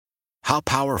How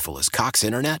powerful is Cox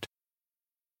Internet?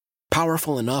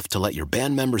 Powerful enough to let your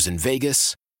band members in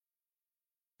Vegas,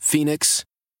 Phoenix,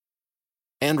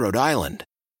 and Rhode Island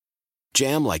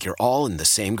jam like you're all in the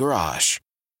same garage.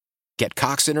 Get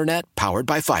Cox Internet powered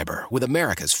by fiber with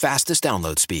America's fastest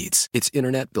download speeds. It's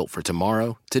internet built for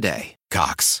tomorrow, today.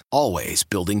 Cox, always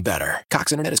building better.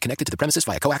 Cox Internet is connected to the premises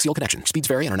via coaxial connection. Speeds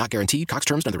vary and are not guaranteed. Cox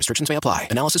terms and other restrictions may apply.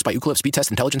 Analysis by Ookla Speed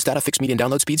Test Intelligence Data. Fixed median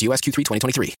download speeds. US Q3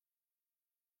 2023.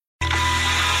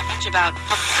 Much about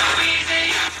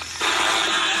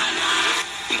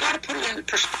you gotta put it in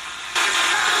perspective.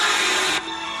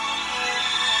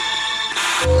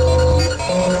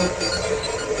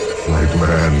 White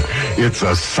man, it's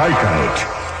a psych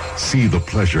out. See the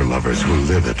pleasure lovers who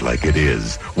live it like it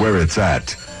is, where it's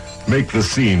at. Make the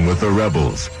scene with the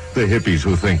rebels, the hippies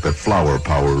who think that flower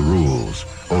power rules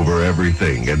over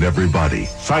everything and everybody.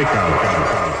 Psych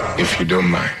out. If you don't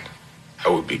mind, I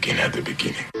will begin at the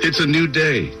beginning. It's a new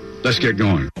day. Let's get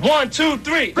going. 1, 2,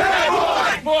 3.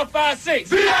 Bad boy. 4, 5, 6.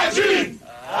 B.I.G.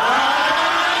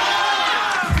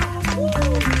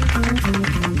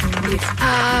 If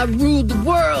I ruled the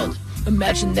world,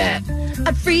 imagine that.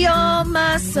 I'd free all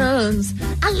my sons.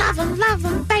 I love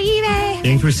them, baby.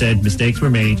 Things were said, mistakes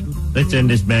were made. Let's end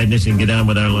this madness and get on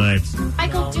with our lives.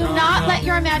 Michael, do not let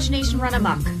your imagination run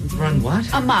amok. Run what?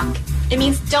 Amok. It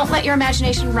means don't let your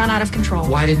imagination run out of control.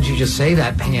 Why didn't you just say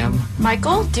that, Pam?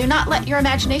 Michael, do not let your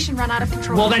imagination run out of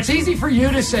control. Well, that's easy for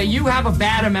you to say. You have a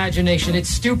bad imagination. It's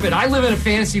stupid. I live in a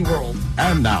fantasy world.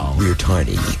 And now, we're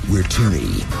tiny, we're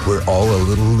toony, we're all a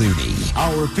little loony.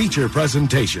 Our feature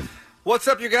presentation. What's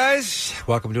up, you guys?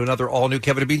 Welcome to another all-new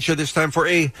Kevin and Bean show, this time for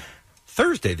a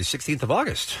Thursday, the 16th of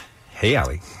August. Hey,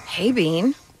 Allie. Hey,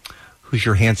 Bean. Who's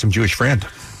your handsome Jewish friend?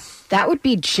 That would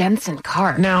be Jensen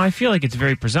Carr. Now, I feel like it's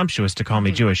very presumptuous to call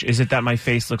me Jewish. Is it that my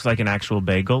face looks like an actual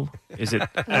bagel? Is it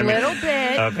a little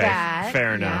bit? Okay, that,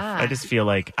 fair enough. Yeah. I just feel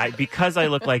like because I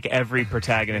look like every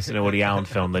protagonist in a Woody Allen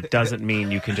film, that doesn't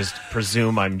mean you can just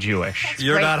presume I'm Jewish.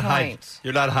 You're not hiding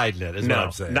it, is what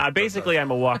I'm saying. No, basically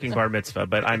I'm a walking bar mitzvah,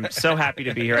 but I'm so happy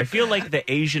to be here. I feel like the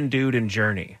Asian dude in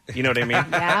Journey. You know what I mean?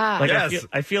 Yeah. Like Yes.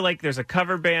 I feel like there's a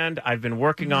cover band. I've been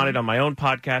working on it on my own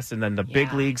podcast, and then the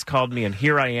big leagues called me, and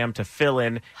here I am to fill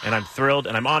in, and I'm thrilled,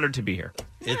 and I'm honored to be here.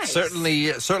 It certainly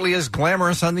is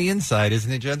glamorous on the inside,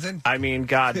 isn't it, Jensen? I mean,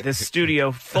 God, this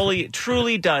studio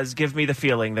truly does give me the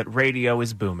feeling that radio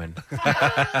is booming.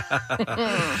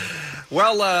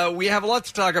 Well, we have a lot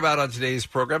to talk about on today's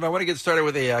program. I want to get started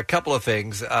with a couple of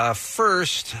things.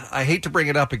 First, I hate to bring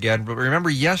it up again, but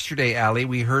remember yesterday, Allie,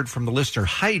 we heard from the listener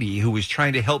Heidi, who was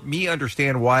trying to help me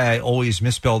understand why I always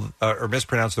misspelled or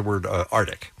mispronounced the word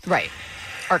Arctic. Right.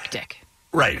 Arctic.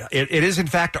 Right. It is, in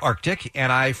fact, Arctic,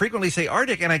 and I frequently say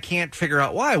Arctic, and I can't figure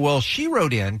out why. Well, she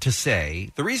wrote in to say,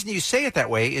 the reason you say it that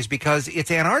way is because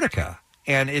it's Antarctica,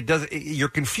 and you're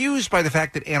confused by the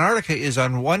fact that Antarctica is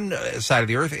on one side of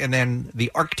the Earth, and then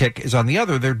the Arctic is on the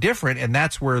other. They're different, and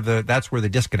that's where the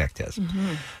disconnect is.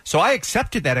 Mm-hmm. So I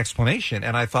accepted that explanation,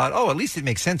 and I thought, at least it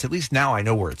makes sense. At least now I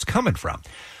know where it's coming from.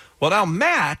 Well, now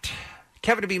Matt,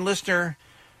 Kevin and Bean listener,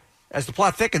 as the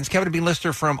plot thickens, Kevin and Bean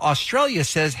listener from Australia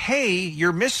says, hey,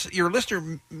 your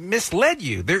listener misled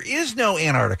you. There is no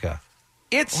Antarctica.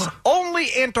 It's only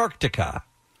Antarctica.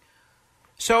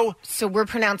 So we're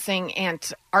pronouncing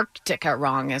Antarctica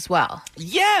wrong as well.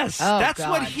 Yes, that's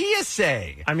what he is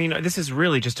saying. I mean, this is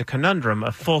really just a conundrum,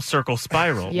 a full circle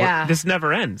spiral. Yeah. This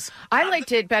never ends. I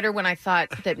liked it better when I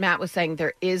thought that Matt was saying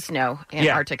there is no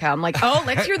Antarctica. I'm like,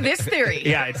 let's hear this theory.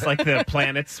 Yeah, it's like the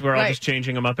planets. We're all just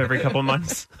changing them up every couple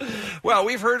months. Well,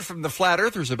 we've heard from the flat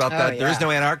earthers about that. There is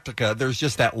no Antarctica. There's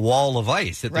just that wall of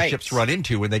ice that the ships run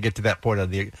into when they get to that point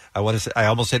on the, I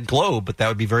almost said globe, but that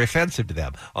would be very offensive to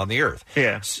them on the Earth.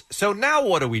 Yeah. So now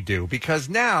what do we do? Because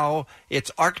now it's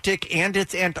Arctic and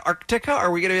it's Antarctica. Are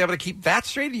we going to be able to keep that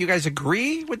straight? Do you guys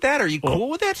agree with that? Are you cool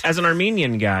with it? As an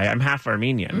Armenian guy, I'm half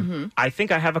Armenian. Mm-hmm. I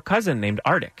think I have a cousin named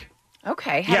Arctic.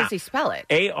 Okay. How does he spell it?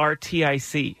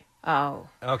 Artic. Oh.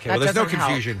 Okay, well, there's no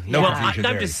confusion. Confusion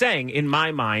I'm just saying, in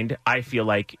my mind, I feel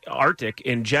like Arctic,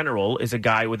 in general, is a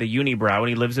guy with a unibrow, and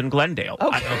he lives in Glendale.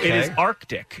 Okay. It is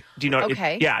Arctic. Do you know?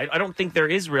 Okay. I don't think there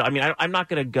is real... I mean, I'm not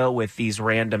going to go with these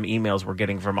random emails we're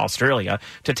getting from Australia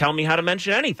to tell me how to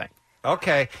mention anything.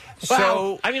 Okay,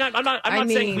 so I mean, I'm not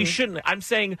saying we shouldn't. I'm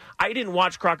saying I didn't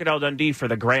watch Crocodile Dundee for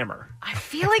the grammar. I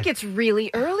feel like it's really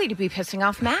early to be pissing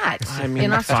off Matt I mean,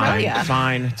 in Australia.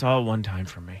 Fine. It's all one time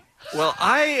for me. Well,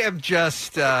 I'm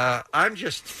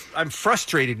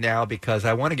frustrated now because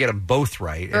I want to get them both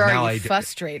right. And Or now are you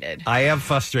frustrated? I am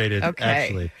frustrated, Okay.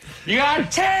 actually. You gotta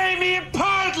tear me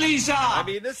apart, Lisa! I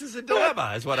mean, this is a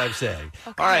dilemma, is what I'm saying.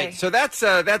 Okay. All right, so that's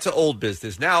old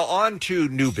business. Now, on to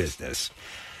new business.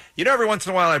 You know, every once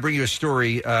in a while I bring you a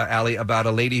story, Allie, about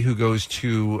a lady who goes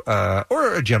to,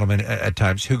 or a gentleman at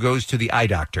times, who goes to the eye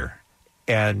doctor,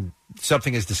 and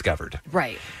something is discovered.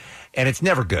 Right. And it's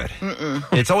never good. Mm-mm.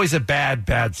 It's always a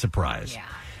bad surprise. Yeah.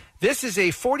 This is a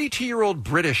 42-year-old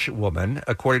British woman,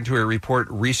 according to a report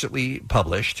recently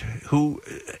published, who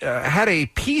had a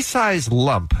pea-sized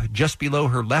lump just below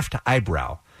her left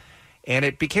eyebrow. And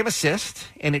it became a cyst,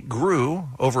 and it grew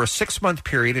over a 6-month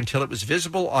period until it was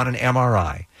visible on an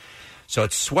MRI. So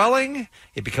it's swelling.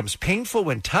 It becomes painful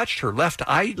when touched. Her left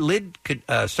eyelid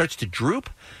starts to droop.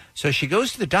 So she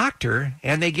goes to the doctor,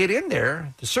 and they get in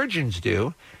there, the surgeons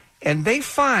do, and they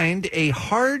find a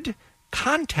hard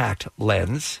contact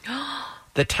lens,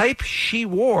 the type she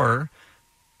wore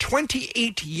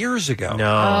 28 years ago.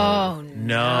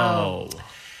 No.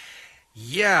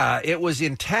 Yeah, it was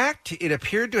intact. It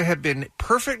appeared to have been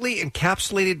perfectly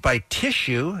encapsulated by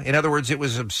tissue. In other words, it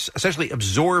was essentially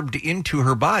absorbed into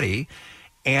her body.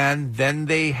 And then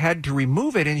they had to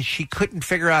remove it, and she couldn't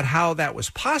figure out how that was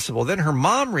possible. Then her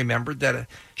mom remembered that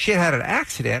she had an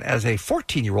accident as a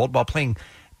 14-year-old while playing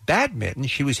badminton.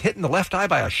 She was hit in the left eye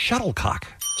by a shuttlecock.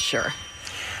 Sure.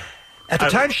 At the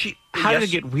time, How did it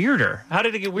get weirder? How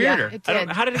did it get weirder? Yeah, it did.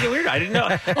 How did it get weirder? I didn't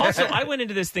know. Also, I went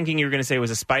into this thinking you were going to say it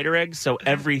was a spider egg, so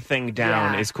everything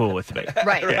down is cool with me.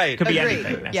 Right. Right. Could be Agreed.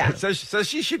 anything. Yeah. So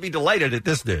she should be delighted at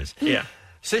this news. Yeah.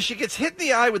 So she gets hit in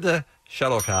the eye with the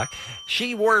shuttlecock.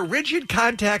 She wore rigid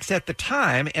contacts at the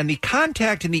time, and the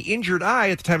contact in the injured eye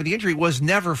at the time of the injury was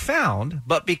never found.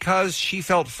 But because she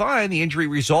felt fine, the injury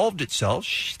resolved itself.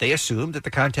 They assumed that the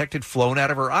contact had flown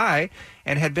out of her eye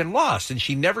and had been lost, and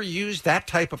she never used that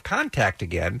type of contact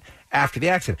again after the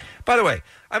accident. By the way,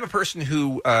 I'm a person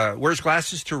who wears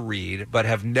glasses to read, but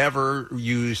have never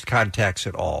used contacts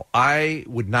at all. I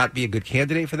would not be a good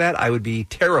candidate for that. I would be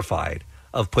terrified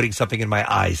of putting something in my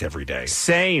eyes every day.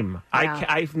 Same. Yeah.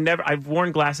 I've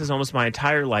worn glasses almost my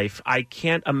entire life. I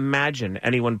can't imagine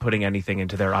anyone putting anything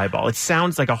into their eyeball. It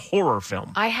sounds like a horror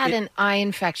film. I had an eye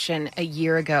infection a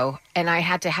year ago, and I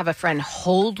had to have a friend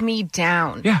hold me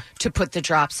down to put the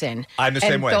drops in. I'm the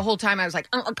same way. The whole time I was like,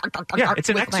 Yeah, it's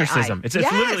an with my eye. exorcism. It's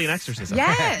literally an exorcism.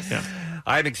 Yes. Yeah.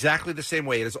 I'm exactly the same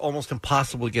way. It is almost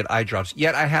impossible to get eye drops.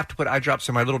 Yet I have to put eye drops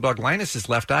in my little dog Linus's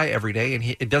left eye every day, and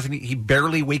he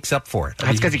barely wakes up for it.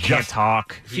 That's because he can't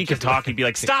talk. If he could talk, he'd be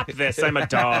like, "Stop this! I'm a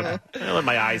dog. I let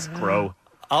my eyes grow."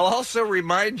 I'll also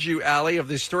remind you, Allie, of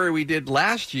the story we did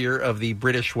last year of the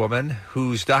British woman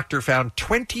whose doctor found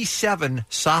 27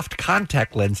 soft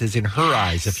contact lenses in her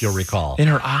eyes, if you'll recall. In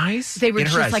her eyes? They were In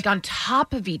her just eyes. like on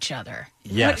top of each other.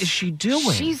 Yes. What is she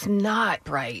doing? She's not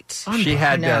bright. She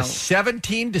had No.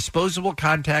 17 disposable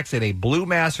contacts and a blue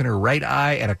mass in her right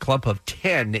eye and a clump of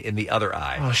 10 in the other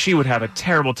eye. Oh, she would have a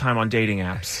terrible time on dating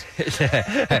apps.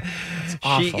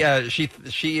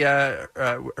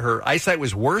 Her eyesight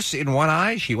was worse in one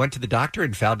eye. She went to the doctor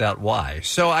and found out why.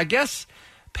 So I guess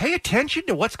pay attention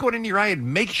to what's going in your eye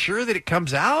and make sure that it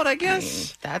comes out, I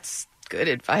guess. That's good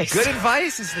advice. Good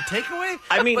advice is the takeaway.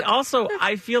 I mean, also,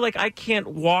 I feel like I can't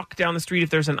walk down the street if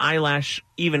there's an eyelash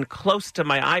even close to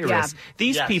my iris. Yeah.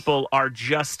 These Yes. people are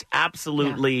just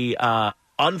absolutely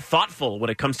unthoughtful when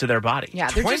it comes to their body. Yeah,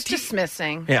 they're just 20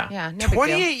 dismissing. Yeah. no big deal.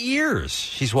 28 years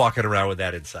she's walking around with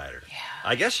that inside her. Yeah.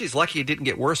 I guess she's lucky it didn't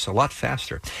get worse a lot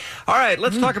faster. All right,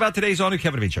 let's talk about today's all-new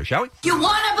Kevin and Bean Show, shall we? You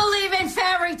want to believe in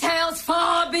fairy tales?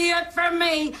 Far be it from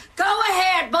me. Go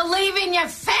ahead, believe in your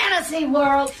fantasy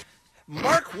world.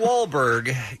 Mark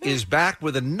Wahlberg is back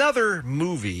with another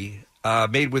movie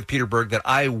made with Peter Berg that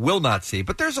I will not see,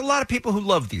 but there's a lot of people who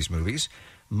love these movies.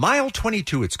 Mile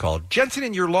 22, it's called. Jensen,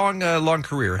 in your long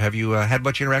career, have you had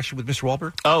much interaction with Mr.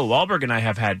 Wahlberg? Oh, Wahlberg and I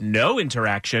have had no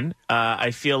interaction.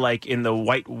 I feel like in the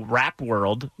white rap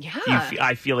world,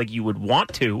 I feel like you would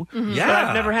want to. Mm-hmm. Yeah. But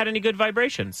I've never had any good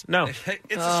vibrations. No. It's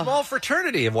a small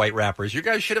fraternity of white rappers. You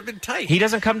guys should have been tight. He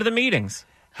doesn't come to the meetings.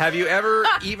 Have you ever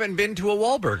even been to a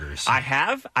Wahlburgers? I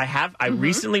have. I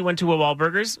recently went to a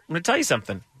Wahlburgers. I'm going to tell you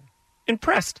something.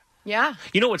 Impressed. Yeah.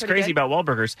 You know what's Pretty crazy good. about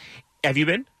Wahlburgers? Have you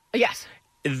been? Yes.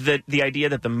 The idea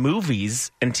that the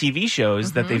movies and TV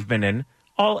shows that they've been in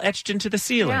all etched into the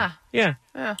ceiling. Yeah.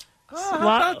 Yeah. Oh,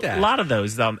 A lot of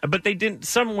those. But they didn't.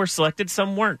 Some were selected,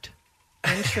 some weren't.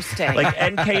 Interesting. Like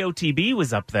NKOTB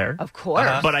was up there. Of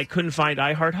course. But I couldn't find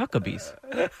I Heart Huckabees.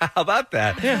 How about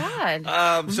that?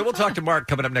 God. So we'll talk to Mark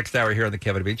coming up next hour here on the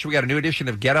Kevin and Bean Show. We got a new edition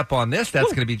of Get Up on This.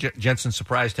 That's going to be Jensen's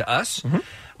surprise to us.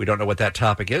 We don't know what that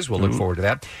topic is. We'll look forward to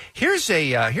that. Here's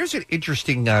an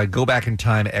interesting go back in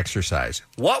time exercise.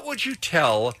 What would you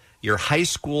tell your high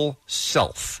school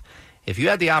self if you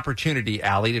had the opportunity,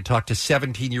 Allie, to talk to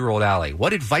 17-year-old Allie?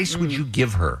 What advice would you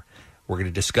give her? We're going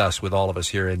to discuss with all of us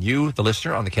here and you, the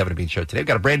listener, on the Kevin and Bean Show today. We've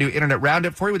got a brand new Internet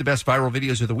Roundup for you with the best viral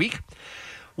videos of the week.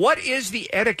 What is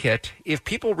the etiquette if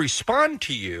people respond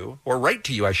to you, or write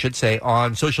to you, I should say,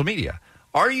 on social media?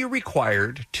 Are you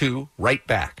required to write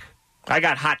back? I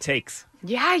got hot takes.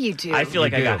 Yeah, you do. I feel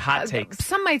like I got hot takes.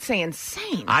 Some might say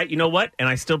insane. You know what? And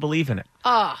I still believe in it.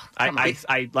 Oh, I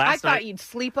thought night, you'd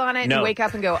sleep on it No. and wake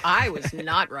up and go, I was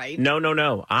not right.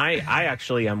 No. I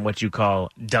actually am what you call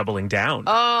doubling down.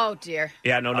 Oh, dear.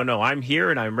 Yeah, no. I'm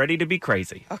here and I'm ready to be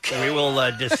crazy. Okay. We will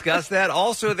discuss that.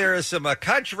 Also, there is some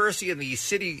controversy in the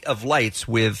City of Lights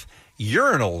with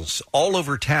urinals all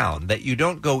over town that you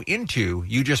don't go into,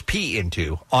 you just pee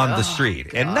into on the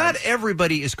street. God. And not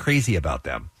everybody is crazy about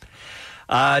them.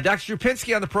 Dr.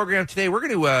 Drupinski on the program today. We're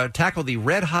going to tackle the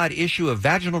red-hot issue of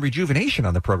vaginal rejuvenation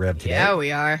on the program today. Yeah,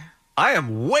 we are. I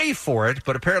am way for it,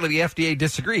 but apparently the FDA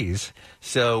disagrees.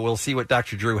 So we'll see what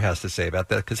Dr. Drew has to say about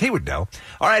that, because he would know.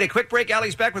 All right, a quick break.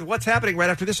 Allie's back with what's happening right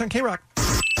after this on K-Rock.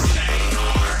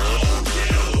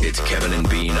 It's Kevin and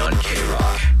Bean on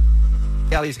K-Rock.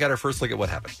 Allie's got her first look at what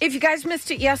happened. If you guys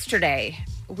missed it yesterday,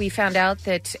 we found out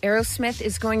that Aerosmith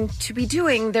is going to be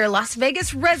doing their Las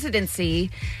Vegas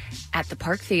residency at the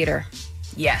Park Theater.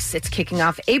 Yes, it's kicking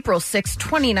off April 6,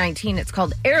 2019. It's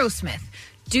called Aerosmith.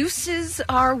 Deuces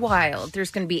Are Wild.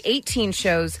 There's going to be 18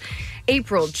 shows,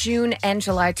 April, June, and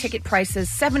July. Ticket prices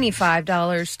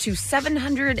 $75 to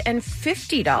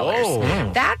 $750.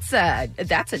 Whoa. That's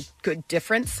a good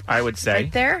difference. I would say.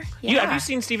 Right there. Yeah. Have you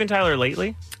seen Steven Tyler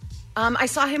lately? I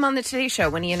saw him on the Today Show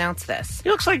when he announced this. He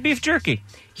looks like beef jerky.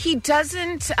 He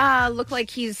doesn't look like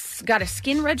he's got a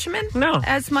skin regimen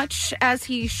as much as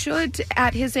he should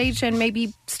at his age, and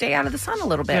maybe stay out of the sun a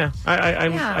little bit.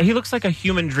 Yeah, he looks like a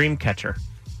human dream catcher.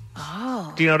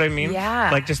 Oh. Do you know what I mean?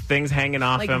 Yeah. Like just things hanging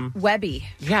off like him. Webby.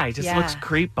 Yeah, he just looks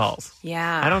creep balls.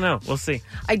 Yeah. I don't know. We'll see.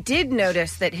 I did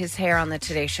notice that his hair on the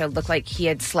Today Show looked like he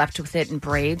had slept with it in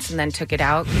braids and then took it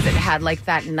out because it had like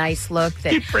that nice look.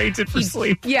 That he braids it for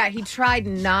sleep. Yeah, he tried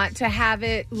not to have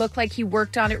it look like he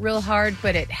worked on it real hard,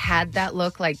 but it had that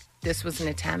look like this was an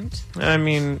attempt. I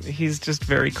mean, he's just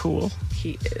very cool.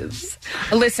 He is.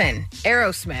 Listen,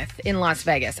 Aerosmith in Las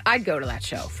Vegas. I'd go to that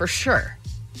show for sure.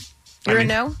 You're a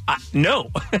no? No.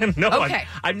 No. Okay.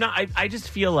 I'm not. I just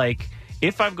feel like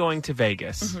if I'm going to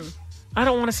Vegas, I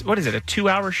don't want to. What is it? A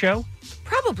 2-hour show?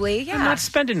 Probably. Yeah. I'm not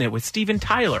spending it with Steven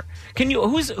Tyler. Can you?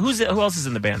 Who else is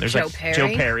in the band? There's Joe like Perry. Joe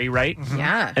Perry, right?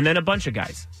 Yeah. And then a bunch of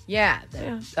guys. Yeah.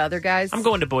 The other guys. I'm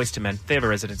going to Boyz II Men. They have a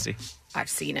residency. I've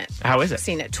seen it. How is it? I've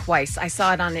seen it twice. I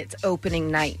saw it on its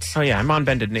opening night. Oh yeah, I'm on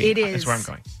bended knee. It is. That's where I'm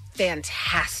going.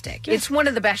 Fantastic. It's one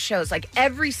of the best shows. Like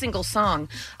every single song,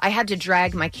 I had to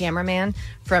drag my cameraman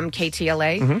from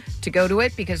KTLA to go to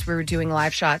it because we were doing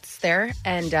live shots there.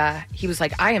 And he was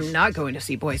like, I am not going to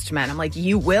see Boyz II Men. I'm like,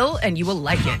 you will, and you will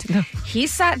like it. He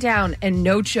sat down and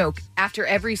no joke, after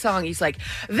every song, he's like,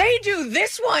 they do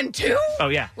this one too? Oh,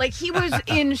 yeah. Like he was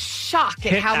in shock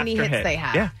at Hit how many after hits hit. they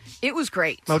had. Yeah. It was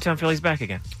great. Motown Philly's back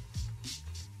again.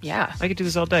 Yeah. I could do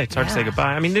this all day. It's hard to say Yeah.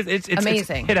 goodbye. I mean, it's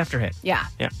amazing. It's hit after hit. Yeah.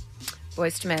 Yeah.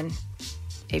 Boyz II Men,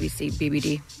 ABC,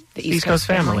 BBD, the East Coast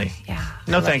family. Yeah.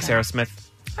 No I love thanks, that. Aerosmith.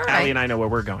 All Allie right. and I know where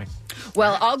we're going.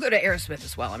 Well, I'll go to Aerosmith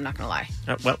as well. I'm not going to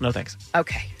lie. Well, no thanks.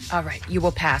 Okay. All right. You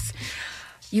will pass.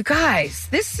 You guys,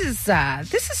 this is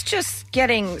just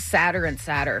getting sadder and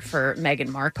sadder for Meghan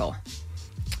Markle.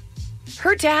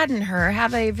 Her dad and her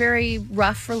have a very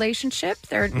rough relationship.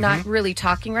 They're not really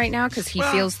talking right now because he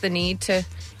feels the need to,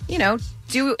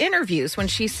 do interviews when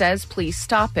she says, please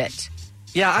stop it.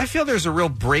 Yeah, I feel there's a real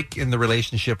break in the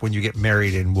relationship when you get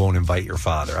married and won't invite your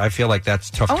father. I feel like that's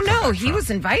tough. Oh, to come no, back he from. was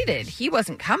invited. He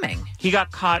wasn't coming. He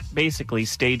got caught basically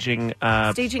staging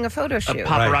a photo shoot. A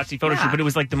paparazzi photo Yeah. shoot, but it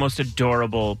was like the most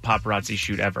adorable paparazzi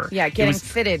shoot ever. Yeah, getting It was-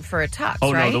 fitted for a tux,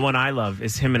 Oh, right? no, the one I love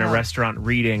is him in a Oh. restaurant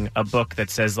reading a book that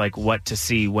says, like, what to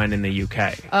see when in the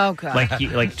UK. Oh, God.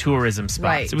 Like tourism spots.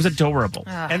 Right. It was adorable.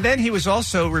 And then he was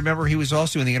also in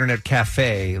the internet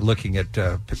cafe looking at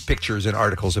pictures and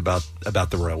articles about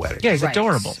about the royal wedding. Yeah, he's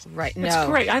adorable. Right. It's No,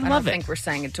 great. I love don't it. think we're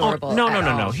saying adorable. Oh, no. at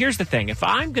all. Here's the thing. If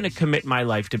I'm going to commit my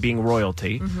life to being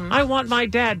royalty, I want my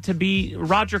dad to be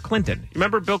Roger Clinton.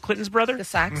 Remember Bill Clinton's brother? The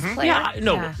sax player? Yeah.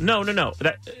 No. Yeah.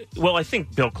 Well, I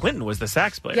think Bill Clinton was the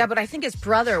sax player. Yeah, but I think his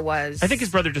brother was. I think his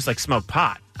brother just like smoked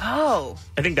pot. Oh.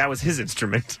 I think that was his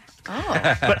instrument.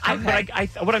 Oh. But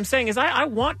what I'm saying is I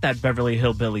want that Beverly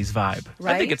Hillbillies vibe. I think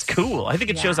Right? it's cool. I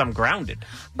think it shows I'm grounded.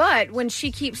 But when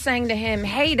she keeps saying to him,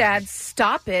 hey, Dad,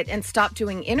 stop it and stop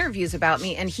doing interviews about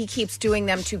me, and he keeps doing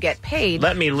them to get paid.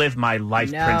 Let me live my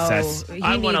life, no, princess. He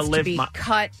I want needs live to be my.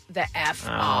 cut the F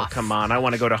Oh, off. come on. I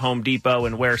want to go to Home Depot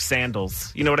and wear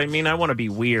sandals. You know what I mean? I want to be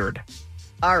weird.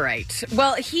 All right.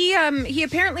 Well, he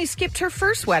apparently skipped her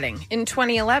first wedding in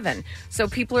 2011. So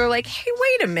people are like, hey,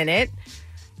 wait a minute.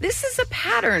 This is a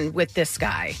pattern with this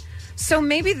guy. So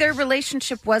maybe their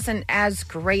relationship wasn't as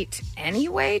great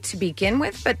anyway to begin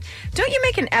with. But don't you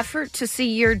make an effort to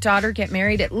see your daughter get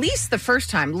married at least the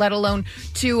first time, let alone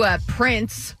to a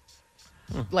prince,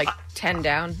 like 10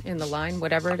 down in the line,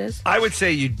 whatever it is? I would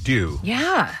say you do.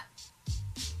 Yeah.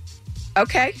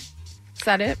 Okay. Is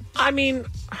that it? I mean,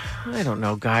 I don't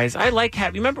know, guys. I like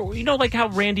remember, like how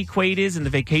Randy Quaid is in the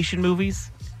Vacation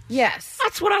movies? Yes.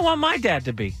 That's what I want my dad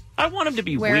to be. I want him to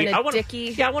be Wearing weird. a I want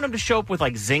dickie. I want him to show up with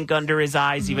like zinc under his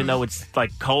eyes, even though it's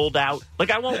like cold out.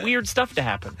 Like I want weird stuff to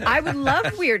happen. I would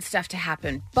love weird stuff to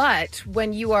happen, but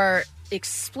when you are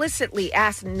explicitly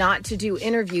asked not to do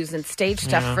interviews and stage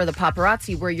stuff for the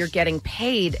paparazzi where you're getting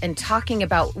paid and talking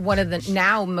about one of the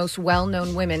now most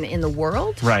well-known women in the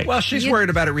world. Right. Well, she's worried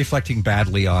about it reflecting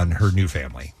badly on her new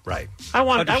family. Right. I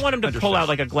want him to pull out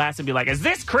like a glass and be like, "Is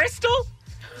this crystal?"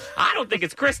 I don't think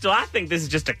it's crystal. I think this is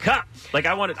just a cup. Like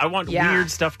I want Yeah.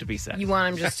 weird stuff to be said. You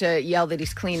want him just to yell that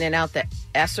he's cleaning out the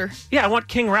Esser? Yeah, I want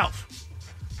King Ralph.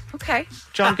 Okay.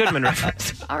 John Goodman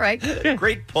reference. All right.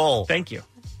 Great pull. Thank you.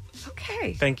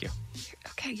 Okay. Thank you.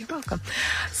 Okay, you're welcome.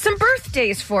 Some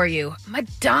birthdays for you.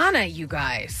 Madonna, you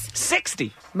guys.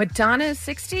 60. Madonna is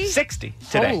 60? 60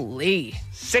 today. Holy.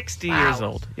 60 Wow. years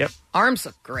old. Yep. Arms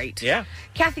look great. Yeah.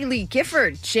 Kathy Lee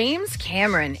Gifford, James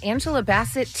Cameron, Angela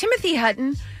Bassett, Timothy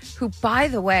Hutton, who, by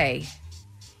the way,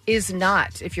 is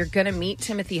not, if you're going to meet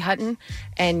Timothy Hutton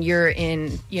and you're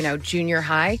in, junior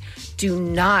high, do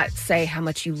not say how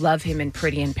much you love him in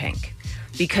Pretty in Pink.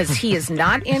 Because he is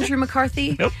not Andrew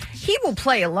McCarthy. Nope. He will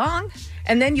play along,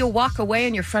 and then you'll walk away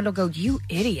and your friend will go, you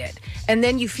idiot. And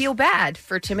then you feel bad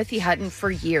for Timothy Hutton for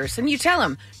years. And you tell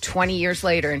him 20 years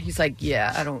later, and he's like,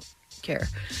 yeah, I don't care.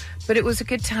 But it was a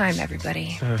good time,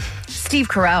 everybody. Steve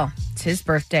Carell, it's his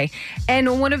birthday.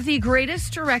 And one of the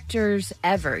greatest directors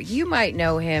ever. You might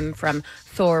know him from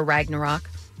Thor Ragnarok,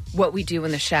 What We Do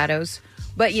in the Shadows.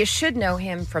 But you should know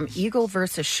him from Eagle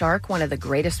vs. Shark, one of the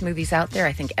greatest movies out there.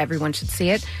 I think everyone should see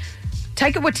it.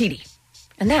 Taika Waititi.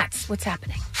 And that's what's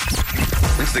happening.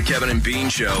 It's the Kevin and Bean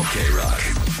Show.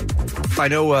 K-Rock. I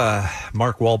know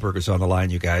Mark Wahlberg is on the line,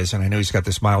 you guys, and I know he's got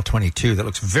this Mile 22 that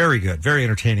looks very good, very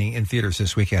entertaining in theaters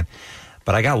this weekend.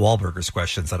 But I got Wahlberg's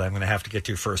questions that I'm going to have to get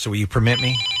to first. So will you permit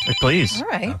me? Please. All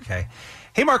right. Okay.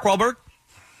 Hey, Mark Wahlberg.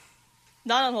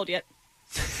 Not on hold yet.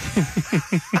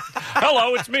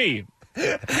 Hello, it's me.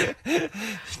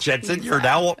 Jensen, you're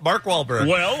now Mark Wahlberg.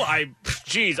 Well,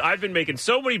 I've been making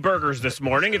so many burgers this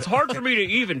morning, it's hard for me to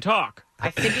even talk. I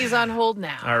think he's on hold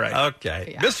now. All right.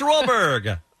 Okay. Yeah. Mr.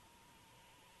 Wahlberg.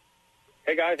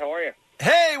 Hey, guys, how are you?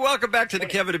 Hey, welcome back to the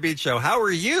Kevin and Bean Show. How are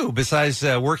you, besides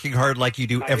working hard like you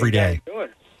do every day? How you guys doing?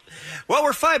 Well,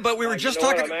 we're fine, but we were just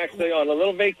talking... I'm actually on a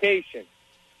little vacation.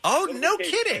 Oh, no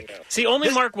kidding. See, only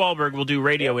Mark Wahlberg will do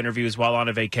radio interviews while on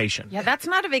a vacation. Yeah, that's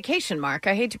not a vacation, Mark.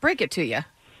 I hate to break it to you.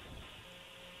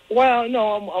 Well,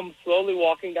 no, I'm slowly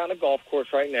walking down a golf course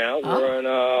right now. Oh. We're in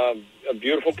a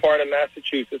beautiful part of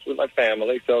Massachusetts with my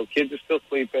family, so kids are still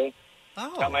sleeping.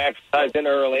 Oh. Got my exercise in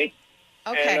early.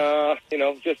 Okay. And,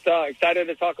 just excited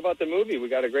to talk about the movie. We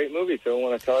got a great movie, so I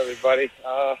want to tell everybody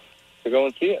to go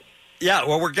and see it. Yeah,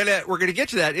 well, we're gonna get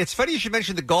to that. It's funny you should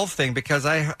mention the golf thing because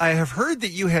I have heard that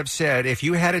you have said if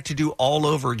you had it to do all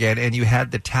over again and you had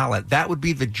the talent, that would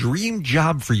be the dream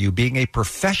job for you, being a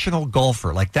professional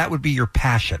golfer. Like that would be your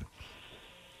passion.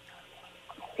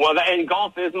 Well, and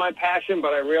golf is my passion,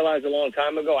 but I realized a long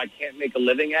time ago I can't make a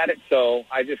living at it, so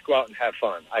I just go out and have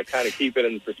fun. I kind of keep it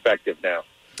in perspective now.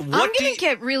 I'm going to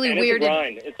get really and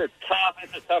weirded. It's a grind.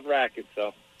 It's a tough racket,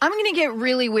 so. I'm going to get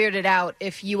really weirded out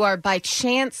if you are by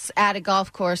chance at a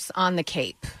golf course on the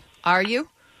Cape. Are you?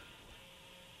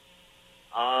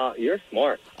 You're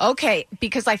smart. Okay,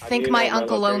 because I think you my know my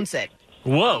uncle location? owns it.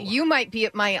 Whoa. You might be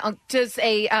at my does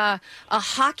a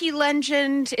hockey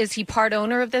legend, is he part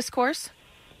owner of this course?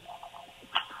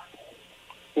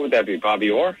 Who would that be,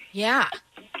 Bobby Orr? Yeah.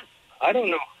 I don't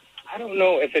know. I don't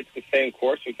know if it's the same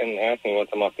course. You can ask me once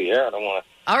I'm off the air. I don't want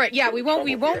to. All right, yeah, we won't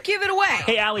give it away.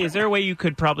 Hey, Allie, is there a way you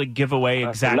could probably give away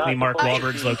exactly Mark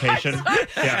Wahlberg's location?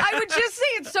 Yeah. I would just say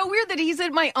it's so weird that he's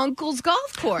at my uncle's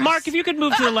golf course. Mark, if you could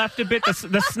move to the left a bit,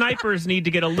 the snipers need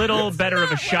to get a little better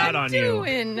of a shot on you.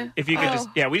 If you could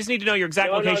we just need to know your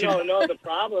exact location. No. The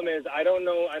problem is I don't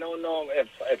know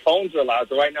if phones are allowed.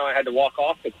 So right now I had to walk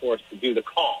off the course to do the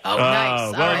call. Oh,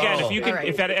 nice. Well, again, if you could,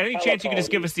 if at any chance you could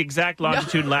just give us the exact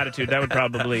longitude and latitude, that would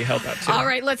probably help out too. All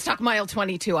right, let's talk mile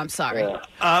 22. I'm sorry.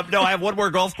 Yeah. No, I have one more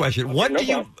golf question. What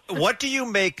do you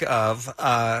make of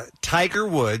Tiger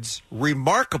Woods'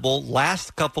 remarkable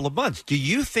last couple of months? Do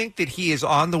you think that he is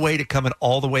on the way to coming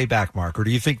all the way back, Mark, or do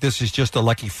you think this is just a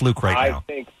lucky fluke now? I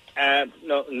think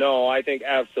I think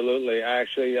absolutely.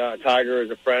 Actually, Tiger is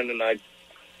a friend, and I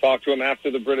talked to him after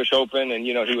the British Open, and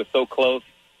he was so close.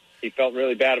 He felt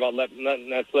really bad about letting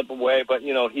that slip away, but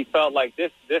he felt like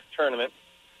this tournament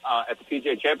at the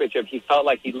PGA Championship, he felt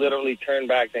like he literally turned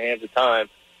back the hands of time.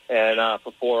 And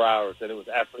for 4 hours, and it was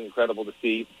absolutely incredible to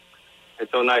see.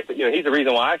 It's so nice that he's the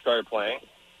reason why I started playing.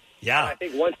 Yeah, and I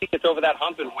think once he gets over that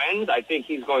hump and wins, I think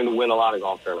he's going to win a lot of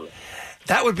golf tournaments.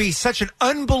 That would be such an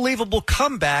unbelievable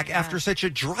comeback after such a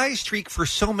dry streak for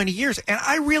so many years. And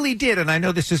I really did, and I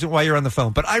know this isn't why you're on the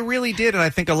phone, but I really did, and I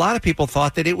think a lot of people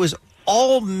thought that it was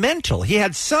all mental. He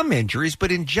had some injuries, but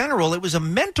in general, it was a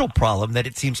mental problem that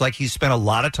it seems like he's spent a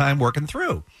lot of time working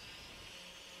through.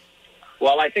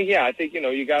 Well, I think you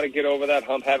got to get over that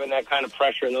hump, having that kind of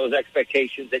pressure and those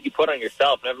expectations that you put on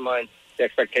yourself, never mind the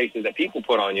expectations that people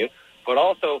put on you. But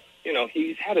also,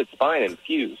 he's had his spine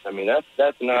infused. I mean,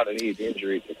 that's not an easy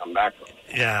injury to come back from.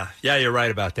 Yeah, you're right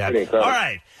about that. All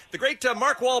right. The great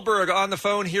Mark Wahlberg on the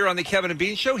phone here on the Kevin and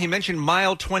Bean Show. He mentioned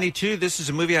Mile 22. This is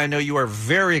a movie I know you are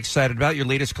very excited about, your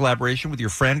latest collaboration with your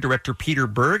friend, director Peter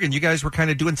Berg. And you guys were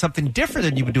kind of doing something different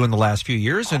than you've been doing the last few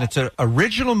years. And it's an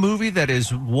original movie that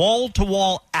is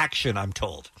wall-to-wall action, I'm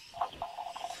told.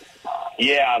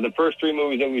 Yeah, the first 3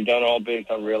 movies that we've done are all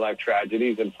based on real-life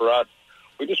tragedies. And for us,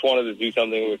 we just wanted to do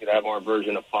something where we could have our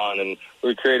version of fun. And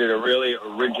we created a really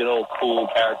original, cool,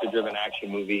 character-driven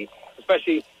action movie,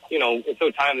 especially... it's so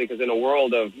timely because in a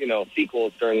world of,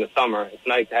 sequels during the summer, it's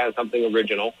nice to have something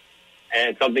original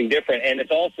and something different. And it's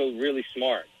also really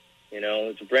smart.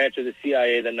 It's a branch of the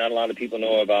CIA that not a lot of people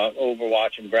know about,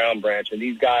 Overwatch and Ground Branch. And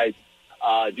these guys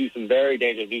do some very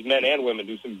dangerous, these men and women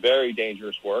do some very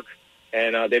dangerous work.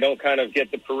 And they don't kind of get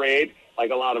the parade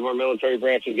like a lot of our military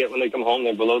branches get when they come home.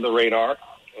 They're below the radar.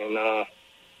 And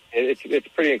it's a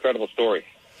pretty incredible story.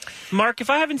 Mark, if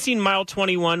I haven't seen Mile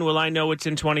 21, will I know it's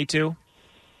in 22?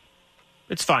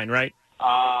 It's fine, right?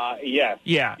 Yes.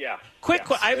 Yeah.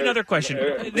 I have another question.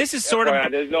 This is sort of...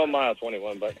 There's no Mile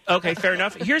 21, but... Okay, fair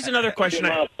enough. Here's another question.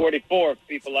 Mile 44,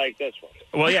 people like this one.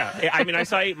 Well, yeah. I mean, I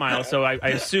saw 8 Mile, so I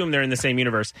assume they're in the same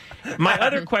universe. My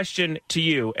other question to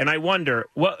you, and I wonder,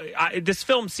 this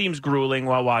film seems grueling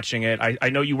while watching it. I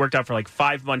know you worked out for like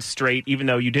 5 months straight, even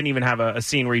though you didn't even have a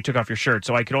scene where you took off your shirt,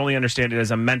 so I could only understand it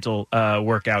as a mental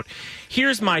workout.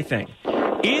 Here's my thing.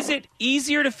 Is it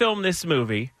easier to film this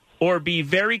movie or be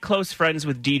very close friends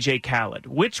with DJ Khaled?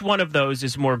 Which one of those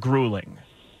is more grueling?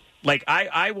 Like,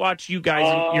 I watch you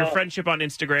guys, your friendship on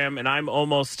Instagram, and I'm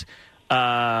almost,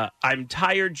 I'm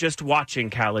tired just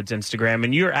watching Khaled's Instagram,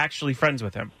 and you're actually friends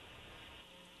with him.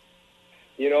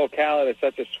 Khaled is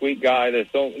such a sweet guy.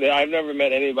 I've never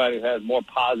met anybody who has more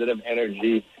positive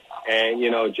energy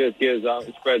and, just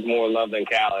spreads more love than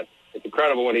Khaled. It's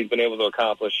incredible what he's been able to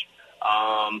accomplish.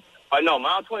 But no,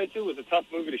 Mile 22 was a tough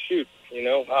movie to shoot.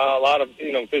 A lot of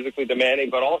physically demanding,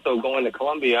 but also going to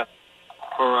Colombia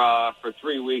for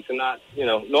 3 weeks and not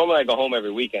normally I go home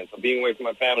every weekend, so being away from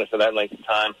my family for that length of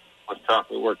time was tough.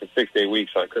 We worked a 6-day week,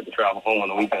 so I couldn't travel home on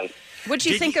the weekends. What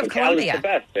did you think of Colombia? The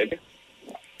best, baby.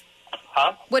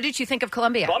 Huh? What did you think of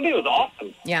Colombia? Colombia was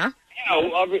awesome. Yeah.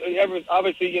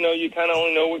 Obviously, you kind of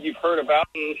only know what you've heard about,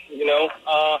 and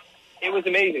it was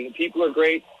amazing. The people are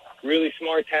great. Really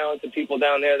smart, talented people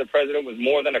down there. The president was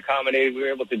more than accommodated. We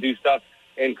were able to do stuff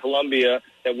in Colombia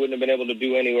that wouldn't have been able to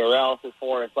do anywhere else as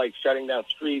far as like shutting down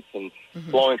streets and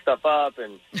blowing stuff up.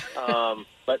 And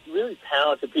but really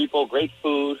talented people, great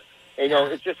food.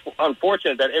 It's just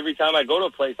unfortunate that every time I go to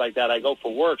a place like that, I go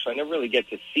for work, so I never really get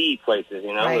to see places.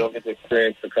 Right. I don't get to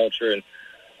experience the culture and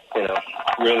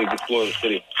really explore the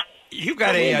city. You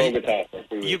got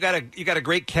a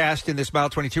great cast in this Mile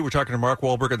 22. We're talking to Mark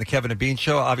Wahlberg on the Kevin and Bean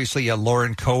Show. Obviously,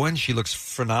 Lauren Cohen, she looks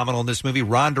phenomenal in this movie.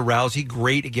 Ronda Rousey,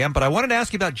 great again. But I wanted to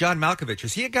ask you about John Malkovich.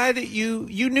 Is he a guy that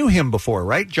you knew him before,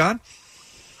 right, John?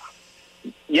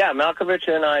 Yeah, Malkovich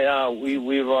and I,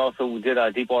 we also did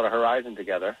Deepwater Horizon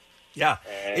together. Yeah.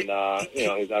 And,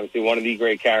 he's obviously one of the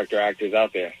great character actors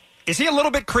out there. Is he a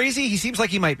little bit crazy? He seems like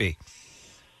he might be.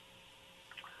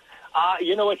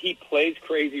 You know what? He plays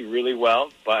crazy really well,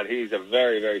 but he's a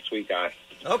very, very sweet guy.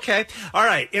 Okay. All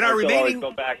right. In our always remaining...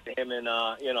 go back to him in,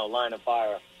 Line of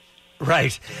Fire.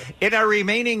 Right. In our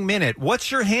remaining minute,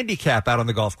 what's your handicap out on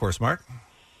the golf course, Mark?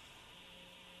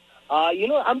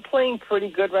 I'm playing pretty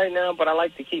good right now, but I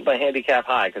like to keep my handicap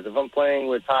high, because if I'm playing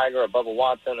with Tiger or Bubba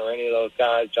Watson or any of those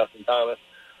guys, Justin Thomas,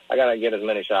 I got to get as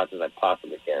many shots as I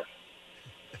possibly can.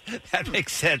 That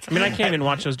makes sense. I mean, I can't even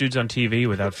watch those dudes on TV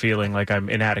without feeling like I'm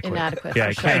inadequate. Yeah,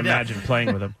 I can't imagine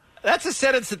playing with them. That's a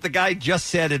sentence that the guy just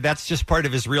said, and that's just part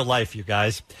of his real life, you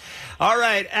guys. All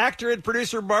right, actor and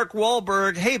producer Mark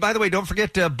Wahlberg. Hey, by the way, don't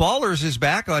forget Ballers is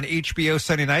back on HBO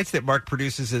Sunday nights that Mark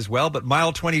produces as well, but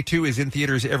Mile 22 is in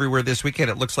theaters everywhere this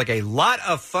weekend. It looks like a lot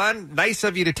of fun. Nice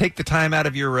of you to take the time out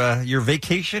of your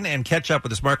vacation and catch up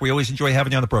with us, Mark. We always enjoy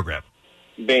having you on the program.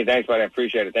 Bean, thanks, buddy. I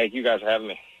appreciate it. Thank you guys for having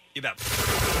me. You bet.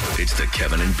 It's the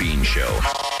Kevin and Bean Show.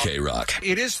 K-Rock.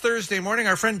 It is Thursday morning.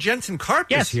 Our friend Jensen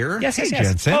Karp is here. Yes, hey, yes.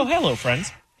 Jensen. Oh, hello,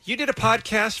 friends. You did a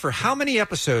podcast for how many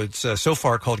episodes so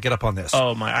far called Get Up On This?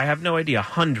 Oh, my. I have no idea.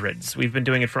 Hundreds. We've been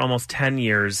doing it for almost 10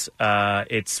 years.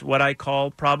 It's what I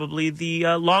call probably the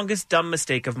longest dumb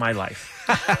mistake of my life.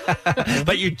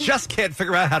 But you just can't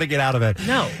figure out how to get out of it.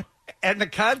 No. And the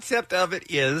concept of it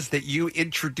is that you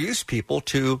introduce people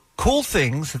to cool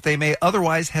things that they may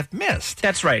otherwise have missed.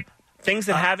 That's right. Things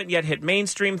that haven't yet hit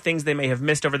mainstream, things they may have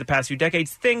missed over the past few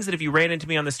decades, things that if you ran into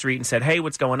me on the street and said, hey,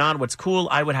 what's going on, what's cool,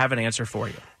 I would have an answer for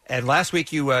you. And last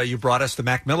week you brought us the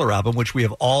Mac Miller album, which we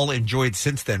have all enjoyed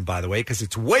since then, by the way, because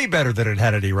it's way better than it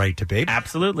had any right to be.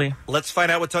 Absolutely. Let's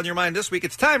find out what's on your mind this week.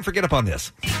 It's time for Get Up On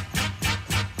This.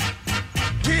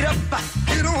 Get up,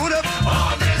 get on up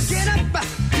on this. Get up,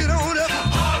 get on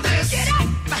up on this. Get up,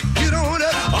 get on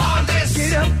up on this.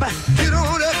 Get up, get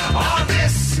on up on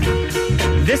this.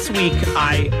 This week,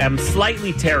 I am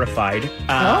slightly terrified.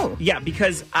 Yeah,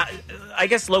 because I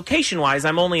guess location-wise,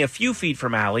 I'm only a few feet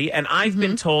from Allie, and I've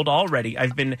been told already.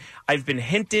 I've been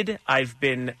hinted. I've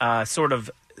been sort of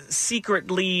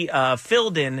secretly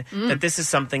filled in that this is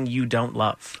something you don't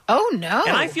love. Oh, no.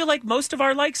 And I feel like most of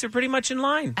our likes are pretty much in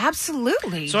line.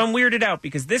 Absolutely. So I'm weirded out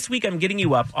because this week I'm getting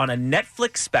you up on a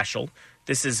Netflix special.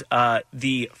 This is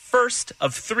the first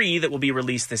of 3 that will be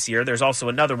released this year. There's also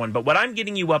another one. But what I'm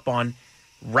getting you up on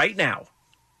right now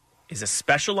is a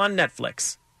special on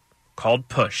Netflix called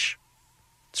Push.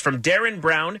 It's from Darren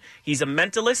Brown. He's a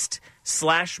mentalist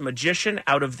 / magician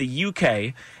out of the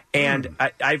UK. And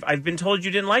I've been told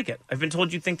you didn't like it. I've been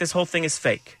told you think this whole thing is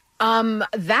fake.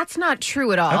 That's not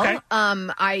true at all. Okay.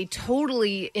 I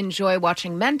totally enjoy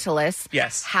watching Mentalist.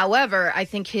 Yes. However, I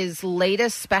think his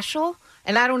latest special,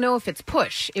 and I don't know if it's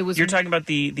Push. It was. You're talking about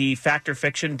the fact or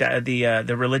fiction,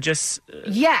 the religious.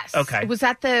 Yes. Okay. Was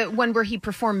that the one where he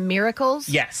performed miracles?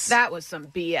 Yes. That was some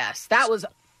BS. That was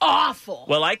awful.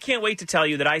 Well, I can't wait to tell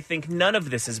you that I think none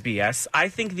of this is BS. I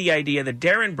think the idea that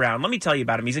Darren Brown, let me tell you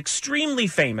about him. He's extremely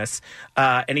famous,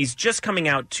 and he's just coming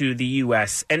out to the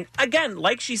U.S. And again,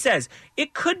 like she says,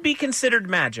 it could be considered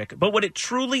magic, but what it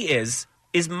truly is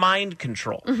mind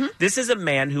control. This is a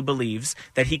man who believes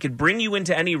that he could bring you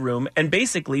into any room and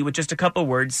basically, with just a couple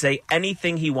words, say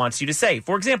anything he wants you to say.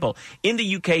 For example, in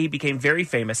the UK, he became very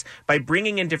famous by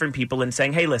bringing in different people and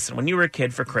saying, hey, listen, when you were a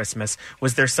kid for Christmas,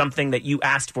 was there something that you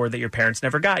asked for that your parents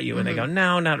never got you? And they go,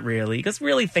 no, not really. He goes,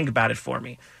 really think about it for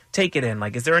me. Take it in.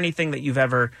 Like, is there anything that you've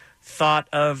ever thought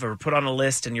of or put on a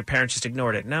list and your parents just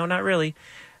ignored it? No, not really.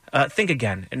 Think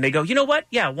again. And they go, you know what?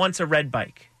 Yeah, once a red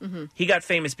bike. He got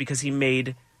famous because he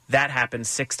made that happen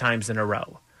 6 times in a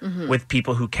row with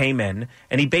people who came in.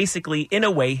 And he basically, in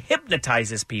a way,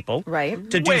 hypnotizes people. Right.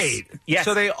 Yes.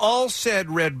 So they all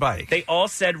said red bike. They all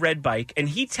said red bike. And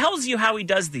he tells you how he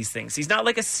does these things. He's not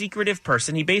like a secretive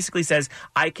person. He basically says,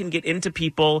 I can get into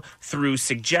people through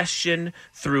suggestion,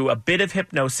 through a bit of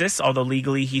hypnosis, although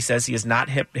legally he says he is not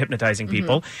hypnotizing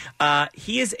people.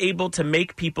 He is able to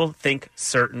make people think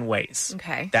certain ways.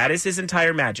 Okay. That is his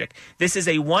entire magic. This is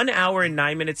a 1 hour and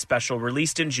 9 minute special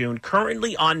released in June,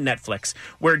 currently on Netflix,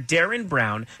 where Darren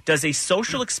Brown does a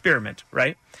social experiment,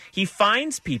 right? He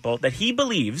finds people that he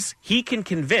believes he can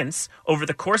convince over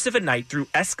the course of a night through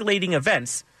escalating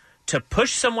events to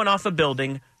push someone off a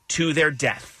building to their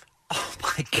death. Oh,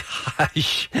 my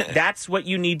gosh. That's what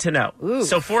you need to know. Ooh.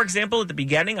 So, for example, at the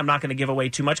beginning, I'm not going to give away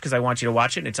too much because I want you to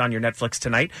watch it. It's on your Netflix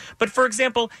tonight. But, for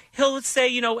example, he'll say,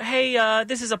 hey,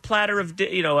 this is a platter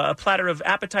of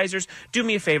appetizers. Do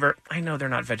me a favor. I know they're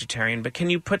not vegetarian, but can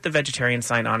you put the vegetarian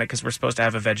sign on it because we're supposed to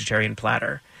have a vegetarian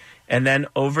platter? And then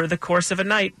over the course of a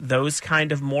night, those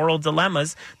kind of moral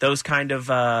dilemmas, those kind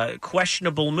of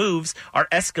questionable moves are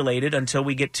escalated until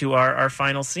we get to our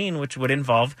final scene, which would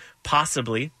involve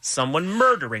possibly someone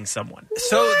murdering someone.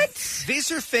 So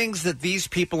these are things that these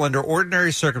people, under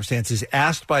ordinary circumstances,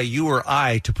 asked by you or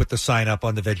I to put the sign up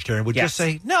on the vegetarian, would just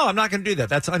say, no, I'm not going to do that.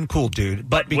 That's uncool, dude.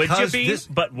 But because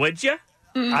But would you?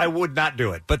 I would not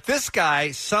do it. But this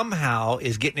guy somehow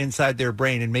is getting inside their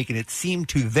brain and making it seem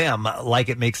to them like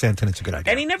it makes sense and it's a good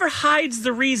idea. And he never hides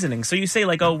the reasoning. So you say,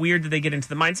 like, oh, weird, did they get into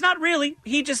the minds? Not really.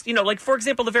 He just, like, for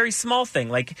example, the very small thing,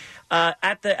 like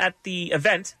at the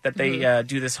event that they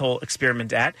do this whole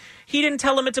experiment at, he didn't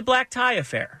tell them it's a black tie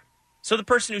affair. So the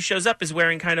person who shows up is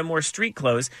wearing kind of more street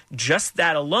clothes. Just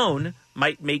that alone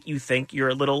might make you think you're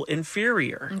a little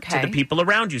inferior to the people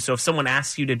around you. So if someone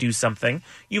asks you to do something,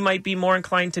 you might be more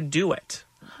inclined to do it.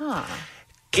 Huh.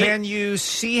 Can you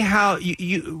see how,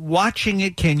 you watching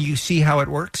it, can you see how it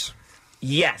works?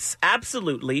 Yes,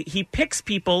 absolutely. He picks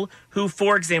people who,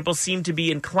 for example, seem to be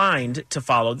inclined to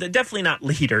follow. They're definitely not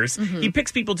leaders. He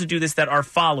picks people to do this that are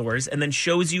followers and then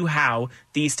shows you how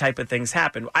these type of things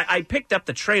happen. I picked up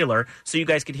the trailer so you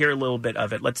guys could hear a little bit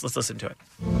of it. Let's listen to it.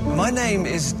 My name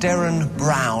is Darren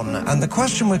Brown, and the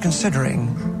question we're considering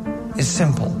is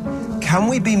simple. Can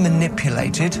we be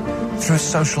manipulated through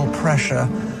social pressure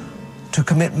to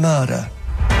commit murder?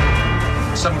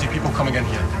 70 people coming in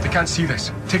here. They can't see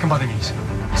this. Take them by the knees.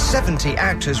 70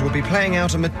 actors will be playing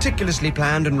out a meticulously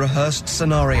planned and rehearsed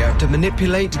scenario to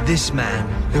manipulate this man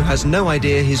who has no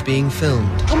idea he's being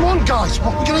filmed. Come on, guys.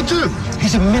 What are we going to do?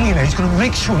 He's a millionaire. He's going to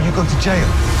make sure you go to jail.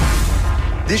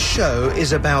 This show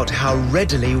is about how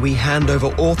readily we hand over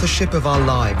authorship of our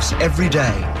lives every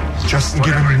day. Just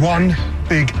give him one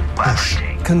big push.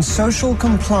 Can social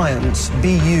compliance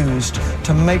be used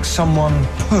to make someone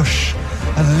push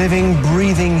a living,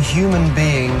 breathing human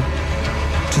being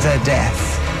to their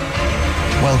death?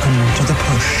 Welcome to the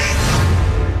push.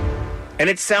 And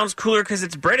it sounds cooler because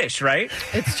it's British, right?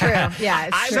 It's true. Yeah,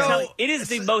 it's true. Tell you, it is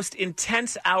the most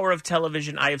intense hour of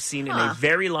television I have seen in a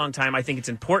very long time. I think it's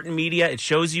important media. It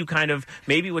shows you kind of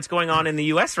maybe what's going on in the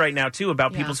U.S. right now, too,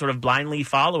 about people sort of blindly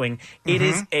following. It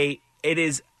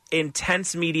is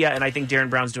intense media, and I think Darren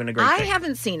Brown's doing a great thing. I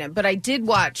haven't seen it, but I did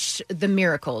watch the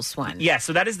Miracles one. Yeah,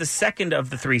 so that is the second of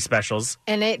the 3 specials.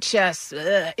 And it just,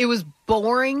 it was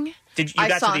boring. You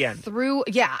got to the end?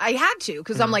 Yeah, I had to,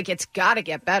 because I'm like, it's got to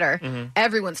get better.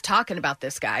 Everyone's talking about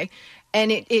this guy.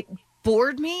 And it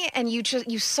bored me, and you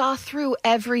saw through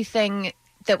everything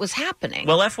that was happening.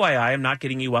 Well, FYI, I'm not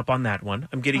getting you up on that one.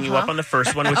 I'm getting you up on the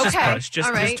first one, which is Push, just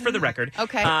for the record.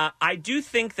 Okay. I do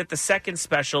think that the second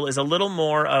special is a little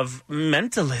more of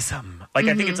mentalism. Like,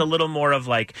 I think it's a little more of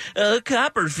like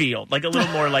Copperfield, like a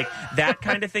little more like that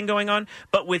kind of thing going on.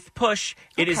 But with Push,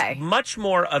 it is much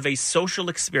more of a social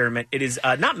experiment. It is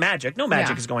not magic. No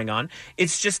magic is going on.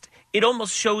 It's just, it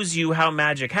almost shows you how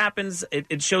magic happens.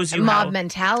 It shows you mob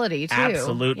mentality, too.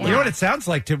 Absolutely. You know what it sounds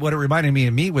like, to what it reminded me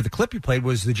of with the clip you played,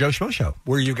 was the Joe Schmo Show,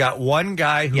 where you got one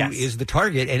guy who is the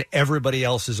target and everybody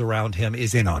else is around him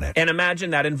is in on it. And imagine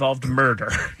that involved murder.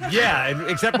 Yeah,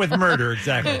 except with murder,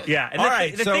 exactly. Yeah,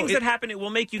 and the things that happen, it will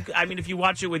make you, I mean, if you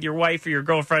watch it with your wife or your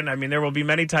girlfriend, I mean, there will be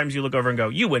many times you look over and go,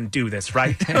 you wouldn't do this,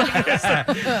 right?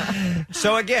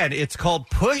 So again, it's called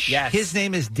Push. Yes. His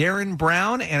name is Darren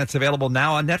Brown, and it's available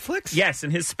now on Netflix. Yes,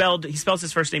 and he spells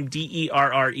his first name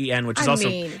Derren, which is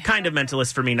kind of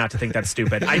mentalist for me not to think that's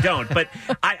stupid. I don't, but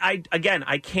I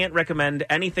can't recommend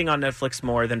anything on Netflix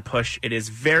more than Push. It is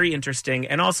very interesting,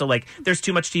 and also, like, there's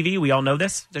too much TV. We all know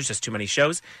this. There's just too many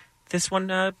shows. This one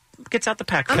gets out the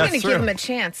pack. I'm going to give him a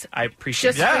chance. I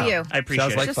appreciate it. Just for you. I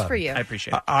appreciate it. Just for you. I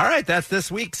appreciate it. All right, that's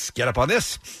this week's Get Up on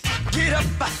This. Get up,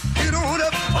 get on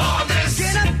up on this.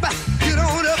 Get up, get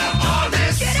on up on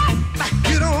this. Get up,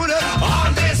 get on up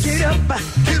on this. Get up,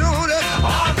 get on up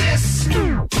on this.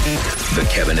 The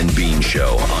Kevin and Bean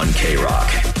Show on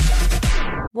K-Rock.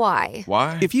 Why?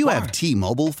 If you have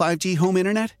T-Mobile 5G home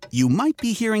internet, you might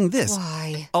be hearing this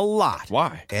a lot.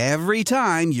 Why? Every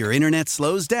time your internet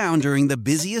slows down during the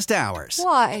busiest hours.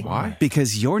 Why?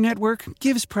 Because your network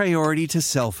gives priority to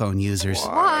cell phone users.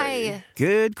 Why?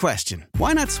 Good question.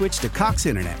 Why not switch to Cox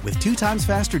Internet with 2 times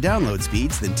faster download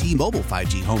speeds than T-Mobile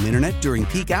 5G home internet during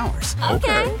peak hours?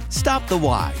 Okay. Stop the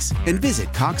whys and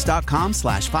visit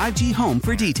cox.com/5G home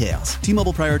for details.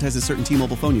 T-Mobile prioritizes certain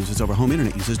T-Mobile phone users over home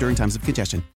internet users during times of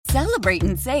congestion. Celebrate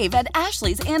and save at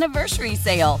Ashley's Anniversary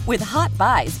Sale. With Hot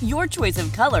Buys, your choice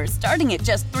of colors starting at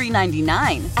just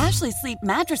 $3.99. Ashley Sleep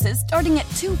mattresses starting at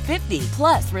 $2.50.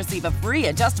 Plus, receive a free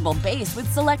adjustable base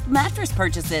with select mattress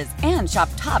purchases. And shop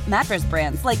top mattress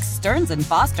brands like Stearns &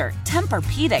 Foster,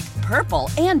 Tempur-Pedic, Purple,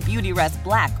 and Beautyrest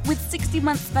Black with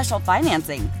 60-month special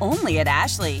financing. Only at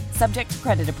Ashley. Subject to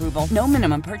credit approval. No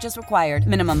minimum purchase required.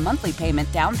 Minimum monthly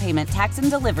payment, down payment, tax,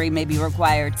 and delivery may be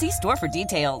required. See store for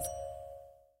details.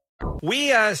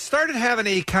 We started having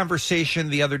a conversation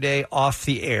the other day off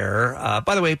the air.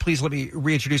 By the way, please let me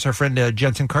reintroduce our friend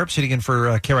Jensen Karp, sitting in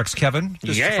for KRX Kevin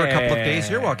just for a couple of days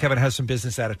here while Kevin has some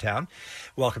business out of town.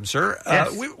 Welcome, sir.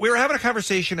 Yes. We were having a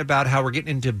conversation about how we're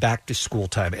getting into back to school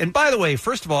time. And by the way,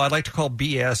 first of all, I'd like to call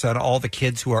BS on all the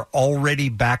kids who are already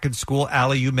back in school.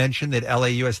 Allie, you mentioned that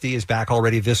LAUSD is back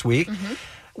already this week. Mm-hmm.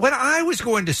 When I was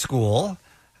going to school...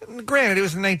 Granted, it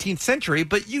was the 19th century,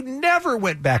 but you never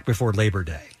went back before Labor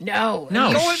Day. No,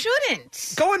 you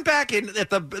shouldn't. Going back in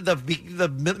at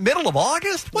the middle of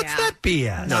August? What's that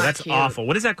BS? No, that's awful.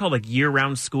 What is that called? Like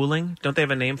year-round schooling? Don't they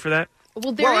have a name for that?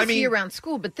 Well, there is year-round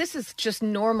school, but this is just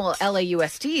normal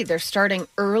LAUSD. They're starting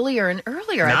earlier and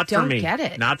earlier. I don't get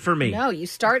it. Not for me. No, you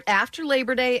start after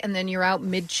Labor Day, and then you're out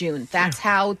mid-June. That's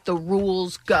how the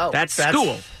rules go. That's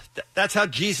school. That's how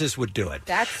Jesus would do it.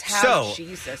 That's how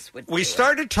Jesus would do it. We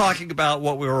started talking about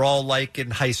what we were all like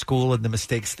in high school and the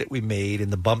mistakes that we made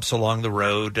and the bumps along the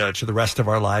road to the rest of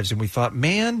our lives. And we thought,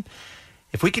 man,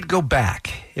 if we could go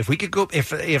back, if the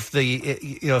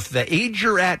age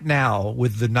you're at now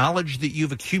with the knowledge that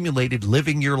you've accumulated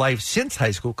living your life since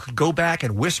high school could go back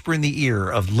and whisper in the ear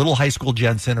of little high school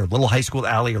Jensen or little high school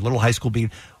Allie or little high school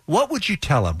Bean, what would you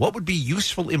tell them? What would be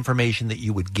useful information that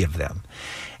you would give them?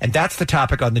 And that's the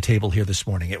topic on the table here this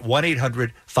morning at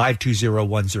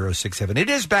 1-800-520-1067. It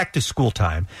is back to school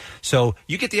time, so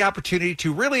you get the opportunity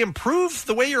to really improve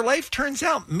the way your life turns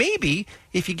out, maybe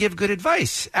if you give good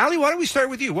advice. Allie, why don't we start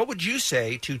with you? What would you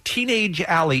say to teenage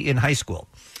Allie in high school?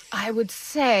 I would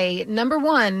say, number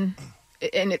one,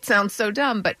 and it sounds so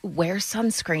dumb, but wear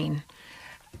sunscreen.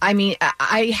 I mean,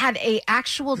 I had a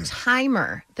actual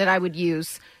timer that I would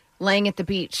use laying at the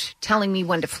beach, telling me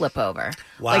when to flip over.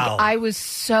 Wow. Like, I was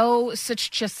such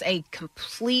just a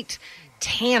complete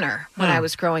tanner when I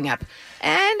was growing up.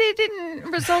 And it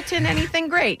didn't result in anything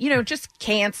great, just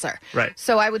cancer. Right.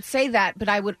 So I would say that, but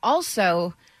I would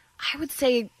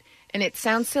say, and it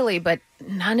sounds silly, but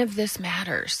none of this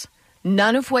matters.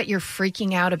 None of what you're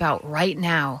freaking out about right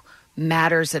now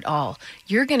matters at all.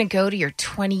 You're going to go to your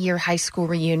 20-year high school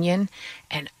reunion,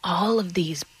 and all of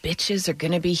these bitches are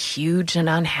going to be huge and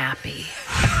unhappy.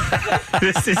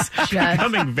 This is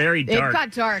becoming very dark. It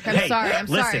got dark. I'm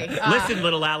sorry. Listen,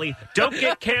 little Allie. Don't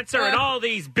get cancer, and all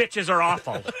these bitches are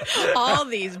awful. All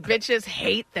these bitches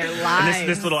hate their lives. And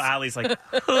this little Allie's like,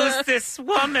 who's this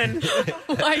woman?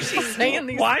 Why is she saying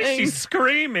these Why things? is she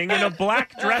screaming in a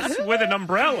black dress with an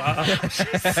umbrella?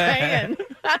 Just saying.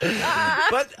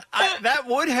 But that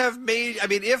would have made,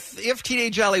 if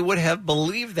teenage Allie would have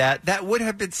believed that would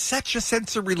have been such a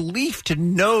sense of relief to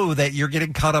know that you're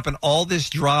getting caught up in all this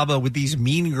drama with these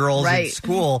mean girls in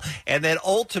school, and then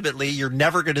ultimately you're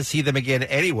never going to see them again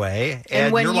anyway,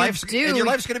 and when your you life's going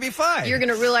to be fine. You're going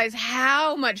to realize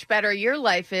how much better your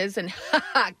life is, and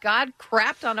God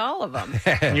crapped on all of them.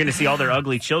 You're going to see all their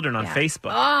ugly children on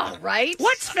Facebook. Oh, right?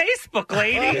 What's Facebook,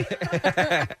 lady?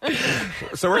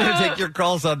 So we're going to take your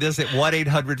calls on this at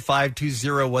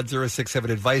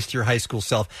 1-800-520-1067. Advice to your high school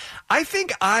self. I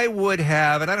think I would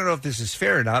have, and I don't know if this is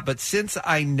fair or not, but since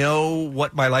I know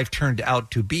what my life turned out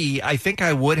to be, I think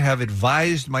I would have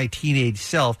advised my teenage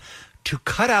self to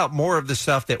cut out more of the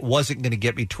stuff that wasn't going to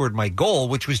get me toward my goal,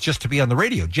 which was just to be on the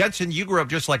radio. Jensen, you grew up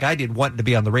just like I did, wanting to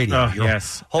be on the radio your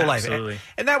whole absolutely.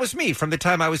 life. And that was me from the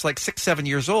time I was like 6, 7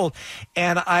 years old.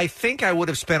 And I think I would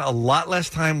have spent a lot less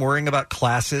time worrying about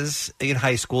classes in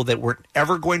high school that weren't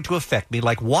ever going to affect me.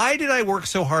 Like, why did I work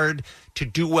so hard to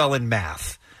do well in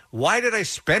math? Why did I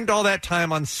spend all that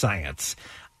time on science?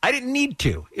 I didn't need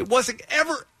to. It wasn't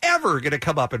ever going to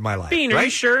come up in my life. Bean, are you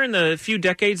sure in the few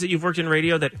decades that you've worked in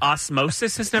radio that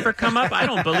osmosis has never come up? I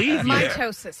don't believe you.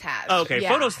 Mitosis has. Okay,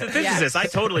 yeah. photosynthesis, Yes. I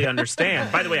totally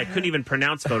understand. By the way, I couldn't even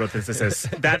pronounce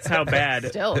photosynthesis. That's how bad.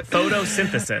 Still.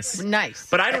 Photosynthesis. Nice.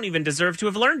 But I don't even deserve to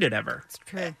have learned it ever. It's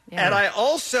true. Yeah. And I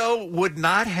also would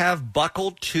not have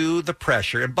buckled to the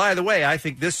pressure. And by the way, I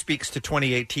think this speaks to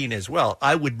 2018 as well.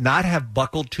 I would not have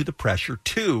buckled to the pressure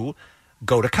to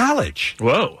go to college.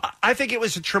 Whoa. I think it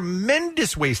was a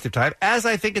tremendous waste of time, as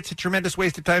I think it's a tremendous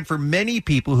waste of time for many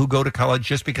people who go to college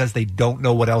just because they don't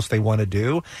know what else they want to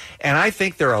do. And I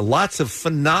think there are lots of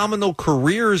phenomenal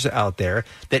careers out there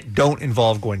that don't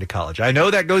involve going to college. I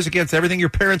know that goes against everything your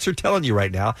parents are telling you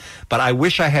right now, but I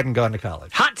wish I hadn't gone to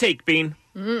college. Hot take, Bean.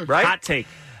 Right? Hot take.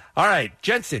 All right,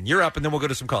 Jensen, you're up, and then we'll go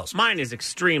to some calls. Mine is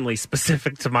extremely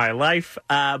specific to my life,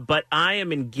 but I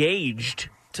am engaged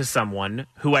to someone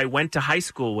who I went to high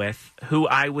school with, who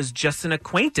I was just an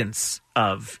acquaintance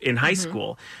of in high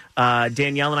school.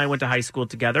 Danielle and I went to high school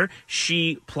together.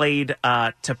 She played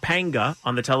Topanga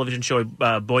on the television show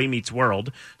Boy Meets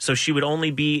World, so she would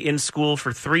only be in school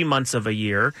for 3 months of a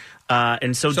year.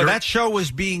 And so that show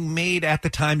was being made at the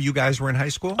time you guys were in high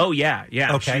school? Oh, yeah.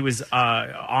 Okay. She was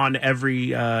on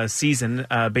every season,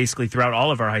 basically throughout all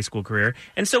of our high school career.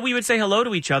 And so we would say hello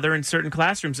to each other in certain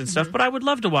classrooms and stuff, but I would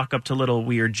love to walk up to little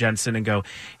weird Jensen and go,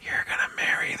 "You're going to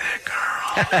marry that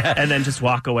girl," and then just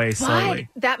walk away slowly. Why?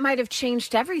 That might have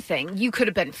changed everything. You could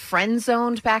have been friend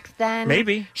zoned back then.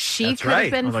 Maybe. She could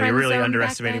have been Although friend you're really zoned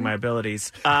underestimating back my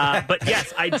abilities. But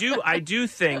yes, I do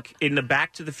think in the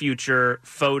Back to the Future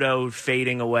photo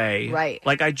fading away. Right.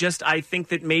 Like I think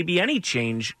that maybe any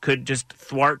change could just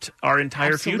thwart our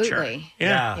entire future. Absolutely.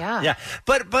 Yeah.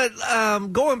 But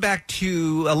going back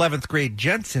to 11th grade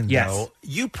Jensen, though,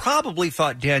 you probably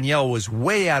thought Danielle was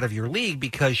way out of your league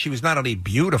because she was not only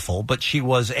beautiful, but she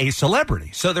was a celebrity.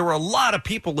 So there were a lot of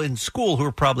people in school who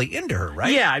were probably into her,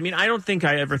 right? Yeah, I mean, I don't think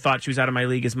I ever thought she was out of my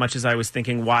league as much as I was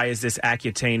thinking, why is this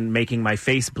Accutane making my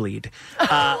face bleed?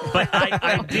 But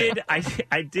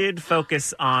I did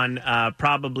focus on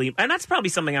probably, and that's probably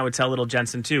something I would tell little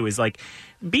Jensen too, is like,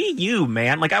 be you,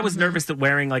 man. Like I was nervous that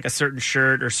wearing like a certain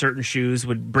shirt or certain shoes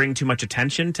would bring too much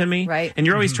attention to me. Right. And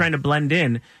you're always trying to blend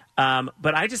in.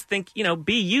 But I just think,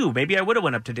 be you. Maybe I would have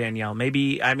went up to Danielle.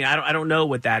 Maybe, I mean, I don't know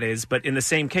what that is, but in the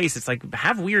same case, it's like,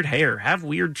 have weird hair, have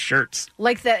weird shirts.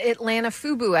 Like the Atlanta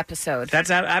FUBU episode.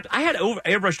 I had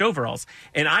airbrushed overalls,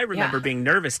 and I remember being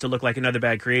nervous to look like Another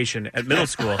Bad Creation at middle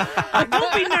school.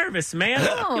 Don't be nervous, man.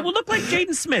 No. It will look like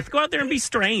Jaden Smith. Go out there and be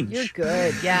strange. You're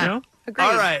good, yeah. You know? Agreed.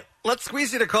 All right. Let's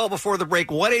squeeze in a call before the break.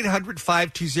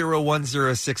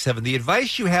 1-800-520-1067. The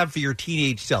advice you have for your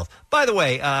teenage self. By the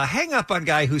way, hang up on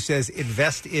guy who says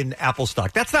invest in Apple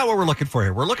stock. That's not what we're looking for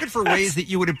here. We're looking for ways that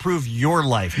you would improve your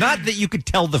life, not that you could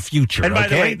tell the future. And by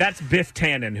the way, that's Biff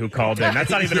Tannen who called in. That's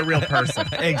not even a real person.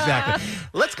 Exactly.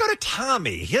 Let's go to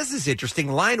Tommy. His is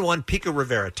interesting. Line 1, Pico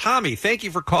Rivera. Tommy, thank you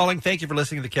for calling. Thank you for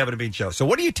listening to the Kevin and Bean Show. So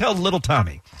what do you tell little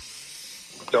Tommy?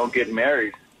 Don't get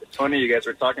married. It's funny you guys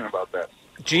were talking about that.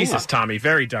 Jesus, Tommy,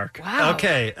 very dark. Wow.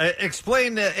 Okay,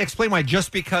 explain why.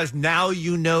 Just because now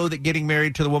you know that getting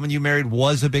married to the woman you married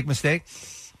was a big mistake?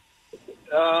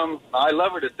 I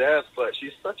love her to death, but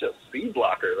she's such a speed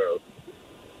blocker, though.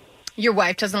 Your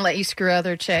wife doesn't let you screw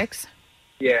other chicks?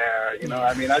 Yeah,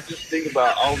 I mean, I just think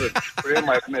about all the freedom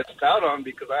I've missed out on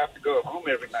because I have to go home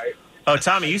every night. Oh,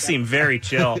 Tommy, you seem very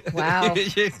chill. Wow.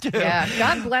 Yeah,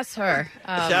 God bless her.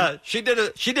 Yeah, she did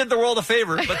the world a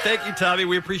favor, but thank you, Tommy.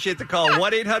 We appreciate the call.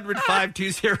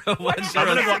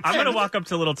 1-800-520-1067. I'm going to walk up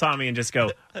to little Tommy and just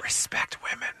go, respect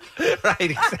women.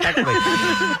 Right, exactly.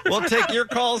 We'll take your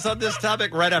calls on this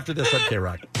topic right after this on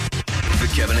K-Rock. The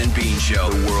Kevin and Bean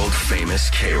Show, the world famous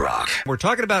K-Rock. We're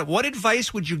talking about what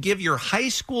advice would you give your high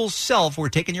school self? We're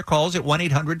taking your calls at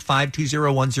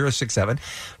 1-800-520-1067. Why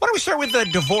don't we start with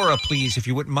Devora, please, if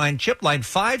you wouldn't mind. Chip line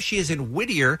 5, she is in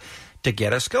Whittier to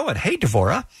get us going. Hey,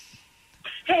 Devora.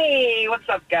 Hey, what's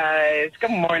up, guys? Good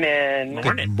morning.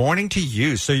 Good morning to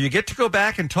you. So you get to go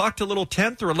back and talk to little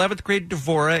 10th or 11th grade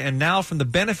Devora, and now from the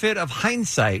benefit of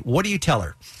hindsight, what do you tell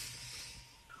her?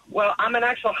 Well, I'm an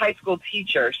actual high school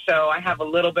teacher, so I have a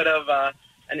little bit of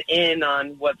an in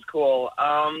on what's cool.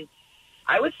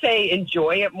 I would say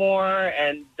enjoy it more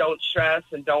and don't stress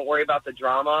and don't worry about the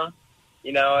drama.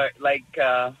 It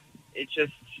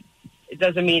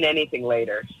doesn't mean anything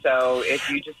later. So if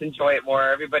you just enjoy it more,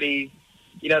 everybody,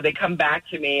 they come back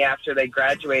to me after they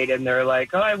graduate and they're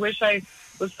like, oh, I wish I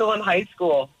was still in high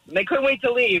school. And they couldn't wait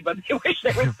to leave, but they wish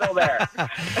they were still there.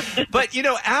 But,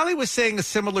 Allie was saying a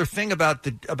similar thing about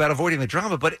avoiding the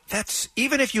drama, but that's,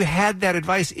 even if you had that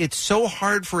advice, it's so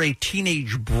hard for a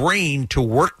teenage brain to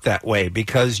work that way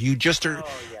because you just are,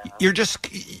 you're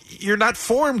not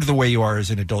formed the way you are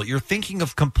as an adult. You're thinking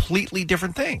of completely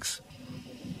different things.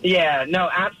 Yeah,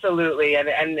 no, absolutely.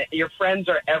 And your friends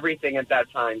are everything at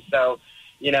that time. So,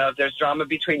 if there's drama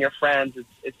between your friends,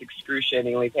 it's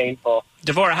excruciatingly painful.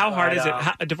 Devora, how hard is it?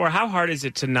 How hard is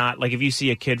it to not, like, if you see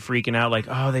a kid freaking out, like,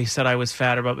 oh, they said I was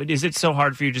fat, or is it so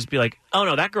hard for you to just be like, oh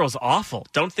no, that girl's awful?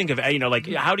 Don't think of,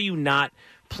 how do you not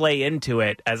play into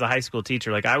it as a high school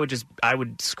teacher. Like I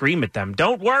would scream at them,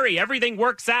 "Don't worry, everything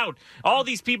works out. All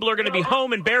these people are going to be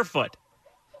home and barefoot."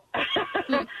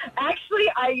 Actually,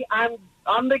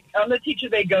 I'm the teacher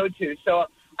they go to, so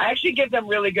I actually give them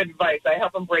really good advice. I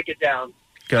help them break it down.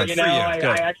 Good You for know, you. I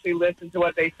Good. actually listen to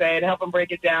what they say and help them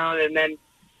break it down, and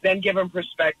then give them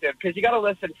perspective, because you got to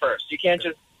listen first. You can't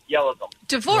just yell at them.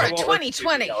 Devore, They won't listen to you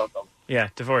 2020. yell at them. Yeah,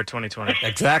 Devore 2020.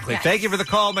 Exactly. Thank you for the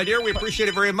call, my dear. We appreciate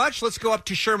it very much. Let's go up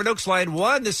to Sherman Oaks, line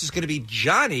 1. This is going to be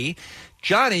Johnny.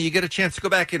 Johnny, you get a chance to go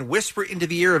back and whisper into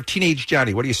the ear of teenage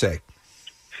Johnny. What do you say?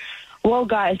 Well,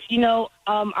 guys,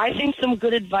 I think some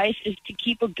good advice is to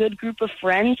keep a good group of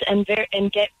friends and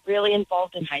get really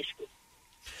involved in high school.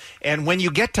 And when you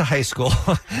get to high school,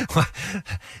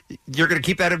 you're going to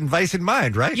keep that advice in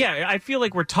mind, right? Yeah, I feel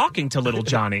like we're talking to little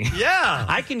Johnny. Yeah.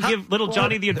 I can give little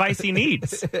Johnny the advice he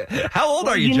needs. How old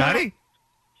are you, Johnny?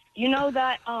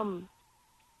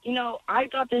 I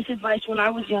got this advice when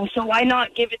I was young, so why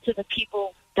not give it to the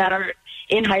people that are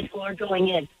in high school or going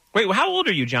in? Wait, how old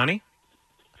are you, Johnny?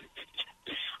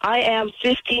 I am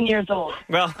 15 years old.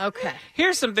 Well, okay.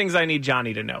 Here's some things I need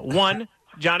Johnny to know. One,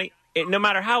 Johnny, no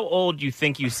matter how old you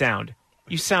think you sound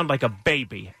like a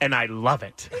baby, and I love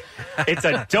it. It's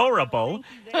adorable.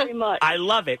 Very much. I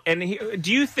love it. And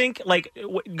do you think,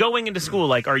 going into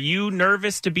school, are you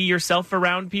nervous to be yourself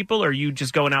around people, or are you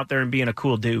just going out there and being a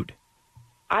cool dude?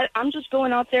 I'm just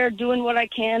going out there doing what I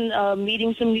can,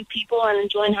 meeting some new people and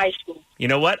enjoying high school. You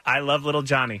know what? I love little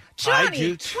Johnny.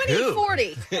 Johnny,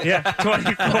 2040. Yeah,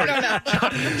 2040.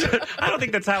 I don't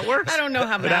think that's how it works. I don't know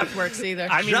how math works either.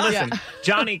 I mean, listen,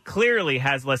 Johnny clearly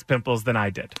has less pimples than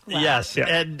I did. Wow. Yes, yeah.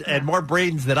 and more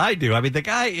brains than I do. I mean, the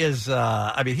guy is,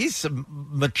 he's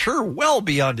mature well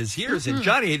beyond his years. And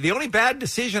Johnny, the only bad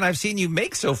decision I've seen you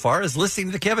make so far is listening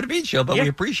to the Kevin and Bean Show, but we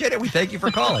appreciate it. We thank you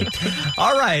for calling.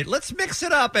 All right, let's mix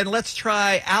it up and let's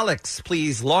try Alex,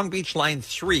 please. Long Beach, line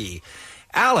 3.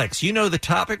 Alex, you know the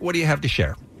topic. What do you have to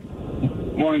share?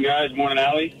 Morning, guys. Morning,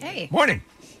 Allie. Hey. Morning.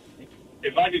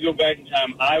 If I could go back in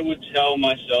time, I would tell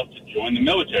myself to join the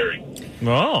military.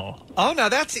 Oh, now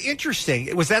that's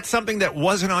interesting. Was that something that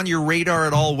wasn't on your radar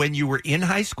at all when you were in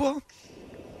high school?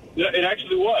 Yeah, it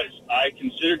actually was. I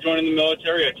considered joining the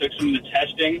military. I took some of the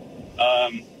testing,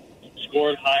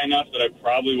 scored high enough that I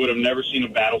probably would have never seen a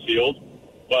battlefield.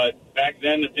 But back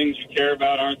then, the things you care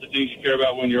about aren't the things you care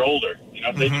about when you're older. You know,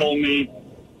 if they told me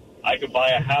I could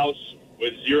buy a house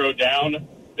with 0 down,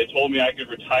 they told me I could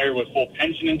retire with full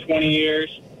pension in 20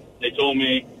 years. They told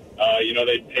me,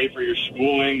 they'd pay for your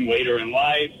schooling later in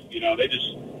life. You know, they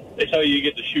tell you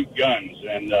get to shoot guns.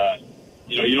 And,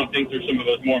 you don't think there's some of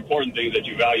those more important things that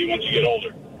you value once you get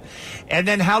older. And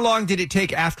then how long did it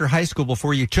take after high school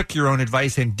before you took your own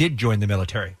advice and did join the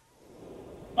military?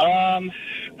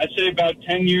 I'd say about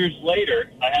 10 years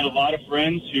later, I had a lot of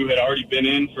friends who had already been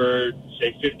in for,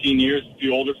 say, 15 years, a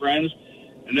few older friends,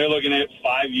 and they're looking at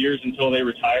 5 years until they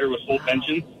retire with full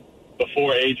pension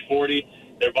before age 40.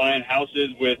 They're buying houses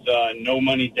with no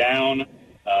money down.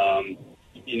 I'm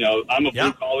a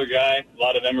blue-collar guy. A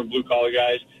lot of them are blue-collar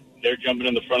guys. They're jumping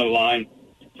in the front of the line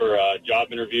for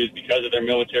job interviews because of their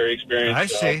military experience.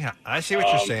 I see what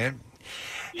you're saying.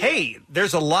 Hey,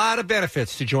 there's a lot of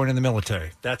benefits to joining the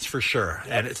military. That's for sure.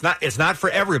 And it's not for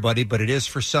everybody, but it is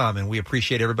for some. And we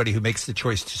appreciate everybody who makes the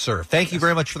choice to serve. Thank you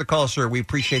very much for the call, sir. We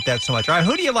appreciate that so much. All right,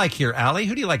 who do you like here, Allie?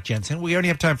 Who do you like, Jensen? We only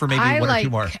have time for maybe one or two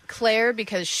more. I like Claire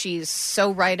because she's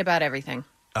so right about everything.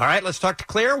 All right, let's talk to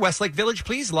Claire. Westlake Village,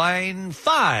 please. Line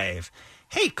 5.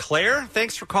 Hey, Claire.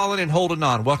 Thanks for calling and holding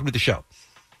on. Welcome to the show.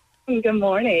 Good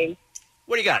morning.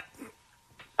 What do you got?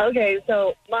 Okay,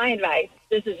 so my advice,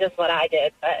 this is just what I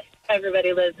did, but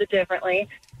everybody lives it differently.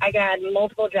 I got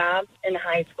multiple jobs in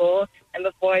high school, and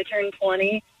before I turned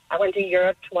 20, I went to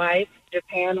Europe twice,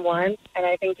 Japan once, and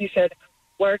I think you should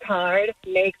work hard,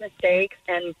 make mistakes,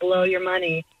 and blow your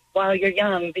money while you're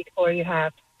young before you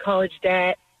have college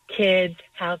debt, kids,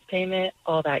 house payment,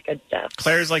 all that good stuff.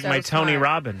 Claire's like my Tony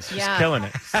Robbins. She's killing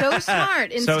it. So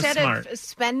smart. Instead smart. of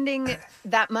spending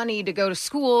that money to go to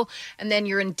school and then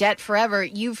you're in debt forever,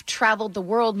 you've traveled the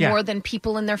world more than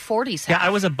people in their 40s have. Yeah, I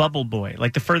was a bubble boy.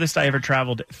 Like, the furthest I ever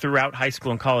traveled throughout high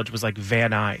school and college was like Van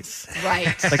Nuys.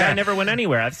 Right. Like, I never went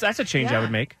anywhere. That's a change I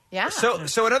would make. Yeah.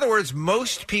 So in other words,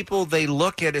 most people, they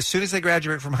look at, as soon as they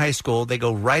graduate from high school, they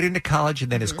go right into college,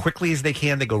 and then as quickly as they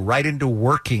can, they go right into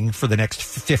working for the next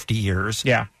 50 years.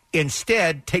 Yeah.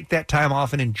 Instead, take that time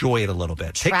off and enjoy it a little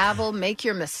bit. Travel, make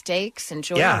your mistakes,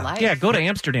 enjoy your life. Yeah, go to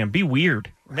Amsterdam. Be weird.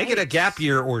 Make it a gap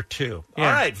year or two. Yeah.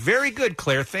 All right. Very good,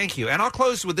 Claire. Thank you. And I'll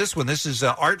close with this one. This is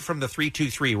Art from the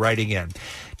 323 writing in,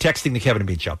 texting the Kevin and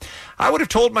Bean Show. I would have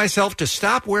told myself to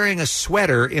stop wearing a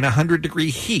sweater in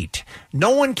 100-degree heat.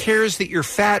 No one cares that you're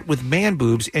fat with man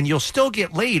boobs, and you'll still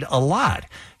get laid a lot.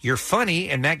 You're funny,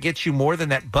 and that gets you more than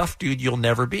that buff dude you'll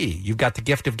never be. You've got the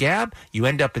gift of gab. You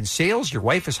end up in sales. Your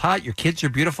wife is hot. Your kids are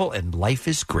beautiful, and life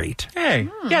is great. Hey,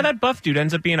 yeah, that buff dude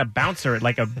ends up being a bouncer at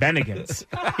like a Bennigan's.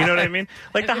 You know what I mean?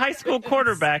 Like the high school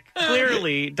quarterback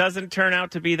clearly doesn't turn out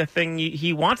to be the thing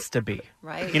he wants to be.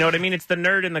 Right. You know what I mean? It's the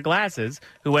nerd in the glasses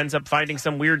who ends up finding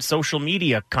some weird social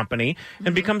media company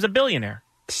and becomes a billionaire.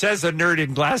 Says a nerd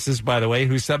in glasses, by the way,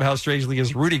 who somehow strangely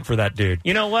is rooting for that dude.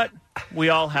 You know what? We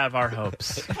all have our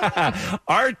hopes.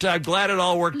 Art, I'm glad it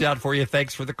all worked out for you.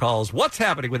 Thanks for the calls. What's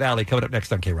happening with Allie coming up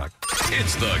next on K-Rock?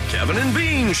 It's the Kevin and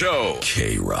Bean Show.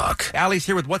 K-Rock. Allie's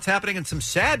here with what's happening and some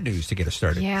sad news to get us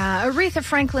started. Yeah, Aretha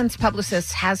Franklin's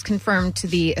publicist has confirmed to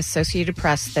the Associated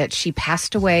Press that she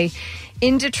passed away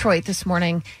in Detroit this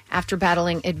morning after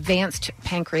battling advanced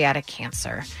pancreatic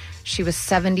cancer. She was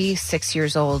 76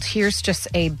 years old. Here's just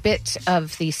a bit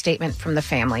of the statement from the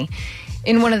family.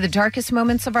 In one of the darkest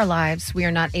moments of our lives, we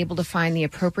are not able to find the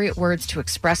appropriate words to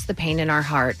express the pain in our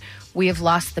heart. We have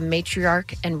lost the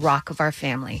matriarch and rock of our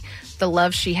family. The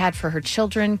love she had for her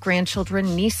children,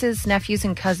 grandchildren, nieces, nephews,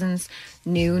 and cousins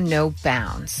knew no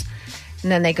bounds.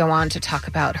 And then they go on to talk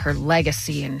about her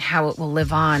legacy and how it will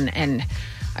live on. And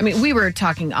I mean, we were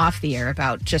talking off the air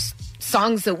about just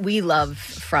songs that we love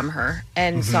from her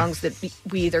and songs that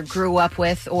we either grew up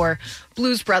with, or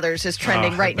Blues Brothers is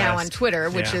trending right now on Twitter,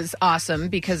 which is awesome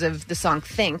because of the song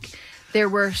Think. There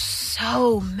were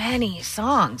so many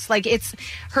songs. Like,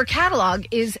 her catalog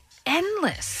is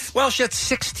endless. Well, she had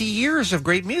 60 years of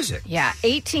great music. Yeah,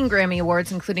 18 Grammy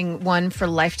Awards, including one for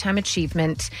Lifetime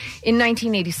Achievement. In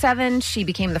 1987, she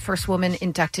became the first woman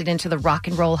inducted into the Rock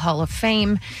and Roll Hall of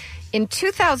Fame. In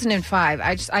 2005,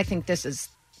 I think this is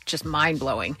just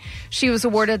mind-blowing. She was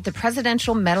awarded the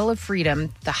Presidential Medal of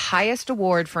Freedom, the highest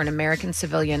award for an American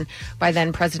civilian, by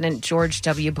then President George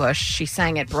W. Bush. She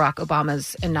sang at Barack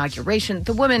Obama's inauguration.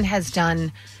 The woman has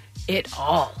done it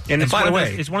all. And it's, by the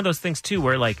way, it's one of those things, too,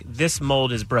 where, like, this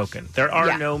mold is broken. There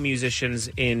are no musicians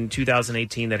in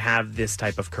 2018 that have this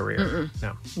type of career.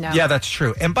 No. Yeah, that's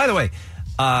true. And by the way,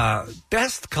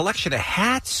 best collection of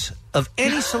hats of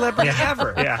any celebrity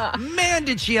ever. Yeah. Man,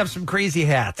 did she have some crazy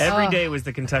hats. Every day was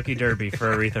the Kentucky Derby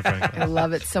for Aretha Franklin. I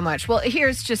love it so much. Well,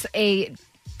 here's just a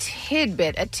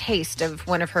tidbit, a taste of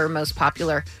one of her most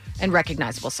popular and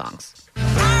recognizable songs.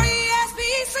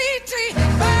 R-E-S-P-E-C-T,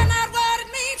 find out what it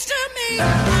means to me.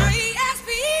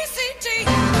 R-E-S-P-E-C-T,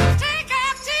 take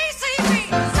out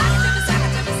T-C-T.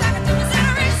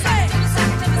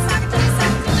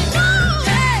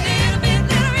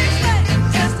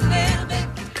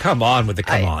 Come on with the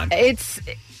come on.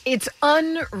 It's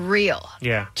unreal.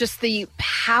 Yeah. Just the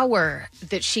power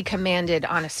that she commanded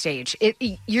on a stage.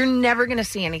 You're never going to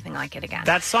see anything like it again.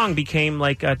 That song became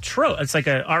like a trope. It's like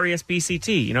a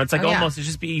R-E-S-P-C-T. You know, it's like almost, it's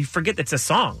just you forget it's a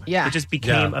song. Yeah. It just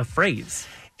became a phrase.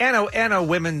 And a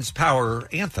women's power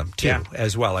anthem, too,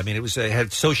 as well. I mean, it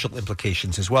had social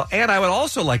implications as well. And I would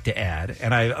also like to add,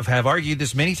 and I have argued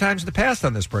this many times in the past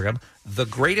on this program, the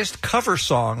greatest cover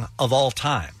song of all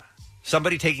time.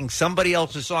 Somebody taking somebody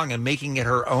else's song and making it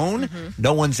her own.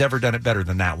 No one's ever done it better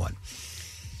than that one.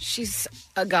 She's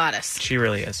a goddess. She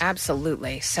really is.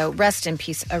 Absolutely. So rest in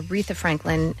peace. Aretha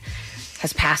Franklin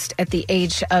has passed at the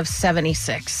age of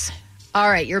 76. All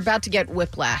right, you're about to get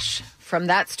whiplash from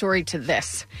that story to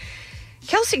this.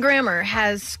 Kelsey Grammer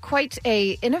has quite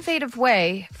a innovative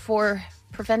way for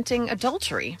preventing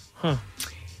adultery.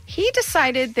 He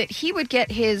decided that he would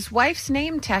get his wife's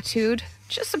name tattooed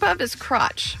just above his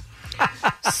crotch.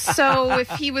 So if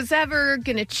he was ever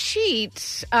going to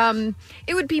cheat,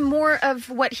 it would be more of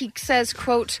what he says,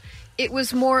 quote, it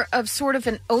was more of sort of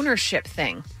an ownership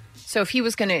thing. So if he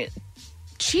was going to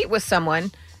cheat with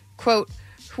someone, quote,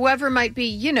 whoever might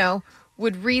be,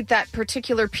 would read that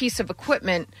particular piece of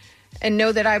equipment and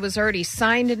know that I was already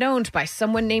signed and owned by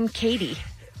someone named Katie.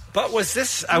 But was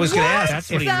this, I was going to ask, That's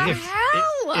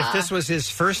what if this was his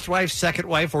first wife, second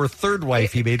wife, or third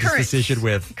wife he made this decision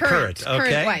with? Current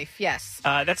wife, yes.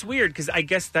 That's weird, because I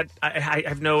guess that I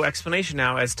have no explanation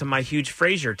now as to my huge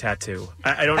Frasier tattoo.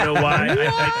 I don't know why.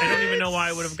 I don't even know why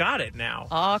I would have got it now.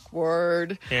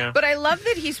 Awkward. Yeah. But I love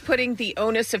that he's putting the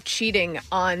onus of cheating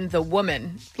on the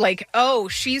woman. Like, oh,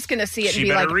 she's going to see it and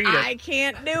be like, I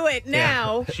can't do it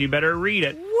now. Yeah. She better read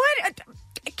it. What?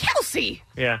 Kelsey.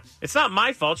 Yeah. It's not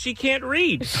my fault. She can't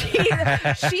read. She's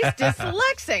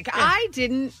dyslexic.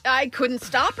 I couldn't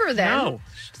stop her then. No.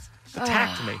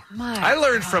 attacked me. I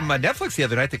learned from Netflix the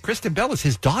other night that Kristen Bell is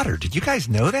his daughter. Did you guys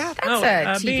know that?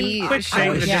 That's a being TV quick show.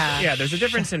 saying Yeah. there's a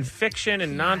difference in fiction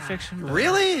and nonfiction. but-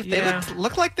 Really? They Yeah.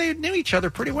 look like they knew each other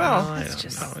pretty well. I don't know. It's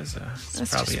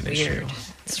That's probably just an weird. issue.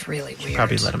 It's really weird.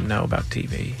 Probably let them know about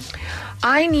TV.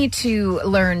 I need to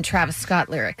learn Travis Scott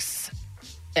lyrics.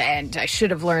 And I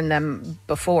should have learned them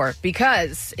before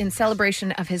because in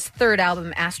celebration of his third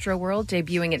album, Astroworld,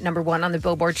 debuting at #1 on the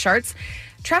Billboard charts,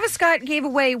 Travis Scott gave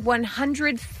away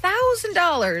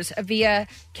 $100,000 via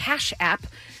Cash App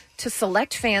to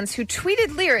select fans who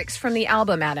tweeted lyrics from the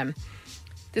album at him.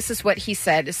 This is what he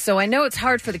said. So I know it's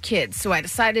hard for the kids, so I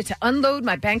decided to unload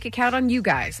my bank account on you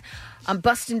guys. I'm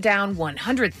busting down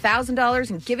 $100,000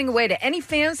 and giving away to any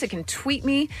fans that can tweet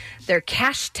me their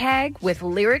cash tag with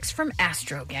lyrics from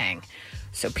Astro Gang.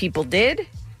 So people did,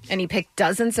 and he picked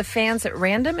dozens of fans at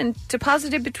random and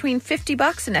deposited between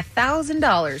 $50 and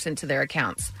 $1,000 into their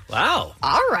accounts. Wow.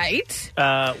 All right.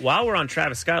 While we're on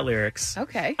Travis Scott lyrics,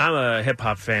 Okay. I'm a hip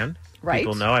hop fan. Right.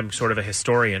 People know I'm sort of a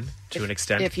historian to an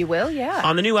extent. If you will, yeah.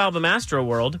 On the new album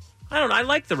Astroworld, I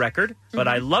like the record, but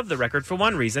I love the record for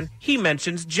one reason. He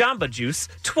mentions Jamba Juice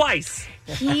twice.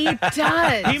 He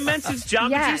does. He mentions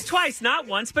Jamba Yes. Juice twice, not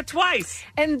once, but twice.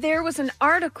 And there was an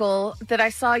article that I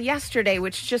saw yesterday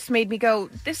which just made me go,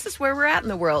 this is where we're at in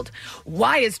the world.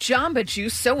 Why is Jamba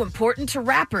Juice so important to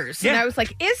rappers? And Yeah. I was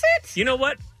like, is it? You know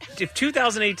what? If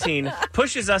 2018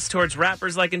 pushes us towards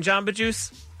rappers like in Jamba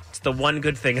Juice, it's the one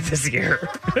good thing of this year.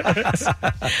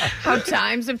 How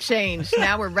times have changed.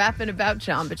 Now we're rapping about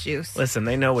Jamba Juice. Listen,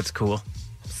 they know what's cool.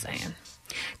 Saying.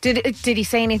 Did he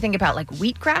say anything about like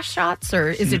wheatgrass shots, or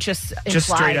is it just implied?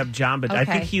 straight up Jamba? I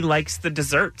Okay. think he likes the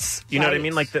desserts. You know what I Right.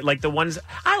 mean? Like the ones.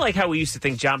 I like how we used to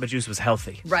think Jamba Juice was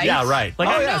healthy. Right? Yeah, right. Like,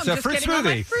 Oh, I yeah, know, it's I'm a just fruit getting all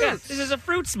my smoothie. fruit. Yeah, this is a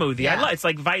fruit smoothie. Yeah. It's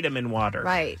like vitamin water.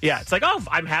 Right. Yeah, it's like, oh,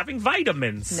 I'm having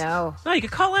vitamins. No, you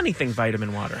could call anything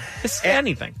vitamin water. It's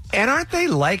anything. And aren't they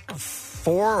like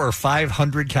 400 or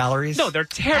 500 calories? No, they're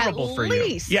terrible At for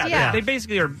least, you. yeah. They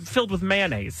basically are filled with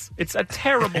mayonnaise. It's a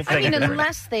terrible thing. I mean, to drink.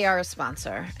 unless they are a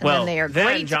sponsor, and Well, then they are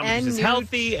great Jamba and Juice is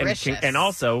healthy, nutritious. and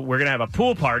also we're gonna have a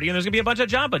pool party, and there's gonna be a bunch of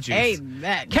Jamba Juice.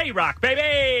 Amen. K-Rock,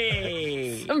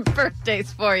 baby. Some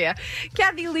birthdays for you.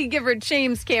 Kathy Lee Gifford,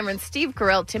 James Cameron, Steve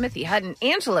Carell, Timothy Hutton,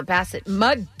 Angela Bassett,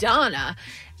 Madonna,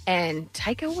 and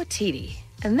Taika Waititi.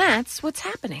 And that's what's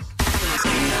happening.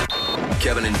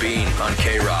 Kevin and Bean on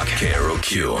K-Rock,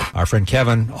 KROQ. Our friend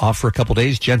Kevin off for a couple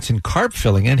days. Jensen Karp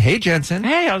filling in. Hey, Jensen.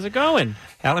 Hey, how's it going?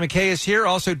 Alan McKay is here.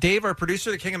 Also, Dave, our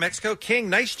producer, the King of Mexico. King,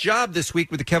 nice job this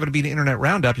week with the Kevin and Bean Internet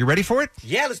Roundup. You ready for it?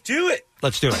 Yeah, let's do it.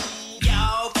 Let's do it.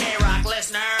 Yo, K-Rock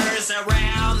listeners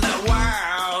around the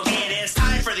world. It is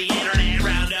time for the Internet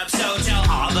Roundup. So tell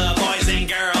all the boys and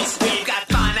girls we've got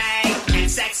funny and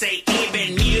sexy,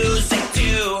 even music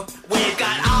too. We've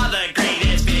got all the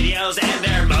greatest videos and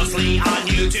they're mostly on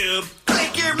YouTube.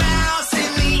 Click your mouse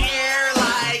in the air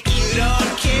like you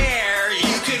don't care.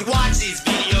 You could watch these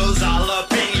videos all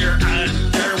up in your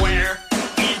underwear.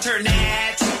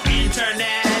 Internet,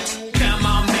 come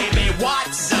on baby,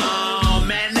 watch some.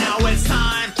 And now it's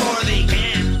time for the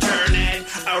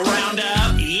Internet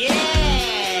Roundup.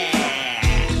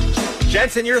 Yeah!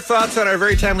 Jensen, your thoughts on our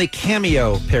very timely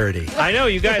Cameo parody? I know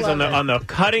you guys on the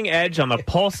cutting edge, on the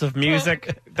pulse of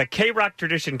music. The K-Rock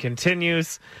tradition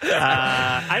continues.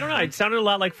 I don't know. It sounded a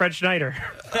lot like Fred Schneider.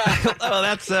 Oh,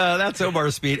 that's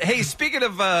Omar Speed. Hey, speaking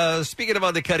of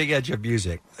on the cutting edge of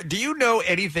music, do you know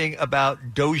anything about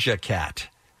Doja Cat?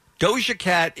 Doja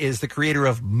Cat is the creator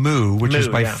of Moo, which is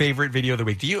Moo, my yeah. favorite video of the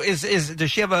week. Does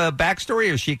she have a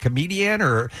backstory? Or is she a comedian,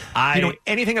 or do you know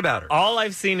anything about her? All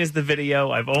I've seen is the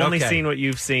video. I've only Okay. seen what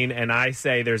you've seen, and I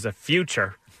say there's a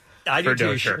future. I for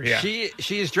do too. Doja, yeah.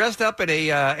 She is dressed up in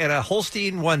a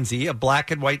Holstein onesie, a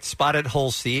black and white spotted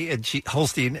Holstein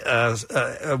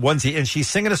onesie, and she's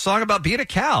singing a song about being a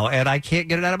cow, and I can't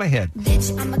get it out of my head.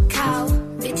 Bitch, I'm a cow.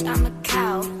 Bitch, I'm a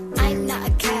cow. I'm not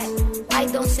a cat. I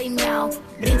don't say meow.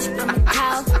 Bitch, I'm a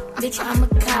cow. Bitch, I'm a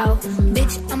cow.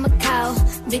 Bitch, I'm a cow.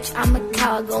 Bitch, I'm a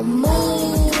cow. I go moo.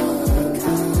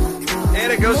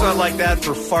 And it goes on like that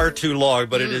for far too long,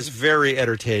 but it is very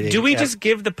entertaining. Do we And- just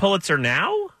give the Pulitzer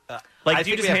now? I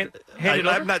do you think just we hand have- it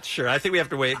over? I'm not sure. I think we have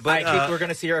to wait. But I think we're going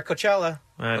to see her at Coachella.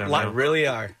 I don't I know. really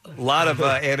are. A lot of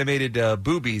animated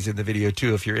boobies in the video,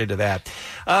 too, if you're into that.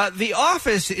 The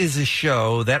Office is a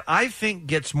show that I think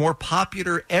gets more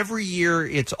popular every year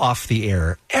it's off the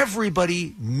air.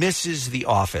 Everybody misses The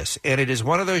Office, and it is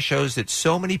one of those shows that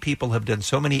so many people have done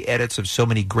so many edits of so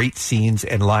many great scenes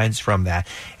and lines from that.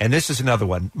 And this is another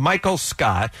one. Michael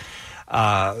Scott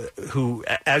who,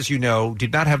 as you know,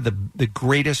 did not have the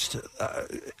greatest,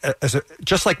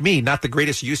 just like me, not the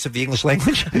greatest use of the English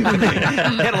language.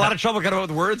 Had a lot of trouble coming up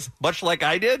with words, much like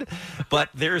I did. But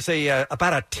there's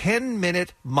about a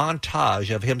 10-minute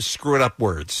montage of him screwing up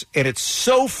words, and it's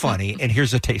so funny. And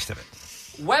here's a taste of it.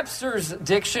 Webster's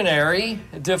dictionary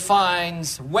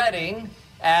defines wedding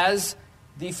as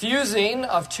the fusing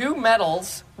of two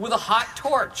metals with a hot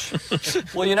torch.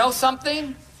 Well, you know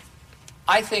something?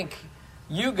 I think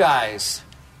you guys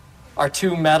are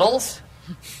two metals,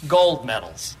 gold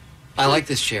medals. I like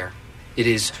this chair. It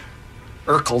is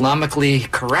ergonomically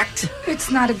correct. It's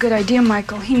not a good idea,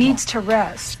 Michael. He needs to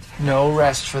rest. No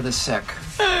rest for the sick.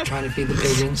 Trying to feed the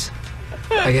pigeons.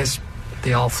 I guess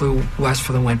they all flew west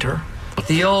for the winter.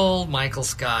 The old Michael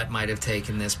Scott might have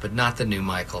taken this, but not the new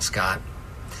Michael Scott.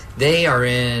 They are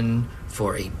in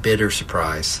for a bitter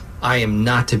surprise. I am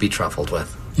not to be truffled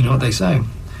with. You know what they say?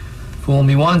 Fool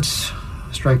me once,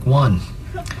 strike one.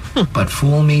 But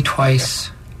fool me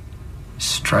twice,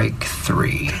 strike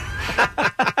three.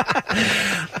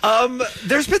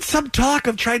 There's been some talk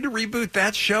of trying to reboot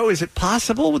that show. Is it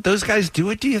possible? Would those guys do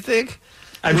it, do you think?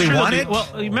 I'm Do we sure want they'll it? do- Well,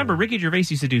 remember, Ricky Gervais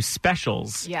used to do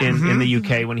specials Yeah. in the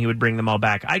UK when he would bring them all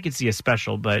back. I could see a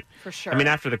special, but For sure. I mean,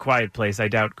 after The Quiet Place, I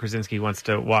doubt Krasinski wants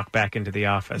to walk back into the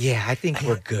office. Yeah, I think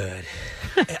we're good.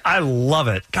 I love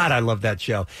it. God, I love that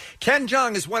show. Ken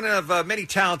Jeong is one of many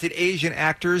talented Asian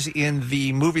actors in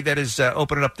the movie that is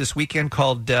opening up this weekend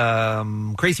called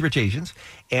Crazy Rich Asians.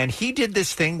 And he did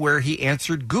this thing where he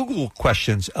answered Google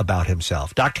questions about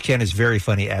himself. Dr. Ken is very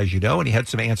funny, as you know, and he had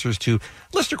some answers to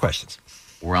listener questions.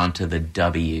 We're on to the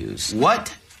W's.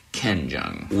 What Ken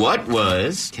Jeong? What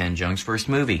was Ken Jeong's first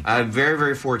movie? I'm very,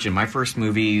 very fortunate. My first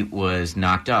movie was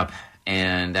Knocked Up,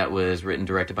 and that was written,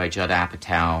 directed by Judd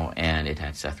Apatow, and it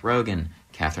had Seth Rogen,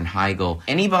 Katherine Heigl.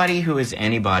 Anybody who is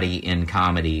anybody in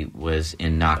comedy was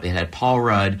in Knocked Up. It had Paul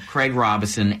Rudd, Craig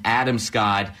Robinson, Adam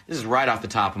Scott. This is right off the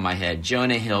top of my head.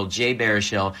 Jonah Hill, Jay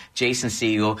Baruchel, Jason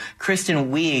Segel,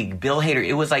 Kristen Wiig, Bill Hader.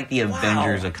 It was like the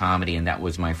Avengers of comedy, and that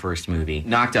was my first movie.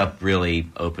 Knocked Up really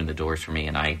opened the doors for me,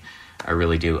 and I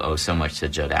really do owe so much to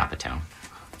Judd Apatow.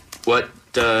 What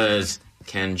does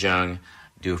Ken Jeong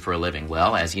do for a living?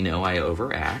 Well, as you know, I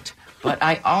overact. But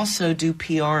I also do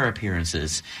PR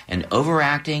appearances, and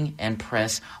overacting and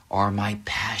press are my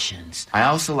passions. I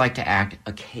also like to act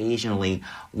occasionally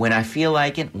when I feel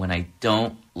like it, when I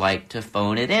don't like to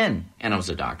phone it in. And I was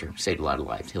a doctor, saved a lot of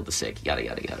lives, healed the sick, yada,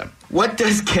 yada, yada. What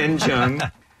does Ken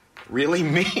Jeong really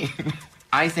mean?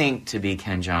 I think to be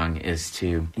Ken Jeong is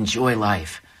to enjoy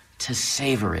life, to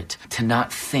savor it, to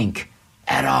not think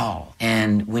at all.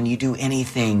 And when you do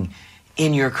anything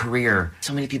in your career,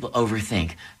 so many people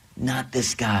overthink. Not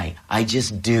this guy. I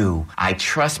just do. I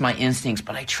trust my instincts,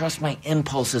 but I trust my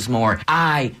impulses more.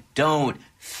 I don't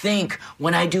think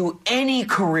when I do any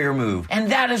career move.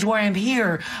 And that is why I'm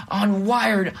here on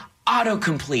Wired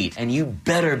Autocomplete. And you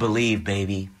better believe,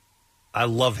 baby. I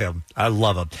love him. I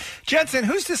love him. Jensen,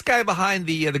 who's this guy behind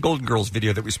the Golden Girls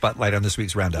video that we spotlight on this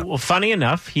week's Roundup? Well, funny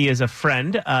enough, he is a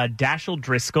friend, Dashiell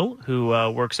Driscoll, who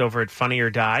works over at Funny or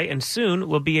Die, and soon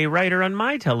will be a writer on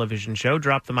my television show,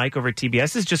 Drop the Mic, over at TBS.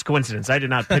 This is just coincidence. I did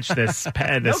not pitch this.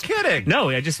 No kidding. No,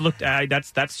 I just looked.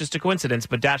 That's just a coincidence.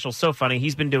 But Dashiell's so funny.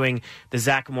 He's been doing the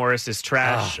Zach Morris's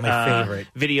trash my favorite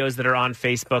videos that are on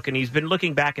Facebook, and he's been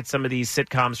looking back at some of these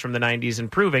sitcoms from the 90s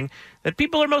and proving that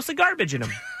people are mostly garbage in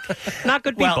them. Not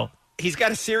good people. Well, he's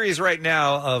got a series right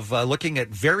now of looking at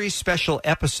very special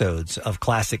episodes of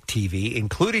classic TV,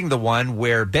 including the one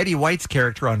where Betty White's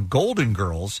character on Golden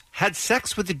Girls had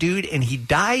sex with a dude and he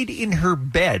died in her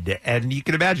bed. And you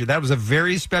can imagine that was a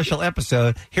very special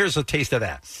episode. Here's a taste of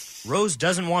that. Rose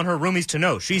doesn't want her roomies to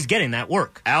know she's getting that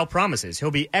work. Al promises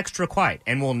he'll be extra quiet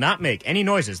and will not make any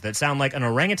noises that sound like an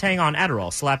orangutan on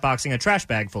Adderall slapboxing a trash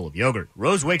bag full of yogurt.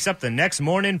 Rose wakes up the next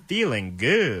morning feeling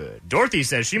good. Dorothy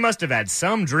says she must have had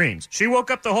some dreams. She woke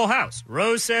up the whole house.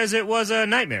 Rose says it was a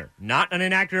nightmare, not an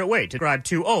inaccurate way to describe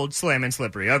two old slam and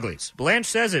slippery uglies. Blanche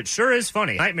says it sure is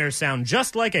funny. Nightmares sound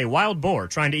just like a wild boar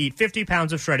trying to eat 50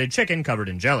 pounds of shredded chicken covered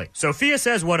in jelly. Sophia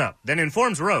says what up, then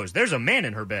informs Rose there's a man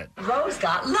in her bed. Rose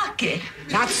got lucky.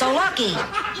 Not so lucky.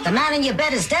 The man in your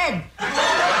bed is dead.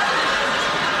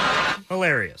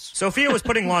 Hilarious. Sophia was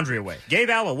putting laundry away, gave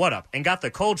Al a what up, and got the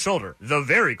cold shoulder. The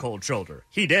very cold shoulder.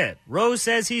 He did. Rose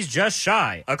says he's just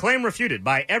shy. A claim refuted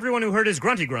by everyone who heard his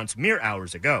grunty grunts mere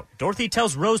hours ago. Dorothy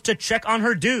tells Rose to check on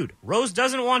her dude. Rose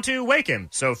doesn't want to wake him.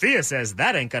 Sophia says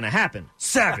that ain't gonna happen.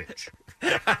 Savage.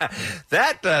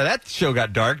 That show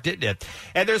got dark, didn't it?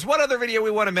 And there's one other video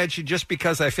we want to mention just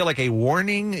because I feel like a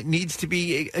warning needs to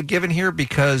be given here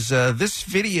because this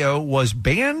video was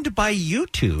banned by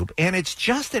YouTube, and it's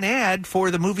just an ad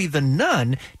for the movie The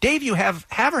Nun. Dave, you have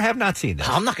or have not seen this?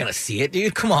 I'm not going to see it,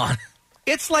 dude. Come on.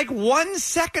 It's like 1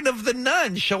 second of The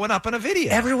Nun showing up in a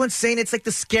video. Everyone's saying it's like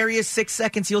the scariest 6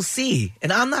 seconds you'll see,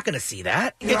 and I'm not going to see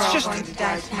that.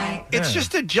 It's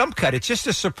just a jump cut. It's just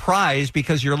a surprise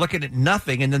because you're looking at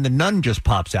nothing, and then The Nun just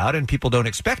pops out, and people don't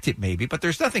expect it maybe, but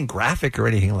there's nothing graphic or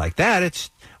anything like that.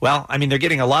 They're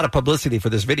getting a lot of publicity for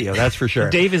this video, that's for sure.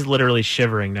 Dave is literally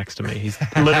shivering next to me. He's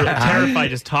literally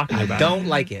terrified just talking about it. I don't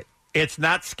like it. It's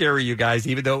not scary, you guys,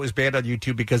 even though it was banned on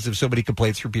YouTube because of so many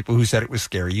complaints from people who said it was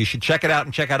scary. You should check it out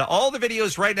and check out all the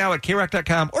videos right now at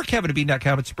KROC.com or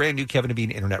KevinandBean.com. It's a brand new Kevin and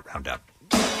Bean Internet Roundup.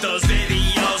 Those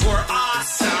videos were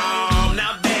awesome.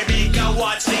 Now, baby, go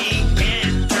watch the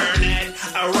Internet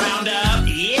Roundup.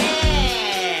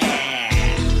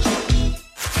 Yeah!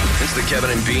 It's the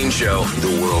Kevin and Bean Show,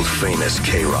 the world famous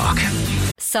K-Rock.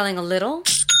 Selling a little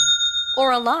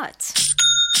or a lot?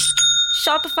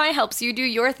 Shopify helps you do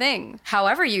your thing,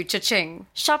 however you cha-ching.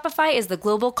 Shopify is the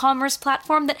global commerce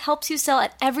platform that helps you sell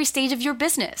at every stage of your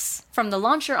business. From the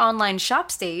launch your online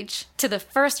shop stage, to the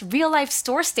first real-life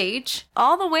store stage,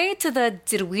 all the way to the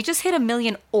did we just hit 1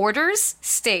 million orders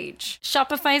stage.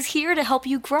 Shopify's here to help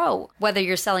you grow. Whether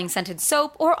you're selling scented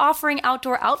soap or offering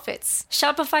outdoor outfits,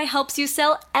 Shopify helps you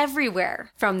sell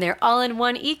everywhere. From their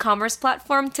all-in-one e-commerce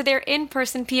platform to their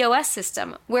in-person POS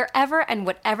system. Wherever and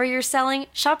whatever you're selling,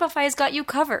 Shopify's got you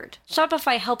covered.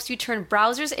 Shopify helps you turn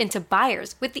browsers into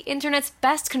buyers with the internet's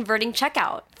best converting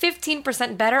checkout.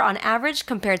 15% better on average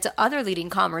compared to other leading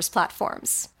commerce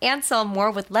platforms. And sell more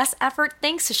with less effort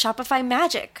thanks to Shopify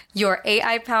Magic, your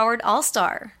AI-powered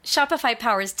all-star. Shopify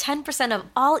powers 10% of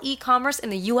all e-commerce in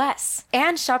the U.S.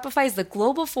 And Shopify is the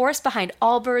global force behind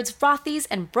Allbirds, Rothy's,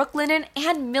 and Brooklinen,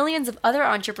 and millions of other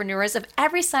entrepreneurs of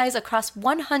every size across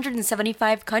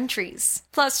 175 countries.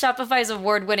 Plus, Shopify's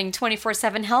award-winning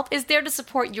 24/7 help is there to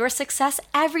support your success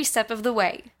every step of the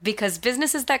way. Because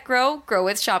businesses that grow, grow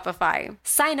with Shopify.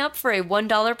 Sign up for a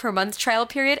 $1 per month trial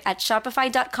period at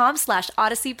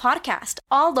shopify.com/Odyssey Podcast,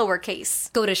 all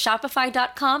lowercase. Go to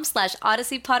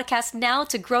shopify.com/Odyssey Podcast now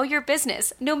to grow your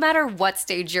business, no matter what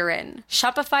stage you're in.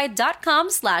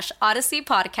 Shopify.com/Odyssey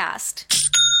Podcast.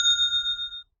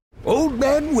 Old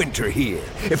Man Winter here.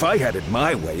 If I had it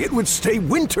my way, it would stay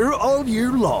winter all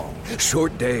year long.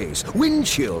 Short days, wind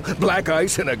chill, black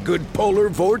ice, and a good polar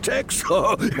vortex.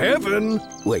 Oh, heaven.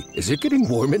 Wait, is it getting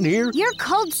warm in here? Your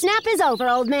cold snap is over,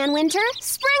 Old Man Winter.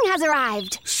 Spring has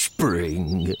arrived.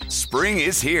 Spring. Spring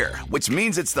is here, which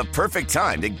means it's the perfect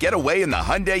time to get away in the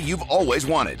Hyundai you've always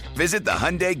wanted. Visit the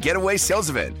Hyundai Getaway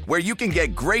Sales Event, where you can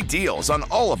get great deals on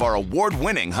all of our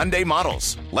award-winning Hyundai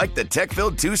models, like the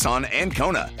tech-filled Tucson and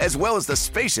Kona, as well as the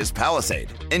spacious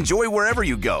Palisade. Enjoy wherever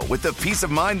you go with the peace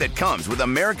of mind that comes with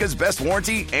America's best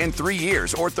warranty and 3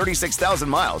 years or 36,000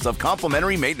 miles of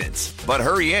complimentary maintenance. But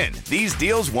hurry in, these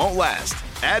deals won't last.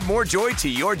 Add more joy to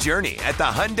your journey at the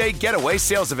Hyundai Getaway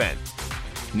Sales Event.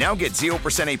 Now get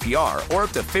 0% APR or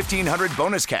up to $1,500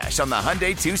 bonus cash on the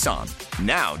Hyundai Tucson.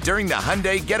 Now, during the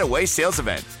Hyundai Getaway Sales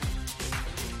Event.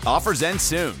 Offers end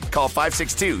soon. Call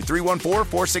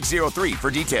 562-314-4603 for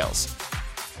details.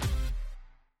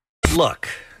 Look.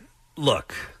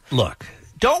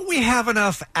 Don't we have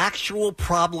enough actual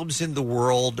problems in the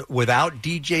world without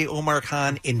DJ Omar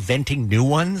Khan inventing new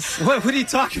ones? What are you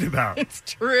talking about? It's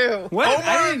true. What? Omar,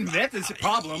 I didn't invent this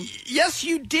problem. Yes,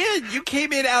 you did. You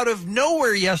came in out of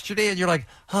nowhere yesterday, and you're like,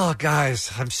 oh,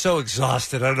 guys, I'm so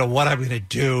exhausted. I don't know what I'm going to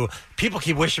do. People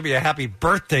keep wishing me a happy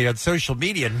birthday on social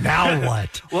media. Now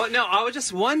what? Well, no, I was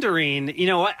just wondering, you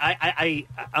know what?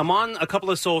 I'm on a couple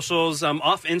of socials. I'm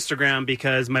off Instagram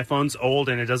because my phone's old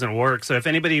and it doesn't work. So if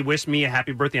anybody wished me a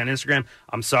happy birthday on Instagram,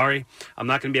 I'm sorry. I'm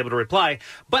not going to be able to reply.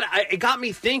 But it got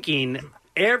me thinking.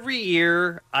 Every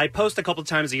year, I post a couple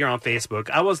times a year on Facebook.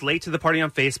 I was late to the party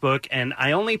on Facebook, and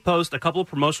I only post a couple of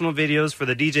promotional videos for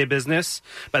the DJ business.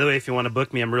 By the way, if you want to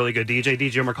book me, I'm a really good DJ,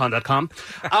 DJOmarKhan.com.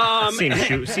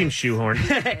 Seems shoehorn.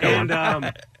 And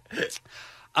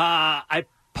I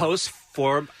post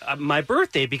for my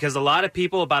birthday because a lot of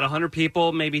people, about 100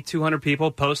 people, maybe 200 people,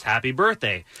 post happy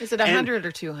birthday. Is it 100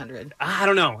 or 200? I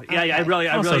don't know. Yeah, Okay. I really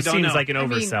don't know. Seems like an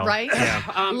oversell. Right? Yeah.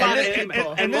 A lot of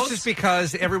people. And this is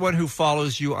because everyone who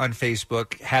follows you on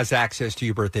Facebook has access to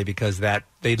your birthday because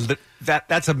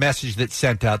that's a message that's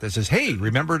sent out that says, hey,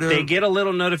 remember to... They get a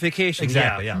little notification.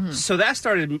 Exactly, yeah. Mm-hmm. So that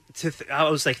started to... I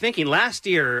was like thinking last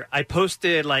year I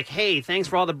posted like, hey, thanks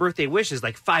for all the birthday wishes,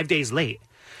 like 5 days late.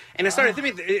 And I started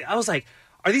thinking, I was like,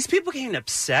 are these people getting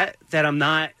upset that I'm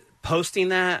not posting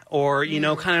that, or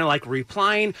kind of like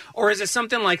replying, or is it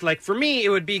something like for me, it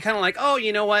would be kind of like, oh,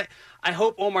 you know what? I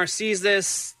hope Omar sees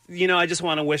this. I just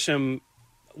want to wish him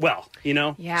well,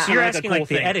 Yeah. So you're like a asking cool like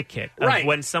the thing. etiquette of Right.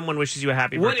 when someone wishes you a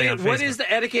happy birthday on Facebook. What is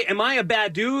the etiquette? Am I a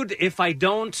bad dude if I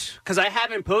don't? Because I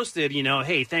haven't posted,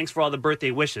 hey, thanks for all the birthday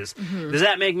wishes. Mhm. Does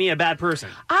that make me a bad person?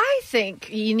 I think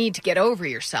you need to get over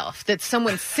yourself. That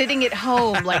someone's sitting at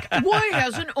home like, why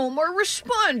hasn't Omar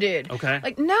responded? Okay.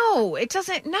 Like, no, it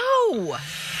doesn't. No.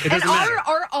 It doesn't and matter.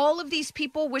 are all of these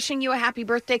people wishing you a happy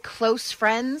birthday close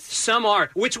friends? Some are,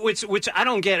 which I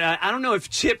don't get. I don't know if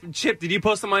Chip, did you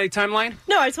post on my timeline?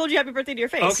 No, I told you happy birthday to your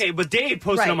face. Okay, but Dave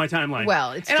posted Right. on my timeline.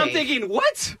 Well, it's and I'm Dave. thinking,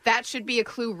 what? That should be a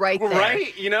clue right there.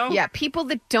 Right? Yeah, people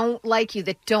that don't like you,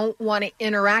 that don't want to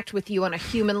interact with you on a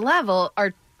human level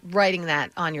are writing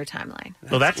that on your timeline.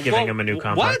 Well, that's giving him a new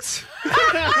complex.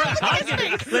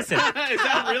 Listen, is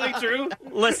that really true?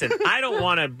 Listen, I don't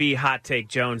want to be Hot Take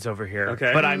Jones over here,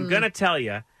 Okay. but I'm going to tell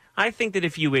you, I think that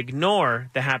if you ignore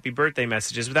the happy birthday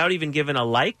messages without even giving a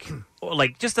like, or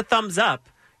like just a thumbs up,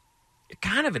 you're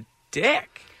kind of a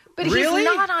dick. But Really? he's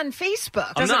not on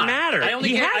Facebook. I'm Doesn't not. matter. I only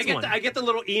He get, has I get one. The, I get the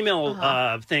little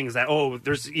email things that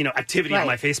there's activity on Right.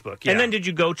 my Facebook. Yeah. And then did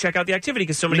you go check out the activity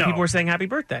because so many No. people were saying happy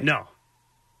birthday? No.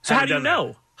 So how Haven't do you done that.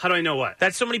 know? How do I know what?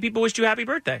 That so many people wished you happy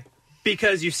birthday.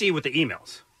 Because you see with the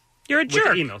emails. You're a With the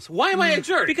jerk. emails. Why am I a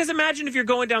jerk? Because imagine if you're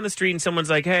going down the street and someone's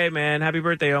like, "Hey, man, happy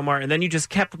birthday, Omar," and then you just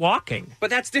kept walking. But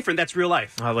that's different. That's real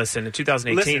life. Oh, listen, in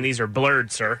 2018, Listen. these are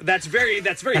blurred, sir. That's very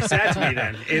sad to me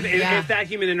then. Yeah. If that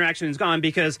human interaction is gone,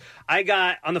 because I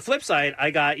got, on the flip side, I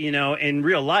got, in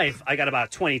real life, I got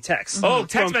about 20 texts. Oh,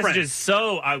 text from messages. friends.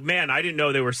 So, man, I didn't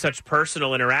know they were such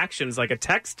personal interactions like a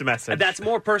text message. That's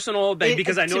more personal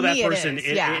because I know to that me it person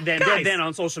is, yeah. than Guys,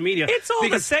 on social media. it's all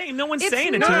the same. No one's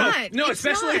saying it to them. No,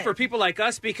 especially for people like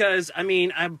us, because I'm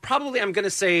going to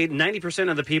say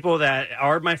 90% of the people that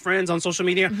are my friends on social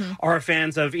media are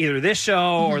fans of either this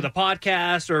show or the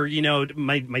podcast or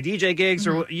my DJ gigs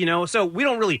or so we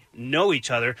don't really know each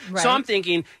other. Right. So I'm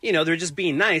thinking they're just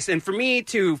being nice, and for me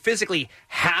to physically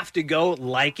have to go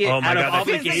like it Oh my out of God, that's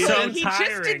obligation. so he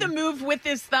just did the move with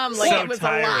his thumb like So it was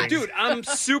tiring. a lot. Dude, I'm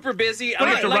super busy. What do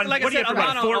you have to run- like what do I you said, have to I'm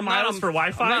run, not 4 on- miles for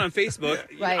Wi-Fi? I'm not on Facebook.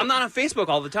 Right. I'm not on Facebook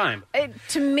all the time.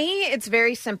 To me, it's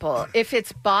very simple. If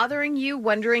it's bothering you,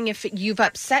 wondering if you've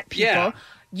upset people, Yeah.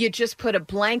 you just put a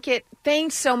blanket.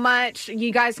 Thanks so much.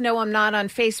 You guys know I'm not on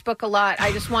Facebook a lot.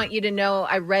 I just want you to know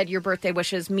I read your birthday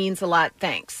wishes. Means a lot.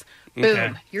 Thanks. Boom.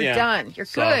 Okay. You're Yeah. done. You're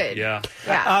good. Yeah.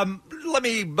 Let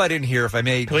me butt in here, if I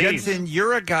may. Please. Jensen,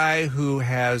 you're a guy who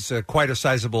has quite a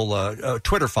sizable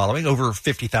Twitter following, over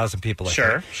 50,000 people. I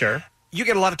think. Sure. You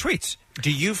get a lot of tweets.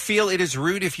 Do you feel it is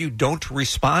rude if you don't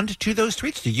respond to those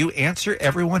tweets? Do you answer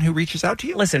everyone who reaches out to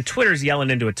you? Listen, Twitter's yelling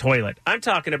into a toilet. I'm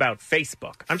talking about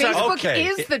Facebook. Facebook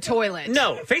is the toilet.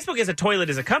 No, Facebook is a toilet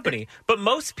as a company, but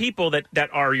most people that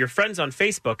are your friends on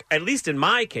Facebook, at least in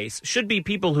my case, should be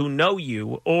people who know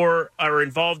you or are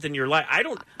involved in your life.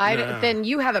 Then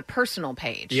you have a personal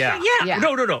page. Yeah.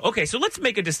 No. Okay, so let's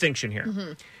make a distinction here.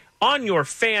 Mhm. On your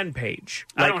fan page.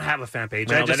 I don't have a fan page.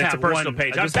 Well, I just then it's have a personal one.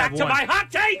 page. I I'm just back have to one. my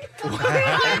hot take.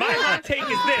 My hot take is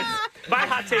this. My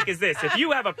hot take is this. If you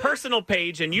have a personal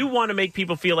page and you want to make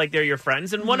people feel like they're your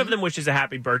friends and one of them wishes a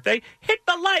happy birthday, hit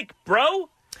the like, bro.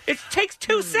 It takes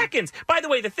 2 seconds. By the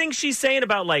way, the thing she's saying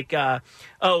about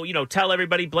tell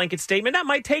everybody blanket statement, that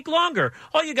might take longer.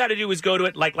 All you got to do is go to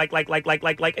it like,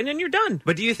 and then you're done.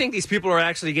 But do you think these people are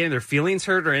actually getting their feelings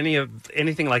hurt or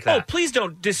anything like that? Oh, please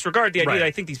don't disregard the idea Right. that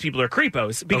I think these people are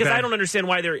creepos because Okay. I don't understand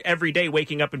why they're every day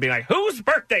waking up and being like, whose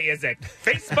birthday is it?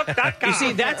 Facebook.com. You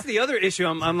see, that's the other issue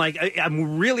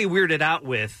I'm really weirded out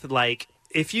with. Like,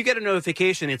 if you get a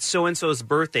notification, it's so-and-so's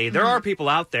birthday, there are people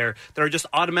out there that are just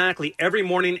automatically, every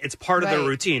morning, it's part of their Right.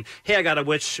 routine. Hey, I got to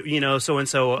wish,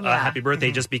 so-and-so a Yeah. happy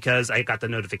birthday just because I got the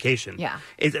notification. Yeah.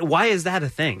 Why is that a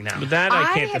thing now? That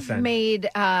I have made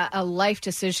a life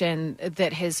decision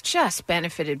that has just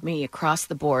benefited me across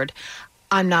the board.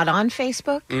 I'm not on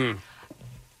Facebook.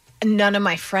 None of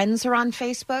my friends are on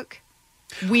Facebook.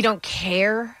 We don't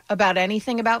care about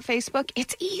anything about Facebook.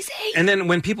 It's easy. And then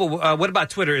when people, what about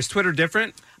Twitter? Is Twitter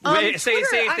different? Say Twitter,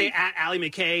 if they at Allie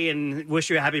McKay and wish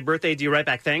you a happy birthday, do you write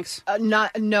back thanks?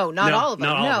 Not No, all of them.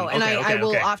 not all No, of them. and Okay, I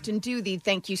will okay. often do the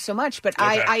thank you so much. But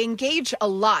Okay. I engage a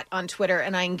lot on Twitter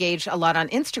and I engage a lot on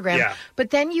Instagram. Yeah.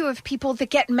 But then you have people that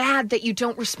get mad that you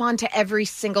don't respond to every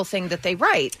single thing that they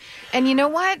write. And you know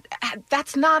what?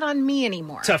 That's not on me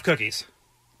anymore. Tough cookies.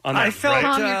 On I that, felt. right?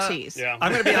 Calm your teeth. Yeah.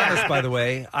 I'm going to be honest, by the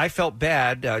way. I felt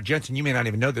bad. Jensen, you may not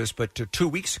even know this, but 2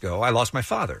 weeks ago, I lost my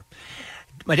father.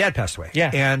 My dad passed away.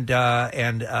 Yeah. And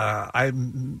I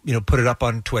put it up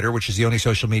on Twitter, which is the only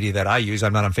social media that I use.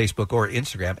 I'm not on Facebook or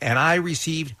Instagram. And I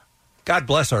received, God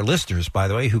bless our listeners, by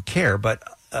the way, who care, but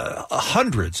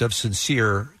hundreds of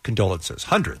sincere condolences.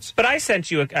 Hundreds. But I sent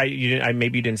you,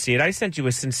 maybe you didn't see it, I sent you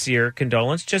a sincere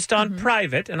condolence just on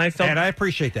private, and I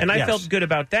appreciate that. And I yes. felt good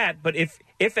about that. But if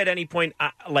at any point,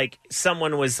 like,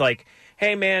 someone was like,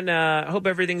 hey, man, I hope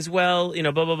everything's well,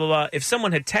 blah, blah, blah, blah. If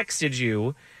someone had texted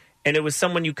you and it was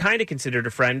someone you kind of considered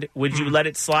a friend, would you let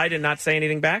it slide and not say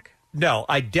anything back? No,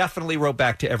 I definitely wrote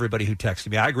back to everybody who texted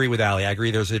me. I agree with Allie. I agree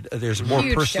there's a more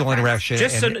personal interaction.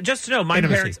 Just to know,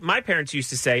 my parents used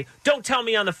to say, don't tell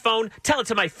me on the phone, tell it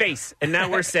to my face. And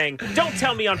now we're saying, don't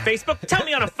tell me on Facebook, tell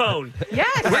me on a phone.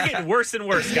 Yes. We're getting worse and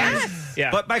worse, guys. Yes. Yeah.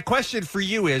 But my question for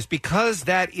you is, because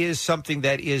that is something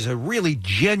that is a really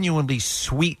genuinely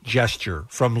sweet gesture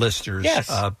from listeners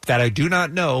that I do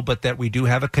not know, but that we do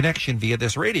have a connection via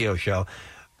this radio show.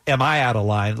 Am I out of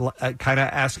line? Kind of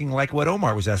asking like what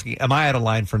Omar was asking. Am I out of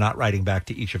line for not writing back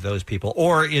to each of those people?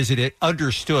 Or is it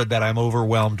understood that I'm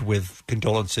overwhelmed with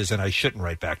condolences and I shouldn't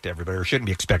write back to everybody or shouldn't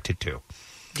be expected to?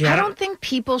 I don't think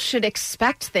people should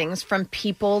expect things from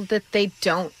people that they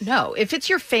don't know. If it's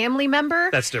your family member,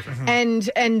 that's different.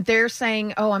 And they're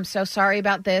saying, "Oh, I'm so sorry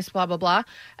about this," blah blah blah.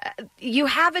 You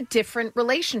have a different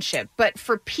relationship. But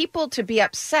for people to be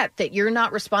upset that you're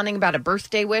not responding about a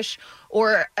birthday wish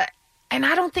or and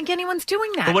I don't think anyone's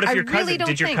doing that. But what if your cousin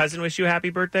did your cousin wish you a happy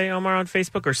birthday, Omar, on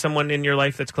Facebook, or someone in your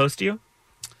life that's close to you?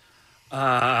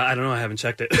 I don't know. I haven't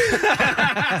checked it.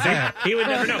 See? He would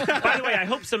never know. By the way, I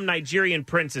hope some Nigerian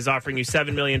prince is offering you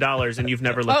 $7 million and you've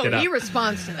never looked it up. He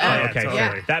responds to that. Oh, okay,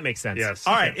 totally. That makes sense. Yes.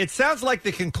 All right. It sounds like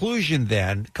the conclusion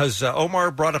then, because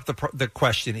Omar brought up the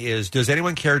question is, does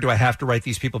anyone care? Do I have to write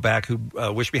these people back who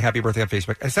wish me happy birthday on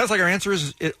Facebook? It sounds like our answer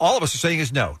is, all of us are saying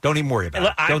is no. Don't even worry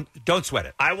about it. Don't sweat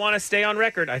it. I want to stay on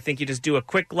record. I think you just do a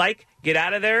quick like, get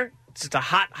out of there. It's just a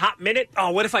hot minute.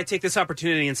 Oh, what if I take this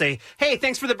opportunity and say, hey,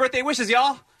 thanks for the birthday wishes,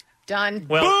 y'all? Done.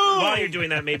 Well, Boom! while you're doing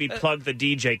that, maybe plug the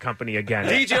DJ company again.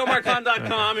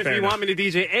 DJOmarCon.com if you want me to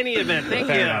DJ any event. Thank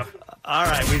you. Enough. All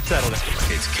right, we've settled it.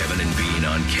 It's Kevin and Bean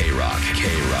on K-Rock.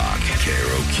 K-Rock.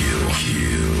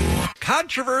 K-R-O-Q.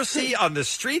 Controversy on the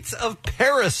streets of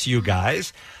Paris, you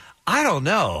guys. I don't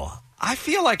know. I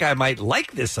feel like I might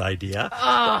like this idea,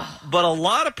 but a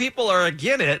lot of people are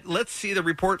against it. Let's see the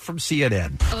report from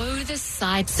CNN. Oh, the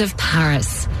sights of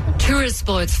Paris. Tourist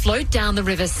boats float down the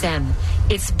River Seine,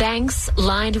 its banks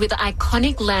lined with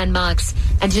iconic landmarks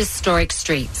and historic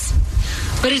streets.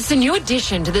 But it's a new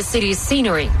addition to the city's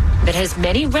scenery that has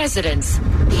many residents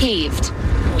peeved.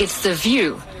 It's the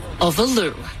view of a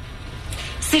loo.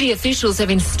 City officials have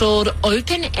installed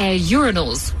open-air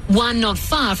urinals, one not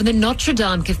far from the Notre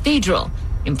Dame Cathedral,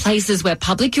 in places where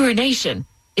public urination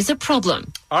is a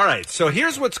problem. All right, so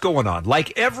here's what's going on.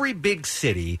 Like every big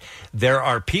city, there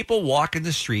are people walking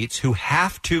the streets who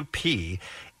have to pee,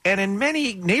 and in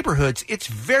many neighborhoods, it's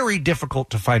very difficult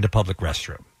to find a public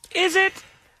restroom. Is it?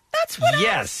 That's what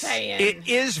yes, I was saying. It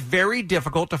is very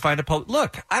difficult to find a public.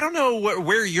 Look, I don't know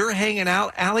where you're hanging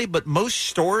out, Allie, but most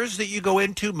stores that you go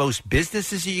into, most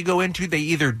businesses that you go into, they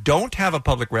either don't have a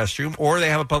public restroom or they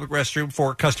have a public restroom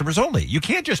for customers only. You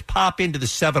can't just pop into the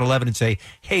 7-Eleven and say,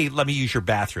 hey, let me use your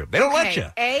bathroom. They don't let you.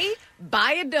 A,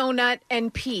 buy a donut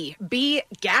and pee. B,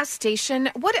 gas station.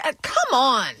 What? Come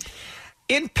on.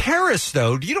 In Paris,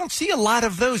 though, you don't see a lot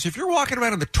of those. If you're walking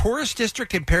around in the tourist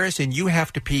district in Paris and you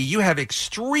have to pee, you have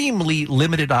extremely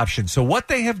limited options. So what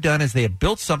they have done is they have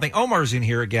built something. Omar's in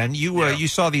here again. You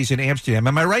saw these in Amsterdam.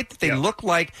 Am I right that they look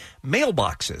like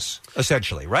mailboxes,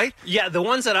 essentially, right? Yeah, the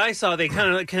ones that I saw, they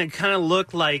kind of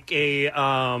look like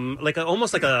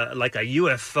almost like a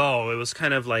UFO. It was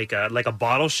kind of like a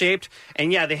bottle shaped,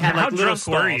 and yeah, they had How like little drunk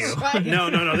were you? stalls.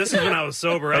 No. This is when I was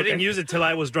sober. I didn't use it till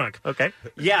I was drunk. Okay.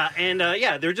 Yeah, and they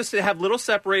have little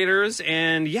separators,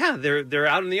 and yeah, they're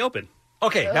out in the open.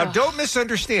 Okay, now don't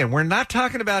misunderstand. We're not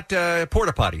talking about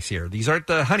porta potties here. These aren't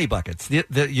the honey buckets.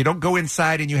 You don't go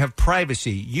inside and you have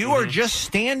privacy. You are just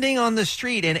standing on the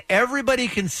street and everybody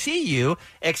can see you,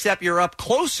 except you're up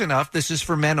close enough. This is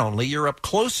for men only. You're up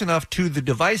close enough to the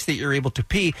device that you're able to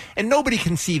pee, and nobody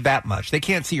can see that much. They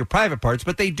can't see your private parts,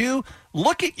 but they do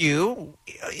look at you.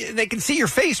 They can see your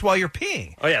face while you're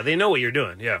peeing. Oh, yeah, they know what you're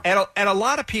doing, yeah. And a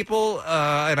lot of people,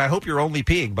 and I hope you're only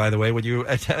peeing, by the way, when you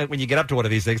get up to one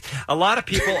of these things, a lot of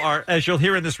people are, as you'll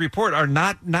hear in this report, are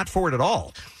not for it at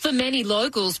all. For many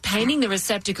locals, painting the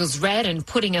receptacles red and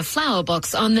putting a flower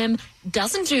box on them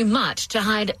doesn't do much to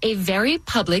hide a very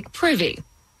public privy.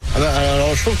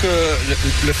 I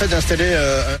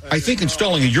think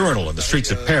installing a urinal in the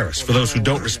streets of Paris for those who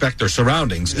don't respect their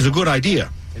surroundings is a good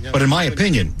idea. But in my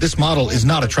opinion, this model is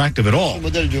not attractive at all.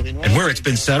 And where it's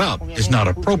been set up is not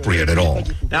appropriate at all.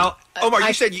 Now, Omar,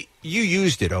 you said you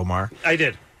used it, Omar. I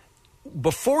did.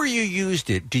 Before you used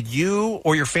it, did you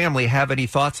or your family have any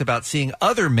thoughts about seeing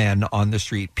other men on the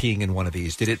street peeing in one of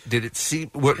these? Did it seem?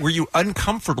 Were you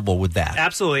uncomfortable with that?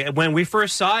 Absolutely. When we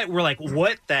first saw it, we're like,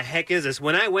 "What the heck is this?"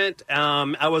 When I went,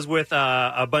 I was with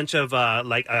a bunch of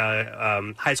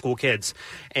high school kids,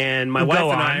 and my wife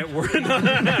and I were we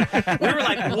were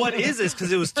like, "What is this?"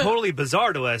 Because it was totally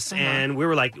bizarre to us, and we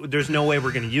were like, "There's no way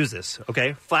we're going to use this."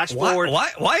 Okay, flash forward.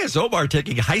 Why is Omar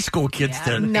taking high school kids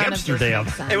to Amsterdam?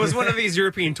 It was one of these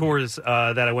European tours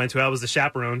that I went to. I was the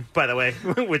chaperone, by the way,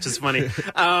 which is funny.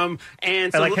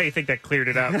 And so, I like how you think that cleared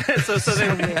it up.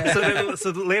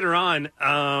 so later on,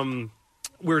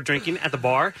 we were drinking at the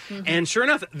bar, and sure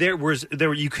enough,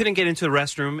 there you couldn't get into the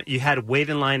restroom. You had to wait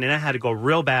in line, and I had to go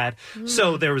real bad.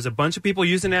 So there was a bunch of people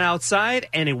using it outside,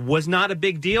 and it was not a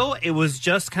big deal. It was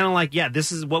just kind of like, yeah,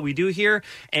 this is what we do here.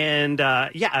 And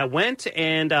I went,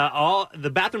 and all the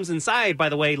bathrooms inside, by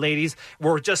the way, ladies,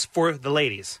 were just for the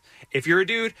ladies. If you're a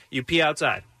dude, you pee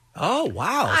outside. Oh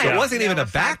wow! So it wasn't even a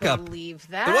backup. Believe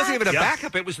that. It wasn't even a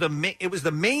backup. It was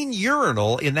the main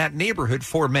urinal in that neighborhood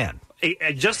for men. We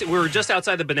were just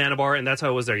outside the Banana Bar, and that's how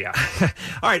it was there. Yeah.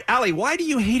 All right, Allie, why do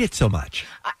you hate it so much?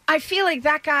 I feel like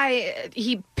that guy,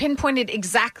 he pinpointed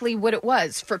exactly what it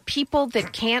was. For people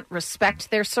that can't respect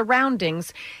their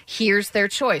surroundings, here's their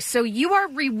choice. So you are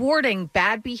rewarding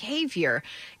bad behavior.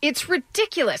 It's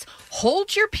ridiculous.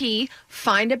 Hold your pee,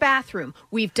 find a bathroom.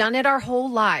 We've done it our whole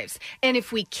lives. And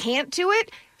if we can't do it,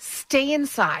 stay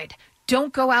inside.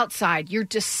 Don't go outside. You're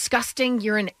disgusting.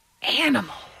 You're an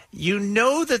animal. You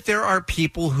know that there are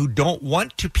people who don't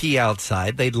want to pee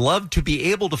outside. They'd love to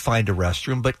be able to find a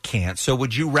restroom, but can't. So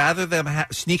would you rather them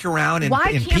sneak around and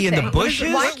pee in the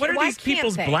bushes? What are these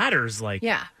people's bladders like?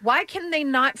 Yeah. Why can they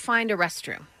not find a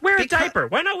restroom? Wear a diaper.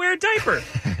 Why not wear a diaper?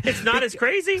 It's not as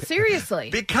crazy. Seriously.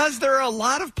 Because there are a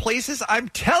lot of places, I'm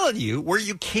telling you, where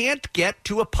you can't get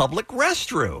to a public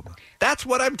restroom. That's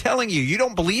what I'm telling you. You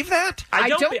don't believe that? I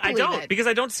don't because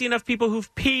I don't see enough people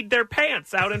who've peed their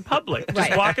pants out in public,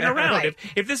 just walking around. Right.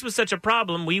 If this was such a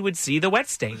problem, we would see the wet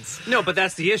stains. No, but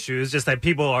that's the issue. It's just that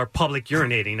people are public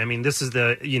urinating. I mean, this is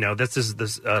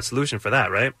the solution for that,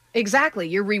 right? Exactly.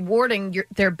 You're rewarding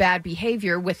their bad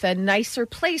behavior with a nicer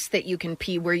place that you can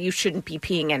pee where you shouldn't be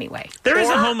peeing anyway. There is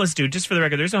a homeless dude, just for the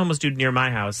record, there's a homeless dude near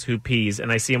my house who pees,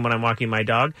 and I see him when I'm walking my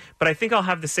dog, but I think I'll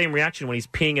have the same reaction when he's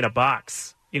peeing in a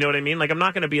box. You know what I mean? Like, I'm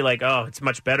not going to be like, oh, it's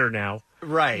much better now.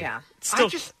 Right. Yeah. It's still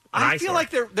I feel like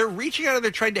they're reaching out and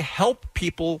they're trying to help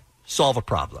people solve a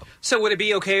problem. So would it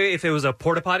be okay if it was a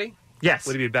porta potty? Yes.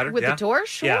 Would it be better? With the door?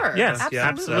 Sure. Yeah. Yes,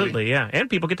 absolutely, yeah. And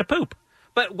people get to poop.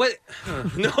 But what?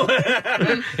 No.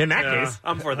 In that case.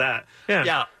 I'm for that.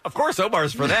 Yeah, of course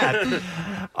Omar's for that.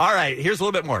 All right, here's a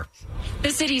little bit more. The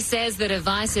city says the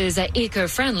devices are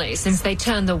eco-friendly since they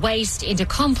turn the waste into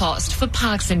compost for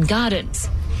parks and gardens.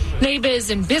 Neighbours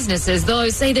and businesses, though,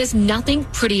 say there's nothing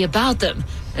pretty about them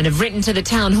and have written to the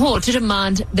town hall to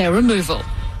demand their removal.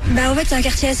 It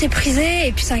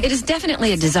is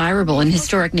definitely a desirable and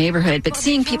historic neighborhood, but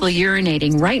seeing people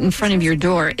urinating right in front of your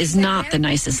door is not the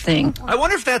nicest thing. I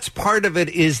wonder if that's part of it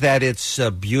is that it's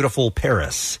beautiful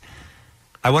Paris.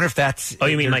 I wonder if that's... Oh,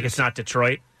 you mean like it's not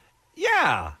Detroit?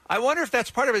 Yeah. I wonder if that's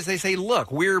part of it is they say,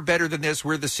 look, we're better than this.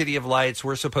 We're the city of lights.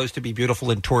 We're supposed to be beautiful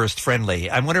and tourist friendly.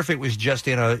 I wonder if it was just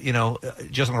in a,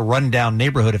 just in a rundown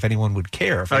neighborhood, if anyone would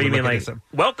care. If you mean like,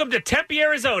 welcome to Tempe,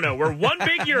 Arizona. We're one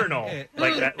big urinal.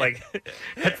 Like that,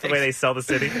 that's the way they sell the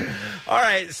city. All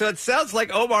right. So it sounds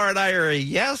like Omar and I are a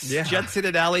yes. Yeah. Jensen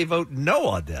and Allie vote no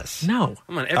on this. No.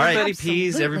 Come on. Everybody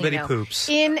pees. Everybody poops.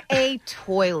 In a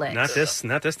toilet. Not this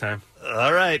time.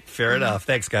 All right. Fair enough.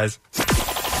 Thanks, guys.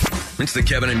 It's the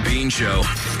Kevin and Bean Show.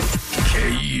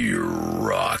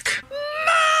 K-Rock.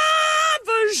 My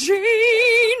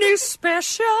vagine is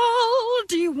special.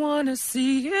 Do you want to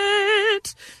see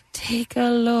it? Take a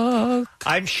look.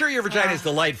 I'm sure your vagina is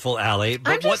delightful, Allie.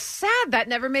 But I'm just sad that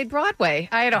never made Broadway.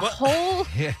 I had a whole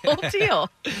deal.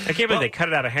 I can't believe they cut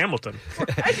it out of Hamilton.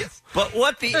 But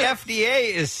what the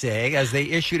FDA is saying, as they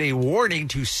issued a warning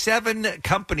to 7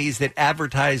 companies that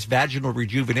advertise vaginal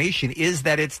rejuvenation, is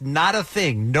that it's not a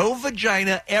thing. No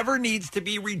vagina ever needs to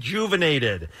be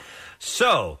rejuvenated.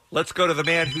 So let's go to the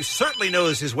man who certainly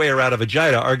knows his way around a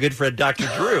vagina. Our good friend Dr.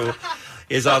 Drew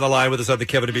is on the line with us on the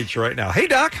Kevin and Bean Show right now. Hey,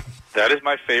 Doc. That is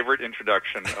my favorite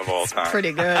introduction of all time.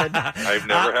 Pretty good. I've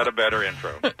never had a better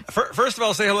intro. First of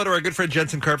all, say hello to our good friend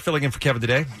Jensen Karp, filling in for Kevin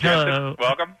today. Hello.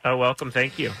 Welcome. Oh, welcome.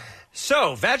 Thank you.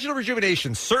 So, vaginal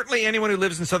rejuvenation. Certainly anyone who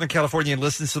lives in Southern California and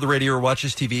listens to the radio or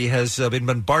watches TV has been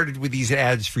bombarded with these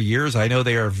ads for years. I know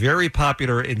they are very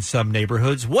popular in some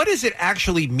neighborhoods. What does it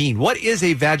actually mean? What is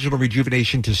a vaginal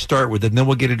rejuvenation to start with? And then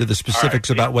we'll get into the specifics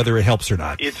about whether it helps or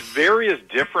not. It's various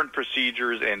different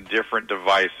procedures and different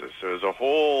devices. So there's a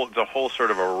whole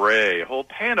sort of array, a whole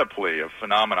panoply of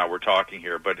phenomena we're talking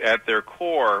here. But at their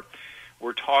core,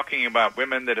 we're talking about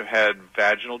women that have had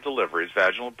vaginal deliveries,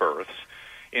 vaginal births,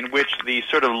 in which the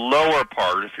sort of lower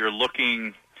part, if you're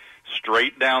looking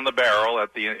straight down the barrel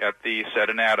at the set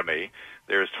anatomy,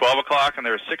 there's 12 o'clock and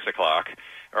there's 6 o'clock.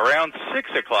 Around 6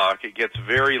 o'clock, it gets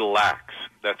very lax.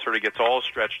 That sort of gets all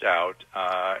stretched out,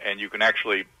 and you can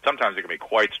actually, sometimes it can be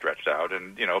quite stretched out,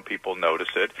 and, people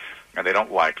notice it, and they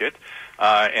don't like it.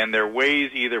 And there are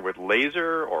ways either with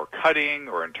laser or cutting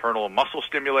or internal muscle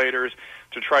stimulators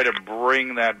to try to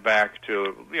bring that back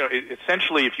to,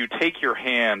 essentially if you take your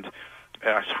hand,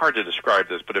 it's hard to describe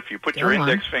this, but if you put your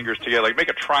index fingers together, like make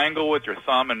a triangle with your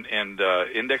thumb and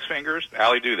index fingers.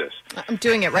 Allie, do this. I'm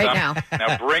doing it right now.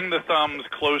 Now bring the thumbs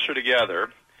closer together,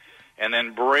 and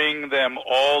then bring them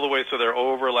all the way so they're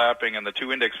overlapping and the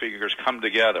two index fingers come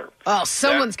together. Oh,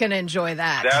 someone's going to enjoy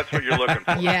that. That's what you're looking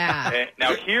for. Yeah.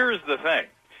 Now, here's the thing.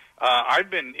 I've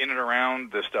been in and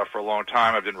around this stuff for a long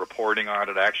time. I've been reporting on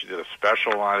it. I actually did a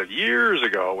special on it years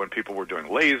ago when people were doing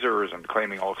lasers and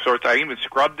claiming all sorts. I even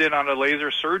scrubbed in on a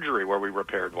laser surgery where we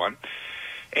repaired one.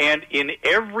 And in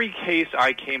every case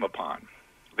I came upon,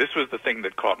 this was the thing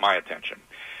that caught my attention.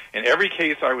 In every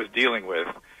case I was dealing with,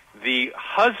 the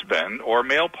husband or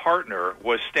male partner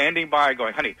was standing by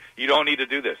going, honey, you don't need to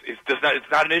do this. It's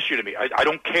not an issue to me. I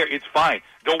don't care. It's fine.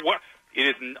 Don't worry. It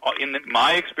is, in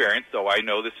my experience, though I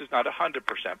know this is not 100%,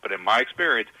 but in my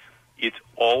experience, it's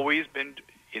always been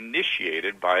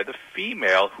initiated by the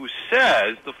female who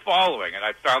says the following, and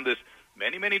I've found this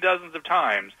many, many dozens of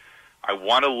times, I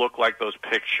want to look like those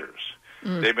pictures.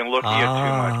 They've been looking at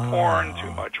too much porn,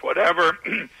 too much whatever,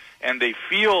 and they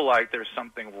feel like there's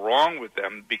something wrong with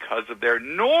them because of their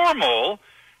normal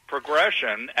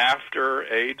progression after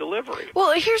a delivery.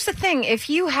 Well, here's the thing. If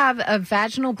you have a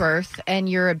vaginal birth and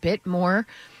you're a bit more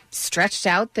stretched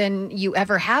out than you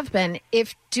ever have been,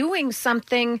 if doing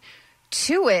something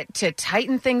to it to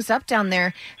tighten things up down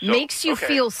there makes you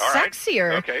feel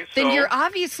sexier, then you're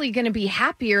obviously going to be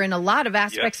happier in a lot of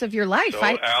aspects of your life.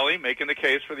 So, Allie, making the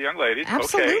case for the young ladies.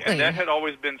 Absolutely. Okay, and that had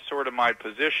always been sort of my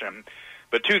position.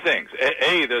 But two things.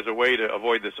 A, there's a way to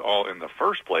avoid this all in the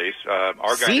first place.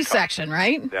 C-section,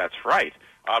 right? That's right.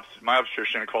 My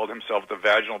obstetrician called himself the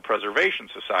Vaginal Preservation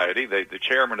Society, the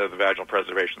chairman of the Vaginal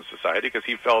Preservation Society, because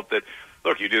he felt that,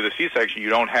 look, you do the C-section, you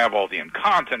don't have all the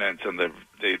incontinence and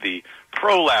the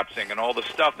prolapsing and all the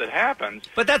stuff that happens.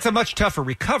 But that's a much tougher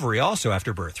recovery also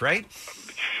after birth, right?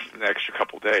 An extra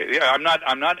couple days. Yeah, I'm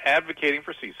not advocating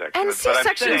for C-sections. And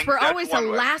C-sections were always a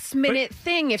last-minute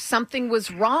thing if something was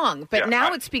wrong. But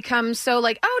now it's become so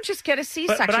like, oh, just get a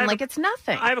C-section, like it's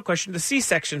nothing. I have a question. The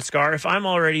C-section scar, if I'm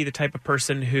already the type of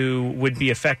person who would be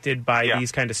affected by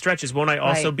these kind of stretches, won't I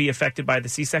also be affected by the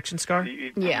C-section scar?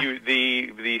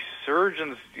 The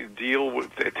surgeons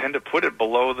they tend to put it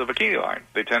below the bikini line.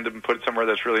 They tend to put it somewhere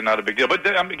that's really not a big deal. But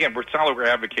again, we're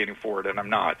advocating for it, and I'm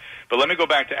not. But let me go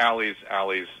back to Allie's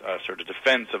sort of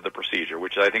defense of the procedure,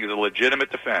 which I think is a legitimate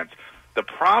defense. The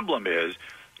problem is,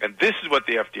 and this is what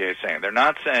the FDA is saying, they're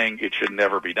not saying it should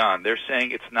never be done. They're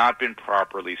saying it's not been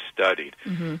properly studied.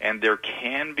 And there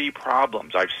can be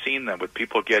problems. I've seen them with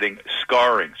people getting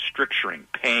scarring, stricturing,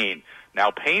 pain, now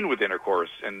pain with intercourse,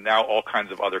 and now all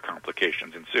kinds of other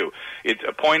complications ensue.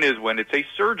 A point is when it's a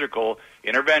surgical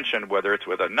intervention, whether it's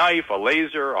with a knife, a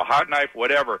laser, a hot knife,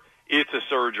 whatever, it's a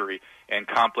surgery, and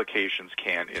complications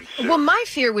can ensue. Well, my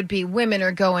fear would be women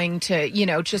are going to,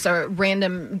 just a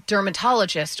random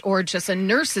dermatologist or just a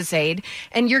nurse's aide,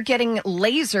 and you're getting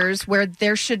lasers where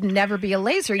there should never be a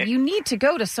laser. You need to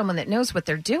go to someone that knows what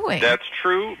they're doing. That's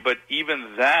true, but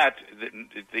even that,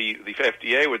 the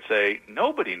FDA would say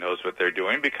nobody knows what they're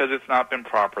doing because it's not been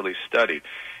properly studied.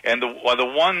 And the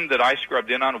one that I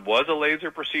scrubbed in on was a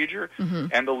laser procedure,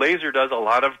 and the laser does a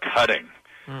lot of cutting.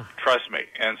 Trust me.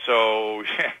 And so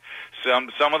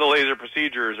some of the laser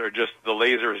procedures are just, the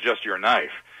laser is just your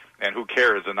knife, and who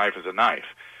cares? A knife is a knife.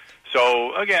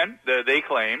 So again,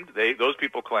 those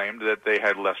people claimed that they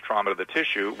had less trauma to the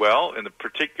tissue. Well, in the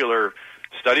particular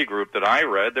study group that I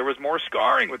read, there was more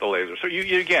scarring with the laser. So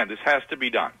again, this has to be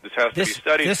done. This has to be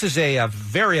studied. This is a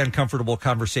very uncomfortable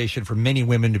conversation for many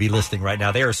women to be listening right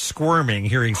now. They are squirming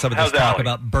hearing some of this talk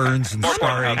about burns and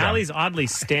scarring. Allie's oddly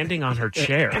standing on her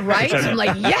chair. Right? I'm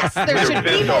like, yes, there should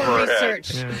be more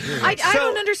research. I So-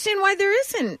 don't understand why there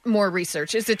isn't more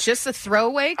research. Is it just a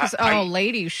throwaway? Because,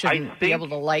 ladies shouldn't be able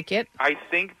to like it. I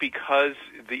think because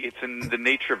it's in the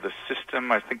nature of the system.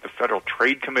 I think the Federal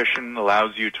Trade Commission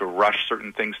allows you to rush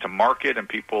certain things to market, and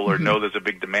people know there's a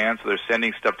big demand, so they're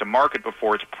sending stuff to market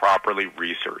before it's properly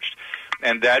researched.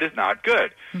 And that is not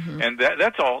good. And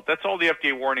that's all the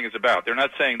FDA warning is about. They're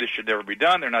not saying this should never be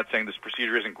done. They're not saying this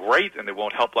procedure isn't great and it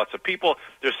won't help lots of people.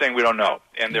 They're saying we don't know,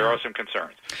 and there are some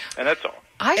concerns. And that's all.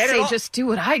 I say just do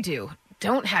what I do.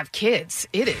 Don't have kids.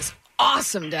 It is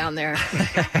awesome down there.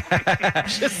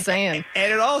 Just saying.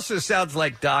 And it also sounds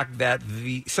like, Doc, that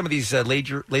some of these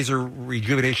laser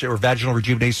rejuvenation or vaginal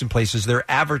rejuvenation places, they're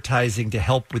advertising to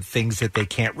help with things that they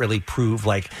can't really prove,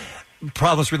 like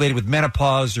problems related with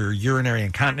menopause or urinary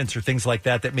incontinence or things like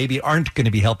that maybe aren't going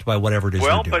to be helped by whatever it is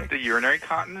Well, they're doing. but the urinary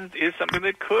incontinence is something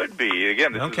that could be.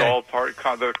 Again, this is all part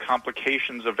of the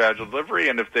complications of vaginal delivery,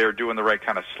 and if they're doing the right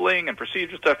kind of sling and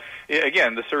procedure stuff,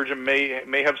 again, the surgeon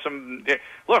may have some...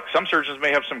 Look, some surgeons may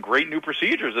have some great new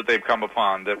procedures that they've come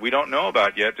upon that we don't know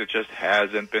about yet. It just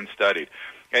hasn't been studied.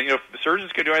 And, if the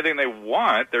surgeons can do anything they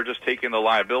want, they're just taking the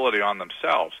liability on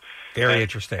themselves. Very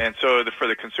interesting. And so for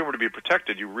the consumer to be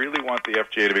protected, you really want the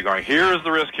FDA to be going, here's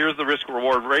the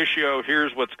risk-reward ratio,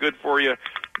 here's what's good for you.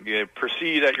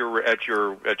 Proceed at your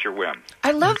whim.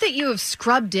 I love that you have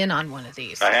scrubbed in on one of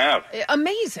these. I have.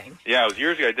 Amazing. Yeah, it was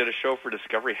years ago. I did a show for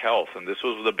Discovery Health, and this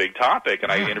was the big topic, and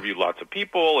I interviewed lots of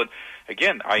people. And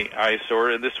again,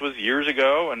 this was years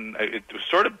ago, and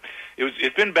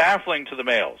it's been baffling to the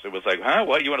males. It was like,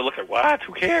 what? You want to look at what?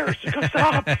 Who cares? Just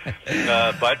stop.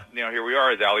 But here we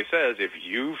are, as Allie says, if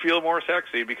you feel more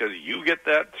sexy because you get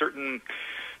that certain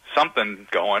something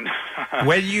going.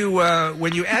 When you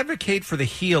advocate for the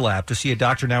Heal app to see a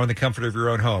doctor now in the comfort of your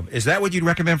own home, is that what you'd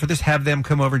recommend for this? Have them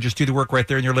come over and just do the work right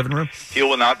there in your living room? Heal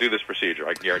will not do this procedure.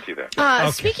 I can guarantee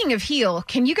that. Speaking of Heal,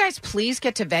 can you guys please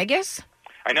get to Vegas?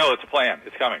 I know, it's a plan.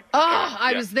 It's coming.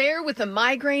 I was there with a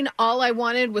migraine. All I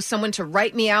wanted was someone to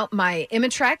write me out my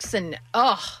Imitrex, and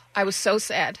I was so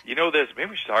sad. Maybe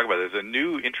we should talk about it. There's a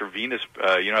new intravenous,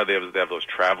 they have those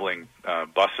traveling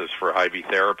buses for IV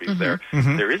therapies there.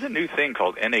 There is a new thing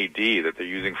called NAD that they're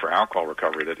using for alcohol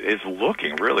recovery that is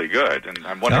looking really good. And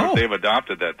I'm wondering if they've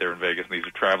adopted that there in Vegas, and these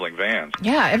are traveling vans.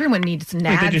 Yeah, everyone needs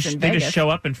NADs in Vegas. They just show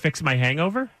up and fix my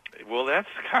hangover? Well, that's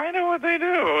kind of what they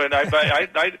do. And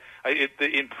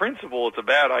in principle, it's a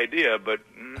bad idea, but...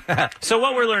 So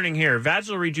what we're learning here,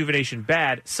 vaginal rejuvenation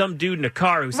bad, some dude in a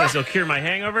car who says he'll cure my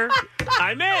hangover,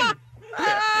 I'm in.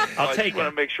 I'll take it. I want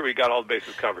to make sure we got all the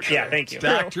bases covered. Yeah, thank you.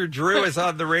 Dr. Drew is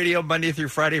on the radio Monday through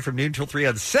Friday from noon till 3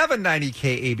 on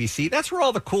 790 KABC. That's where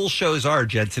all the cool shows are.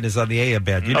 Jensen is on the AM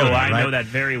band. You know that, right? I know that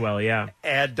very well, yeah.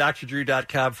 And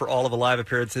drdrew.com for all of the live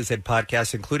appearances and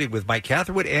podcasts, including with Mike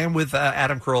Catherwood and with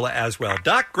Adam Carolla as well.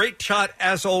 Doc, great shot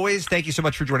as always. Thank you so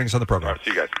much for joining us on the program. All right,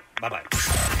 see you guys. Bye-bye.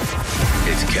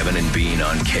 It's Kevin and Bean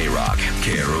on K-Rock,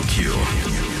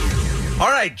 KROQ. All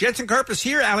right, Jensen Karp is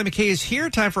here. Allie McKay is here.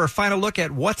 Time for a final look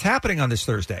at what's happening on this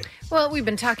Thursday. Well, we've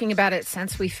been talking about it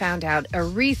since we found out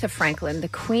Aretha Franklin, the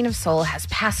Queen of Soul, has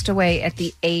passed away at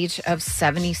the age of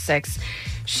 76.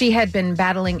 She had been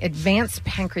battling advanced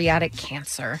pancreatic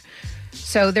cancer.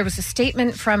 So there was a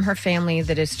statement from her family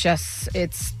that is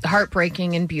it's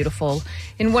heartbreaking and beautiful.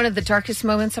 In one of the darkest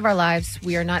moments of our lives,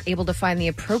 we are not able to find the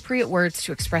appropriate words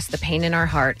to express the pain in our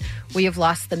heart. We have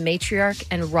lost the matriarch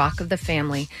and rock of the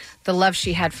family. The love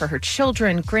she had for her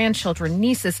children, grandchildren,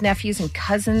 nieces, nephews, and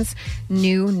cousins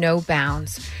knew no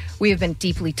bounds. We have been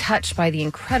deeply touched by the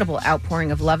incredible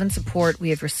outpouring of love and support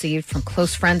we have received from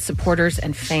close friends, supporters,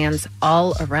 and fans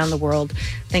all around the world.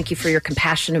 Thank you for your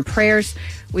compassion and prayers.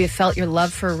 We have felt your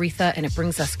love for Aretha, and it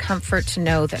brings us comfort to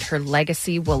know that her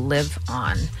legacy will live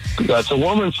on. That's a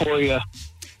woman for you.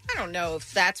 I don't know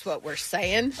if that's what we're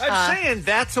saying. I'm saying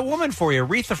that's a woman for you.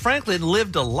 Aretha Franklin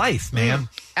lived a life, man.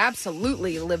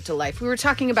 Absolutely lived a life. We were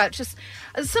talking about just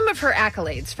some of her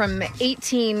accolades, from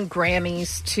 18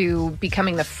 Grammys to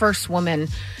becoming the first woman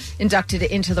inducted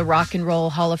into the Rock and Roll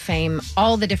Hall of Fame.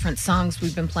 All the different songs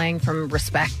we've been playing, from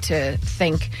Respect to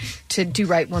Think to Do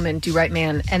Right Woman, Do Right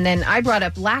Man. And then I brought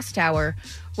up last hour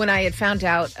when I had found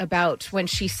out about when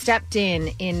she stepped in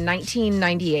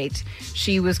 1998.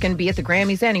 She was going to be at the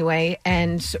Grammys anyway,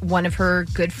 and one of her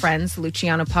good friends,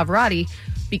 Luciano Pavarotti,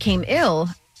 became ill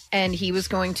and he was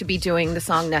going to be doing the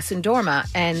song Nessun Dorma,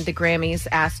 and the Grammys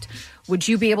asked, would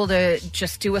you be able to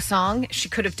just do a song? She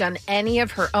could have done any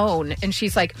of her own, and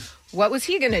she's like, what was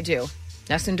he going to do?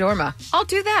 Nessun Dorma. I'll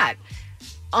do that.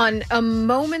 On a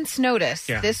moment's notice,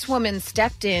 this woman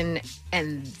stepped in,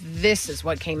 and this is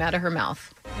what came out of her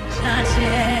mouth.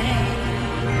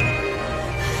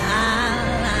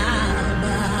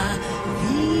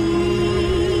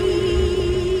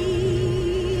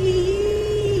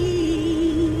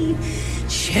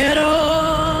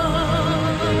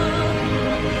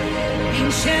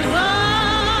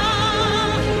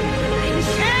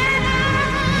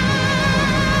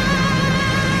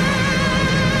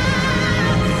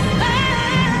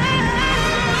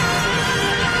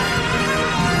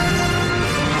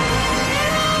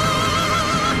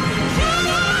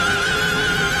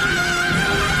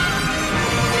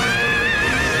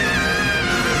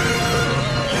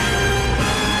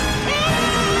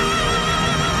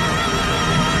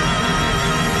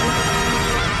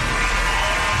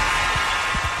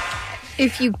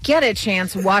 If you get a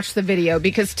chance, watch the video,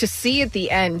 because to see at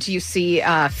the end, you see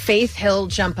Faith Hill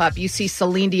jump up, you see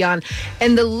Celine Dion,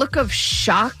 and the look of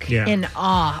shock and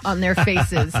awe on their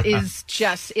faces is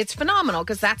just, it's phenomenal,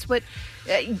 because that's what,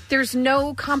 there's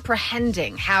no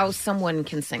comprehending how someone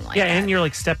can sing like that. Yeah, and you're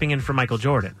like stepping in for Michael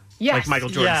Jordan. Yes. Like Michael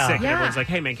Jordan's sick, and everyone's like,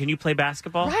 hey man, can you play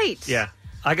basketball? Right. Yeah.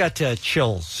 I got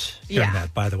chills hearing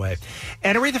that, by the way.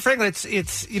 And Aretha Franklin,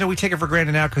 it's we take it for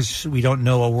granted now because we don't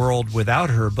know a world without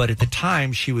her. But at the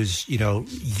time, she was,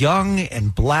 young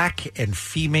and black and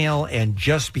female and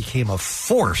just became a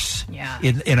force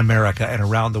in America and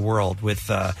around the world.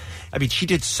 With, she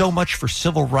did so much for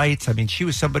civil rights. She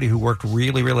was somebody who worked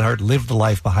really, really hard, lived the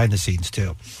life behind the scenes,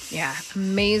 too. Yeah,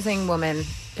 amazing woman.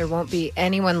 There won't be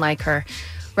anyone like her.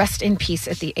 Rest in peace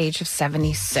at the age of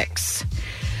 76.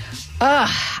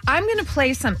 I'm going to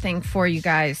play something for you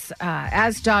guys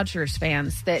as Dodgers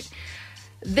fans that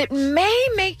may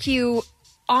make you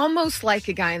almost like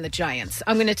a guy in the Giants.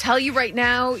 I'm going to tell you right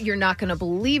now, you're not going to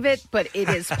believe it, but it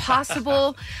is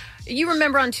possible. You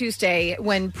remember on Tuesday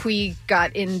when Puig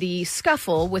got in the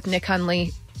scuffle with Nick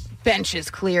Hundley? Benches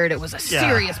cleared. It was a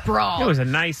serious brawl. It was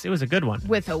a good one.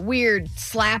 With a weird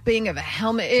slapping of a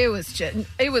helmet.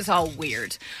 It was all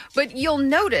weird. But you'll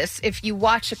notice if you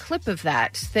watch a clip of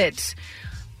that,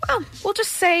 well, we'll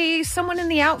just say someone in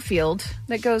the outfield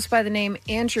that goes by the name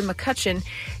Andrew McCutchen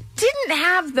didn't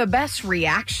have the best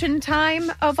reaction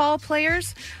time of all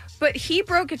players, but he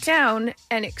broke it down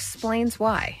and explains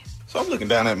why. So I'm looking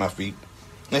down at my feet.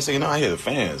 Next thing you know, I hear the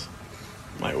fans.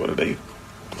 I'm like, what are they?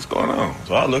 What's going on?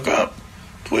 So I look up,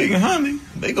 Puig and Hundley,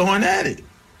 they going at it.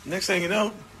 Next thing you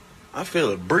know, I feel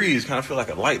a breeze, kind of feel like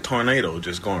a light tornado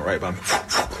just going right by me.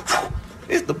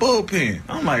 It's the bullpen.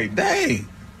 I'm like, dang,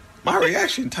 my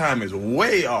reaction time is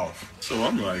way off. So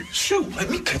I'm like, shoot, let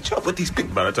me catch up with these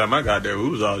people. By the time I got there, we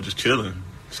was all just chilling,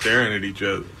 staring at each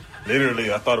other.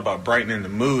 Literally, I thought about brightening the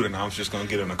mood, and I was just going to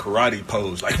get in a karate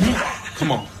pose, like,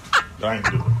 come on. I ain't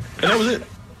do it. And that was it.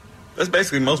 That's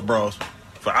basically most brawls.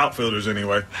 For outfielders,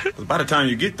 anyway. But by the time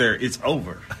you get there, it's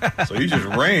over. So you just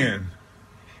ran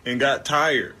and got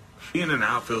tired. Being in the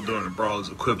outfield during the brawl is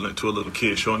equivalent to a little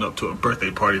kid showing up to a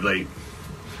birthday party late.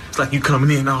 It's like you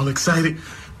coming in all excited,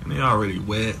 and they already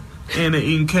wet, and they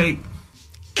eating cake.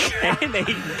 And they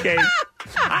eating cake.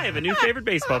 I have a new favorite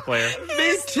baseball player.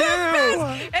 Me too.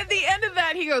 At the end of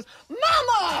that, he goes,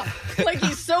 Mama! Like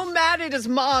he's so mad at his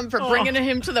mom for bringing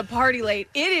him to the party late.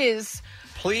 It is...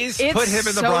 Please put him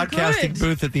in the broadcasting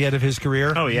booth at the end of his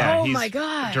career. Oh, yeah. Oh, my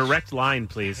gosh. Direct line,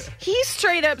 please. He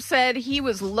straight up said he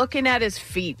was looking at his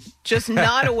feet, just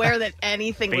not aware that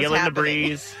anything was happening. Feeling the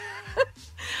breeze.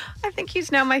 I think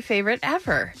he's now my favorite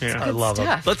ever. Yeah, I love him.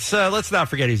 Let's not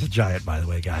forget he's a Giant, by the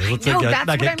way, guys. Let's that's not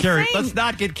what get I'm carried. saying. Let's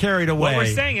not get carried away. What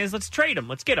we're saying is, let's trade him.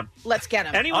 Let's get him. Let's get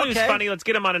him. Anyone who's funny, let's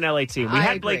get him on an LA team. We I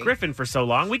had Blake agree. Griffin for so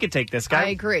long. We could take this guy. I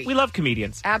agree. We love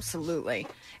comedians. Absolutely.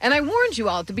 And I warned you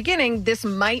all at the beginning, this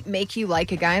might make you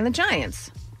like a guy in the Giants.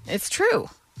 It's true.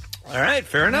 All right,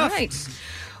 fair enough. All right.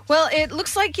 Well, it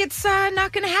looks like it's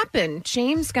not going to happen.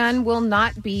 James Gunn will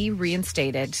not be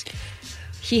reinstated.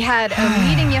 He had a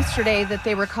meeting yesterday that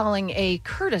they were calling a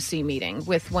courtesy meeting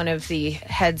with one of the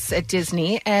heads at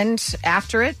Disney. And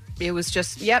after it, it was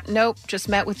just, just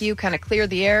met with you, kind of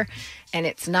cleared the air. and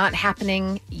it's not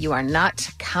happening. You are not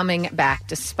coming back,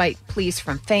 despite pleas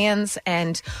from fans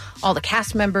and all the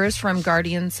cast members from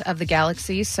Guardians of the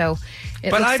Galaxy. So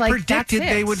it But looks I like predicted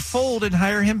that's it. they would fold and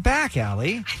hire him back,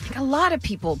 Allie. I think a lot of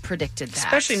people predicted that.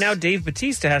 Especially now Dave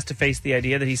Bautista has to face the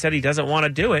idea that he said he doesn't want to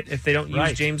do it if they don't use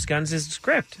Right. James Gunn's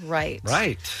script. Right.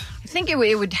 Right. I think it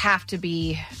would have to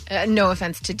be, no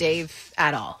offense to Dave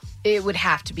at all, it would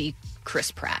have to be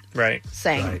Chris Pratt Right.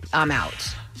 saying, I'm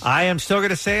out. I am still going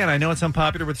to say, and I know it's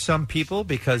unpopular with some people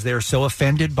because they're so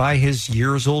offended by his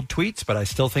years-old tweets, but I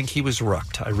still think he was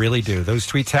rooked. I really do. Those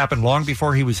tweets happened long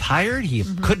before he was hired. He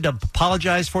couldn't have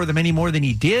apologized for them any more than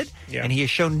he did, and he has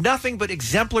shown nothing but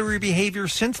exemplary behavior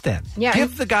since then. Yeah,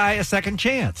 Give the guy a second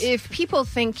chance. If people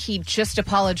think he just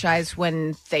apologized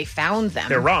when they found them,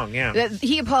 They're wrong, yeah.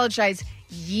 He apologized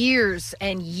years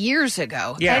and years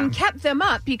ago and kept them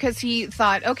up because he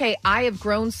thought, okay, I have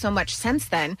grown so much since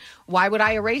then. Why would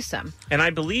I erase them? And I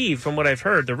believe, from what I've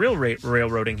heard, the real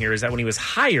railroading here is that when he was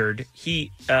hired,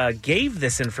 he gave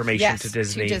this information Yes, to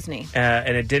Disney. to Disney.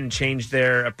 And it didn't change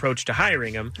their approach to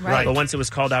hiring him. Right. But once it was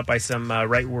called out by some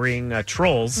right-wing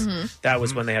trolls, Mhm. that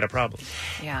was when they had a problem.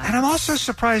 Yeah. And I'm also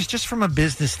surprised, just from a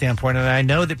business standpoint, and I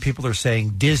know that people are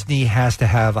saying Disney has to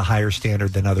have a higher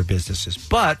standard than other businesses,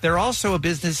 but they're also a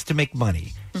business to make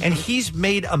money. And he's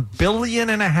made $1.5 billion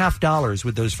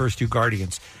with those first two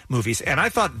Guardians movies, and I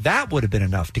thought that would have been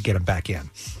enough to get him back in.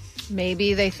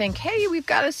 Maybe they think, hey, we've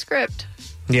got a script.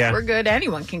 Yeah. We're good.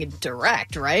 Anyone can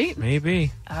direct, right?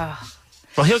 Maybe. Ugh.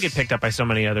 Well, he'll get picked up by so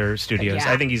many other studios.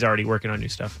 Yeah. I think he's already working on new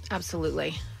stuff.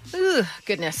 Absolutely. Ooh,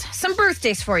 goodness. Some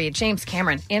birthdays for you. James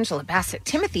Cameron, Angela Bassett,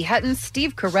 Timothy Hutton,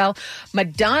 Steve Carell,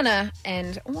 Madonna,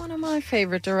 and one of my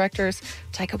favorite directors,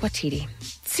 Taika Waititi.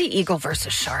 See Eagle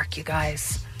versus Shark, you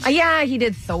guys. Yeah, he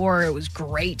did Thor. It was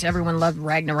great. Everyone loved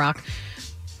Ragnarok.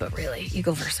 But really,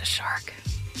 Eagle versus Shark.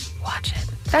 Watch it.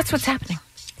 That's what's happening.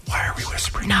 Why are we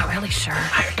whispering? Not really sure.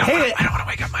 I don't want to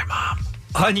wake up my mom.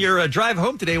 On your drive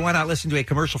home today, why not listen to a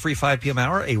commercial-free 5 p.m.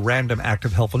 hour, a random act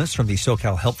of helpfulness from the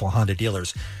SoCal Helpful Honda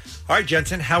dealers. All right,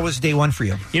 Jensen, how was day one for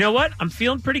you? You know what? I'm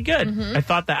feeling pretty good. I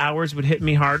thought the hours would hit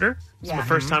me harder. It's the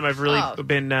first time I've really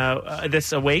been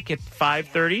this awake at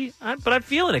 5:30, but I'm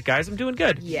feeling it, guys. I'm doing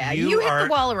good. Yeah, you hit the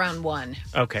wall around 1.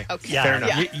 Okay. Yeah, Fair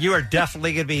enough. You are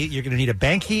definitely going to be, you're going to need a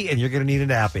Banky and you're going to need a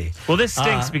nappy. Well, this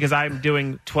stinks because I'm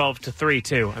doing 12 to 3,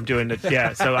 too. I'm doing it,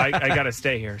 so I got to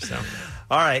stay here. So,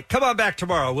 all right, come on back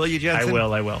tomorrow, will you, Jensen?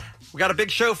 I will. We got a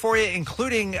big show for you,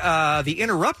 including the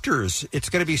Interrupters. It's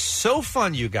going to be so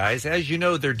fun, you guys. As you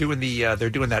know, they're doing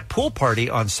that pool party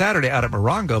on Saturday out at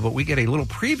Morongo, but we get a little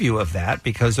preview of that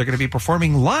because they're going to be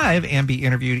performing live and be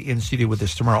interviewed in studio with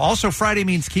us tomorrow. Also, Friday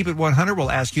means Keep It 100. We'll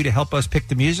ask you to help us pick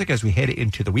the music as we head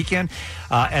into the weekend.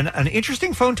 And an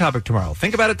interesting phone topic tomorrow.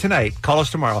 Think about it tonight. Call us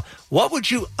tomorrow. What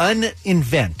would you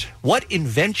uninvent? What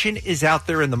invention is out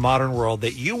there in the modern world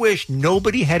that you wish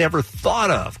nobody had ever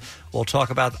thought of? We'll talk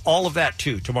about all of that,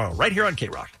 too, tomorrow, right here on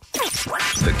K-Rock.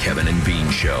 The Kevin and Bean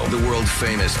Show, the world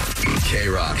famous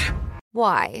K-Rock.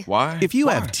 Why? Why? If you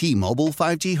have T-Mobile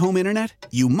 5G home internet,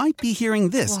 you might be hearing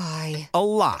this Why? a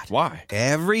lot. Why?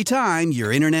 Every time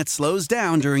your internet slows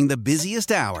down during the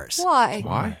busiest hours.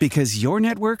 Why? Because your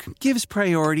network gives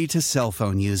priority to cell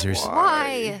phone users.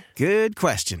 Why? Good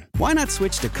question. Why not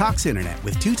switch to Cox Internet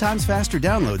with 2 times faster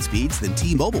download speeds than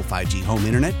T-Mobile 5G home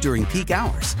internet during peak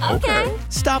hours? Okay.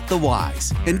 Stop the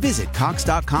whys and visit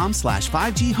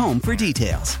cox.com/5G home for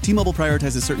details. T-Mobile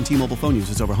prioritizes certain T-Mobile phone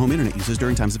users over home internet users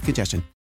during times of congestion.